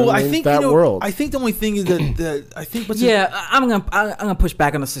 You know, I think that world. I think the only thing is that I think. I'm gonna push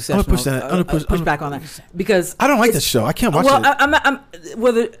back on the Succession. I'm gonna push back on that because I don't like that show. I can't watch it. I'm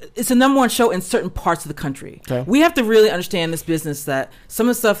whether it's a #1 show in certain parts of the country. Okay. We have to really understand this business that some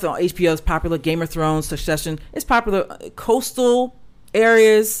of the stuff on HBO is popular. Game of Thrones, Succession is popular. Coastal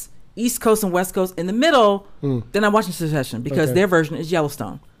areas, East Coast and West Coast. In the middle, they're not watching Succession because their version is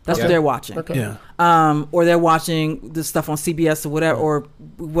Yellowstone. That's what they're watching. Okay. Yeah. Or they're watching the stuff on CBS or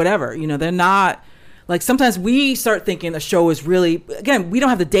whatever. You know, they're not. Like, sometimes we start thinking a show is really, again, we don't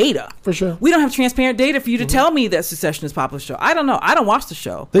have the data. For sure. We don't have transparent data for you to tell me that Succession is a popular show. I don't know. I don't watch the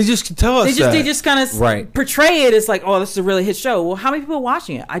show. They just tell us They just kind of portray it as like, oh, this is a really hit show. Well, how many people are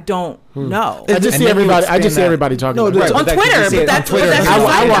watching it? I don't know. I just see everybody talking about it. On Twitter, but that's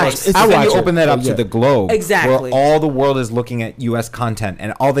I watch you open that up to the globe. Exactly. Where all the world is looking at U.S. content,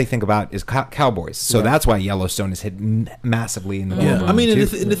 and all they think about is cowboys. So that's why Yellowstone is hit massively in the world. I mean, and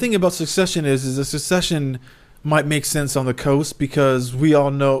the thing about Succession is the Succession might make sense on the coast because we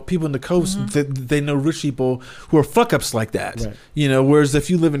all know people in the coast, they know rich people who are fuck ups like that. Right. You know, whereas if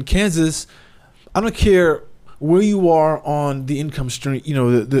you live in Kansas, I don't care where you are on the income stream, you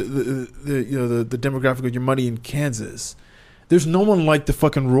know, the demographic of your money in Kansas. There's no one like the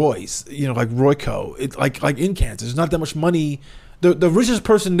fucking Roys, you know, like Royco. It like in Kansas. There's not that much money. The richest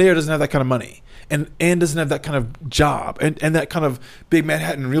person there doesn't have that kind of money. And doesn't have that kind of job and that kind of big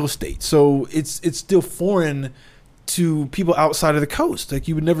Manhattan real estate. So it's still foreign to people outside of the coast. Like,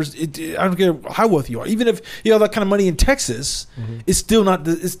 you would never, I don't care how wealthy you are. Even if you have that kind of money in Texas, it's still not,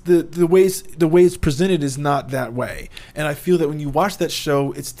 the way it's presented is not that way. And I feel that when you watch that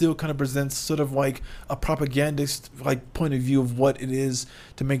show, it still kind of presents sort of like a propagandist like point of view of what it is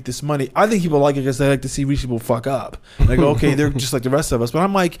to make this money. I think people like it because they like to see rich people fuck up. Like, okay, they're just like the rest of us. But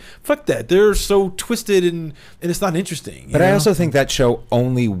I'm like, fuck that. They're so twisted and it's not interesting. But I also think that show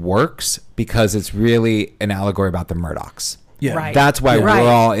only works because it's really an allegory about the Murdochs. Yeah, right. That's why we're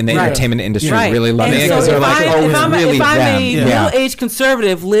all in the entertainment industry really loving it, because so they're like, oh, it's really if I'm them. a middle-aged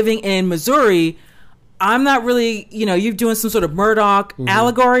conservative living in Missouri, I'm not really, you know, you're doing some sort of Murdoch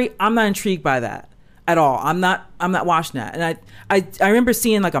allegory. I'm not intrigued by that at all. I'm not watching that. And I remember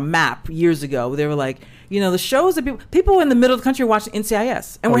seeing like a map years ago where they were like, you know, the shows that people in the middle of the country are watching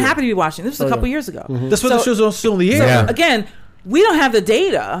NCIS, and we're happy to be watching. This was a couple years ago. That's why the shows are still in the air. So, again, we don't have the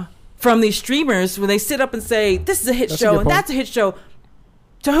data from these streamers when they sit up and say this is a hit show and that's a hit show.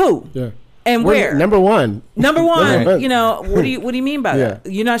 To who? Yeah. And where? #1. You know, what do you mean by that?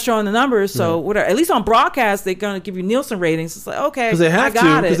 You're not showing the numbers, so whatever. At least on broadcast, they're gonna give you Nielsen ratings. It's like, okay, because they have I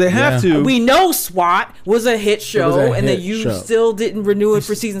got to. Because they have to. We know SWAT was a hit show, and that you still didn't renew it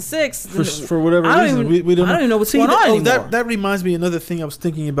for season 6 for whatever reason. We don't. I don't even know what's going on anymore. That reminds me of another thing I was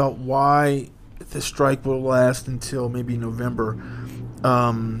thinking about why the strike will last until maybe November.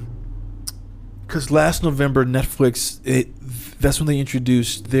 Because last November, Netflix, that's when they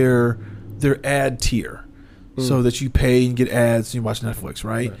introduced their ad tier, so that you pay and get ads and you watch Netflix,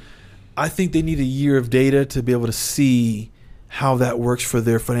 right? I think they need a year of data to be able to see how that works for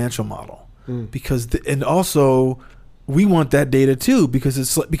their financial model, because and also we want that data too, because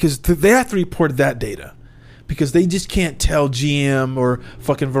they have to report that data, because they just can't tell GM or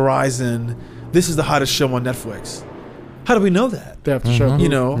fucking Verizon this is the hottest show on Netflix. How do we know that? They have to show. You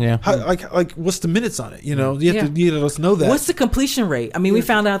know, how, like what's the minutes on it? You know, you have to let us know that. What's the completion rate? I mean, we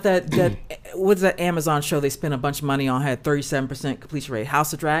found out that what's that Amazon show they spent a bunch of money on had 37% completion rate.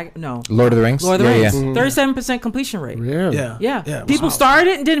 House of Dragon? No. Lord of the Rings? 37% completion rate. Yeah. People started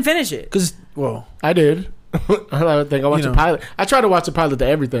it and didn't finish it. Because, I did. I think I watched a pilot. I try to watch the pilot to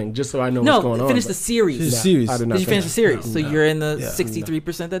everything just so I know what's going on. Finish the series. I did not. Did you finish the series? So you're in the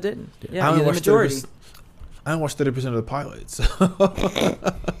 63% that didn't. Yeah, you're the majority. I don't watch 30% of the pilots,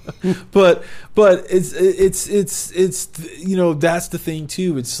 but it's you know, that's the thing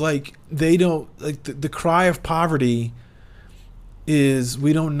too. It's like they don't like the cry of poverty is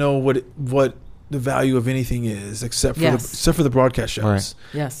we don't know what the value of anything is except for the broadcast shows. Right.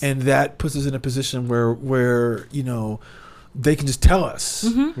 Yes. And that puts us in a position where they can just tell us.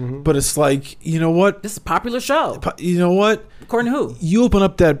 Mm-hmm. But it's like, you know what? This is a popular show. You know what? According to who? You open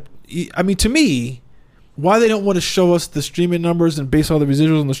up that. I mean, to me, why they don't want to show us the streaming numbers and base all the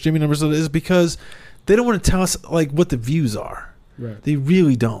residuals on the streaming numbers is because they don't want to tell us like what the views are. Right. They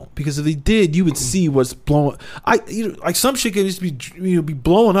really don't, because if they did, you would see what's blowing. Like some shit can just be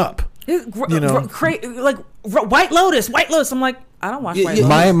blowing up. Like White Lotus. I'm like, I don't watch White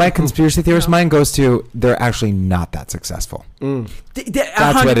Lotus. My conspiracy theorist mind goes to they're actually not that successful.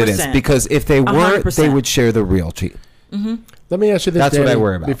 That's what it is. Because if they were, 100%. They would share the real cheat. Mm-hmm. Let me ask you this. That's Danny, what I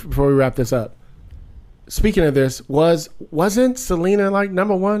worry about. Before we wrap this up. Speaking of this, wasn't Selena like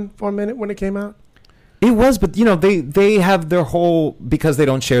number one for a minute when it came out? It was, but they have their whole, because they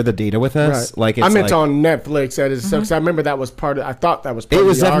don't share the data with us. Right. Like it's I meant on Netflix. I remember that was part of. I thought that was part it of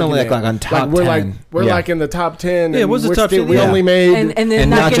was the definitely argument. like on top 10. We're like in the top 10. Yeah, it was the top 10. We only made and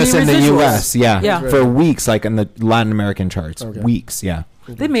not just in the U.S. Yeah. For weeks, like in the Latin American charts, weeks. Yeah,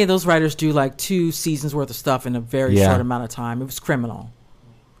 they made those writers do like 2 seasons worth of stuff in a very short amount of time. It was criminal,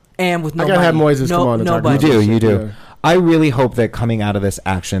 and with no. I gotta have Moises come on and talk about it. You do. Yeah. I really hope that coming out of this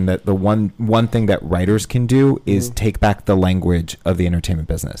action, that the one thing that writers can do is take back the language of the entertainment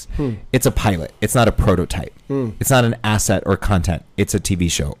business. It's a pilot. It's not a prototype. It's not an asset or content. It's a TV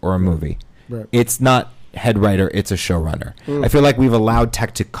show or a movie. Right. It's not head writer. It's a showrunner. I feel like we've allowed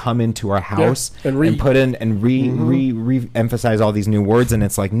tech to come into our house and put in and re-emphasize all these new words. And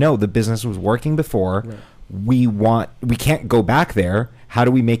it's like, no, the business was working before. Right. We can't go back there. How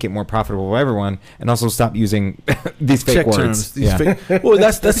do we make it more profitable for everyone, and also stop using these fake words? Well,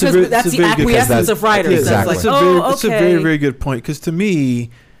 that's the acquiescence of writers. Exactly. It's a very, very good point, because to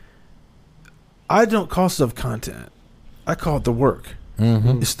me, I don't call stuff content. I call it the work.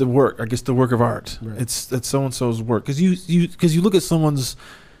 Mm-hmm. It's the work. I guess the work of art. Right. It's so and so's work, because you look at someone's.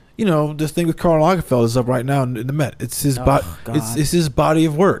 This thing with Karl Lagerfeld is up right now in the Met. It's his it's his body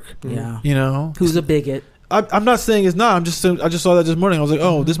of work. Yeah. Who's a bigot? I'm not saying it's not. I just saw that this morning. I was like,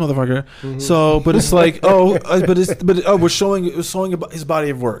 oh, this motherfucker. Mm-hmm. So, but it's like, we're showing his body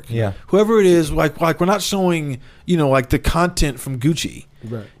of work. Yeah. Whoever it is, like we're not showing, like the content from Gucci.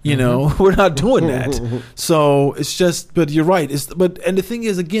 Right. We're not doing that. So it's just. But you're right. And the thing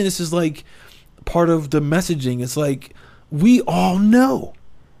is, again, this is like part of the messaging. It's like we all know.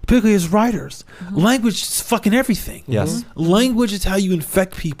 Particularly as writers, language is fucking everything. Yes, language is how you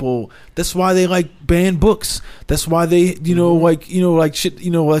infect people. That's why they like ban books. That's why they, like shit.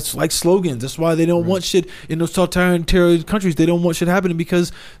 It's like slogans. That's why they don't want shit in those totalitarian countries. They don't want shit happening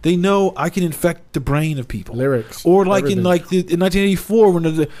because they know I can infect the brain of people. Lyrics, or like everything. in 1984 when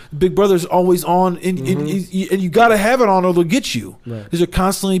the Big Brother's always on, and you gotta have it on or they'll get you because they're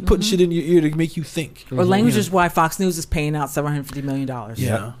constantly putting shit in your ear to make you think. Or language is why Fox News is paying out $750 million.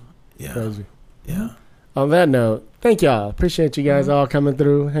 Yeah. Crazy. Yeah. On that note, thank y'all. Appreciate you guys all coming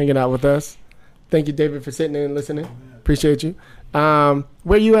through, hanging out with us. Thank you, David, for sitting in and listening. Appreciate you.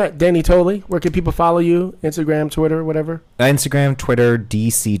 Where you at, Danny Tolley? Where can people follow you? Instagram, Twitter, whatever? Instagram, Twitter,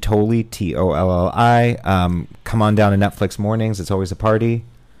 DC Tolley, TOLLI. Come on down to Netflix mornings. It's always a party.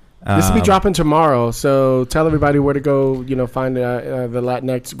 This will be dropping tomorrow, so tell everybody where to go, find the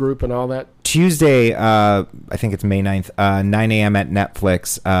Latinx group and all that. Tuesday, I think it's May 9th, 9 a.m. at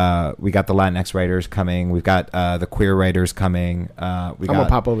Netflix. We got the Latinx writers coming. We've got the queer writers coming. I'm going to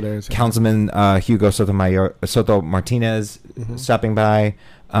pop over there. Councilman Hugo Soto Martinez stopping by.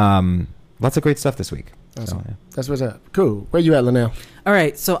 Lots of great stuff this week. Awesome. So, that's what's up. Cool. Where you at, Linnell? All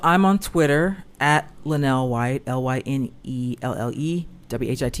right, so I'm on Twitter at Linnell White, LYNELLE.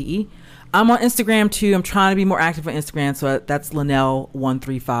 WHITE. I'm on Instagram too. I'm trying to be more active on Instagram, so that's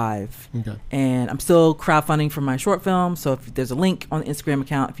Linnell135. Okay. And I'm still crowdfunding for my short film. So if there's a link on the Instagram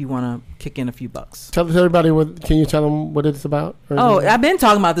account, if you want to kick in a few bucks. Tell everybody can you tell them what it's about? I've been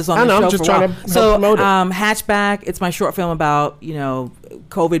talking about this on the show. I'm just trying to promote it. Hatchback. It's my short film about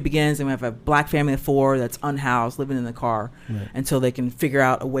COVID begins and we have a black family of 4 that's unhoused, living in the car until they can figure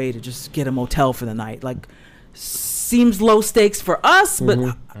out a way to just get a motel for the night. Like. Seems low stakes for us, but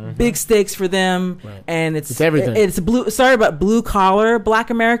big stakes for them. Right. And it's everything. It's blue collar Black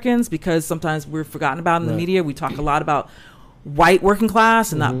Americans, because sometimes we're forgotten about in the media. We talk a lot about white working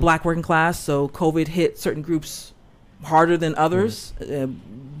class and not Black working class. So COVID hit certain groups harder than others.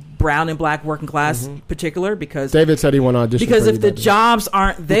 Brown and Black working class particular, because David said he went on audition. Because if the jobs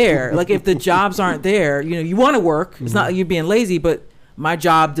aren't there, if the jobs aren't there, you want to work. It's not like you're being lazy, but my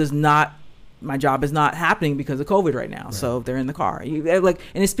job does not my job is not happening because of COVID right now. Right. So they're in the car. And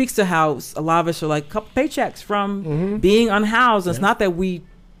it speaks to how a lot of us are like a couple paychecks from being unhoused. It's not that we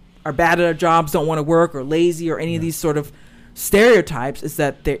are bad at our jobs, don't want to work, or lazy, or any of these sort of stereotypes. It's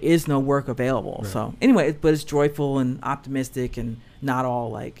that there is no work available. Right. So anyway, but it's joyful and optimistic and not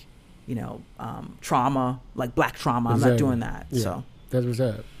all like, trauma, like black trauma. Exactly. I'm not doing that. Yeah. So that's what's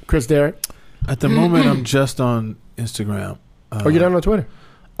up. Chris Derrick? At the moment, I'm just on Instagram. You're not on Twitter?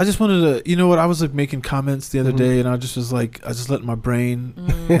 I just wanted to, I was like making comments the other day, and I just let my brain,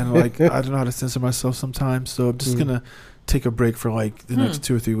 and like, I don't know how to censor myself sometimes. So I'm just going to take a break for like the next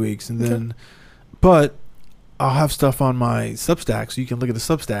 2 or 3 weeks. And then, but I'll have stuff on my Substack, so you can look at the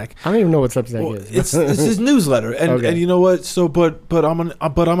Substack. I don't even know what Substack is. It's his newsletter. And you know what? So, but I'm on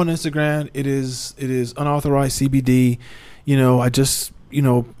Instagram. It is unauthorized CBD. I just,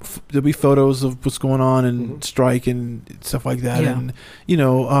 there'll be photos of what's going on and strike and stuff like that. Yeah. And,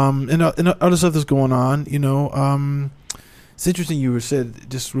 and other stuff that's going on, it's interesting you said,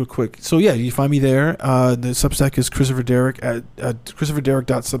 just real quick. So yeah, you find me there. The Substack is Christopher Derrick at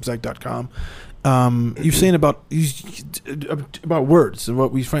christopherderrick.substack.com. You're saying about words and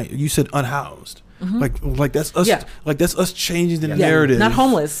what we find. You said unhoused. Like that's us. Yeah. Like that's us changing the narrative. Not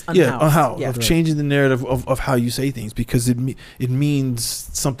homeless. Unhoused. Yeah, unhoused. Of changing the narrative of how you say things, because it means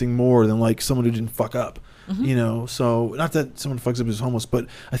something more than like someone who didn't fuck up. So not that someone fucks up is homeless, but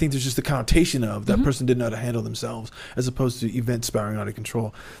I think there's just the connotation of that person didn't know how to handle themselves, as opposed to events spiraling out of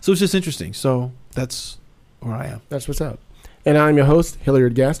control. So it's just interesting. So that's where I am. That's what's up. And I'm your host,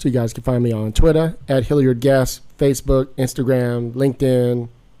 Hilliard Guest. You guys can find me on Twitter at Hilliard Guest, Facebook, Instagram, LinkedIn,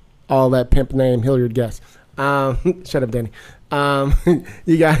 all that pimp name, Hilliard Guest. Shut up, Danny.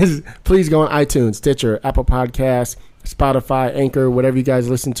 You guys, please go on iTunes, Stitcher, Apple Podcasts, Spotify, Anchor, whatever you guys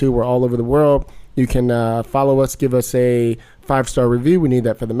listen to. We're all over the world. You can follow us, give us a 5-star review. We need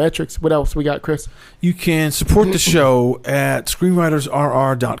that for the metrics. What else we got, Chris? You can support the show at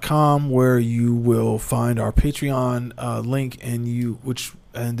screenwritersrr.com, where you will find our Patreon link, and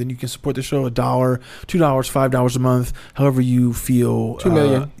then you can support the show $1, $2, $5 a month, however you feel. 2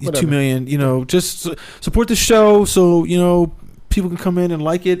 million. 2 million. Just support the show so people can come in and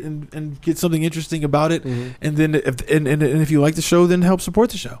like it and get something interesting about it. And then if you like the show, then help support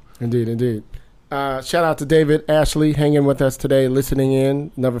the show. Indeed. Shout out to David Ashley hanging with us today, listening in.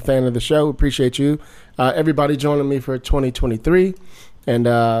 Another fan of the show. Appreciate you. Everybody joining me for 2023. And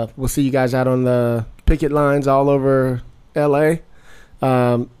we'll see you guys out on the picket lines all over LA.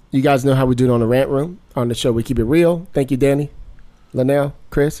 You guys know how we do it on the Rant Room. On the show, we keep it real. Thank you, Danny, Linnell,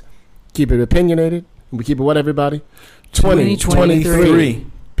 Chris. Keep it opinionated. We keep it what, everybody? 2023.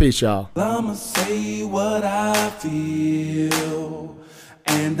 Peace, y'all. I'ma say what I feel,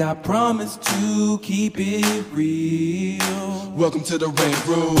 and I promise to keep it real. Welcome to the Rant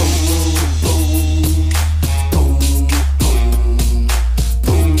Room.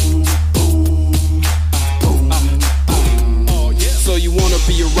 So you wanna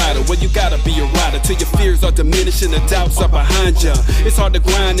be a rider, well you gotta be a rider till your fears are diminished and the doubts are behind ya. It's hard to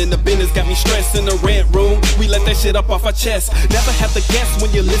grind and the business got me stressed. In the Rant Room, we let that shit up off our chest. Never have to guess when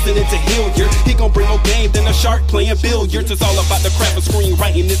you're listening to Hilliard. He gon' bring more game than a shark playing billiards. It's all about the craft of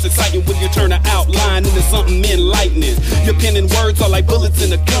screenwriting. It's exciting when you turn an outline into something enlightening. Your pen and words are like bullets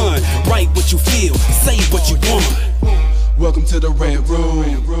in a gun. Write what you feel, say what you want. Welcome to the Rant Room.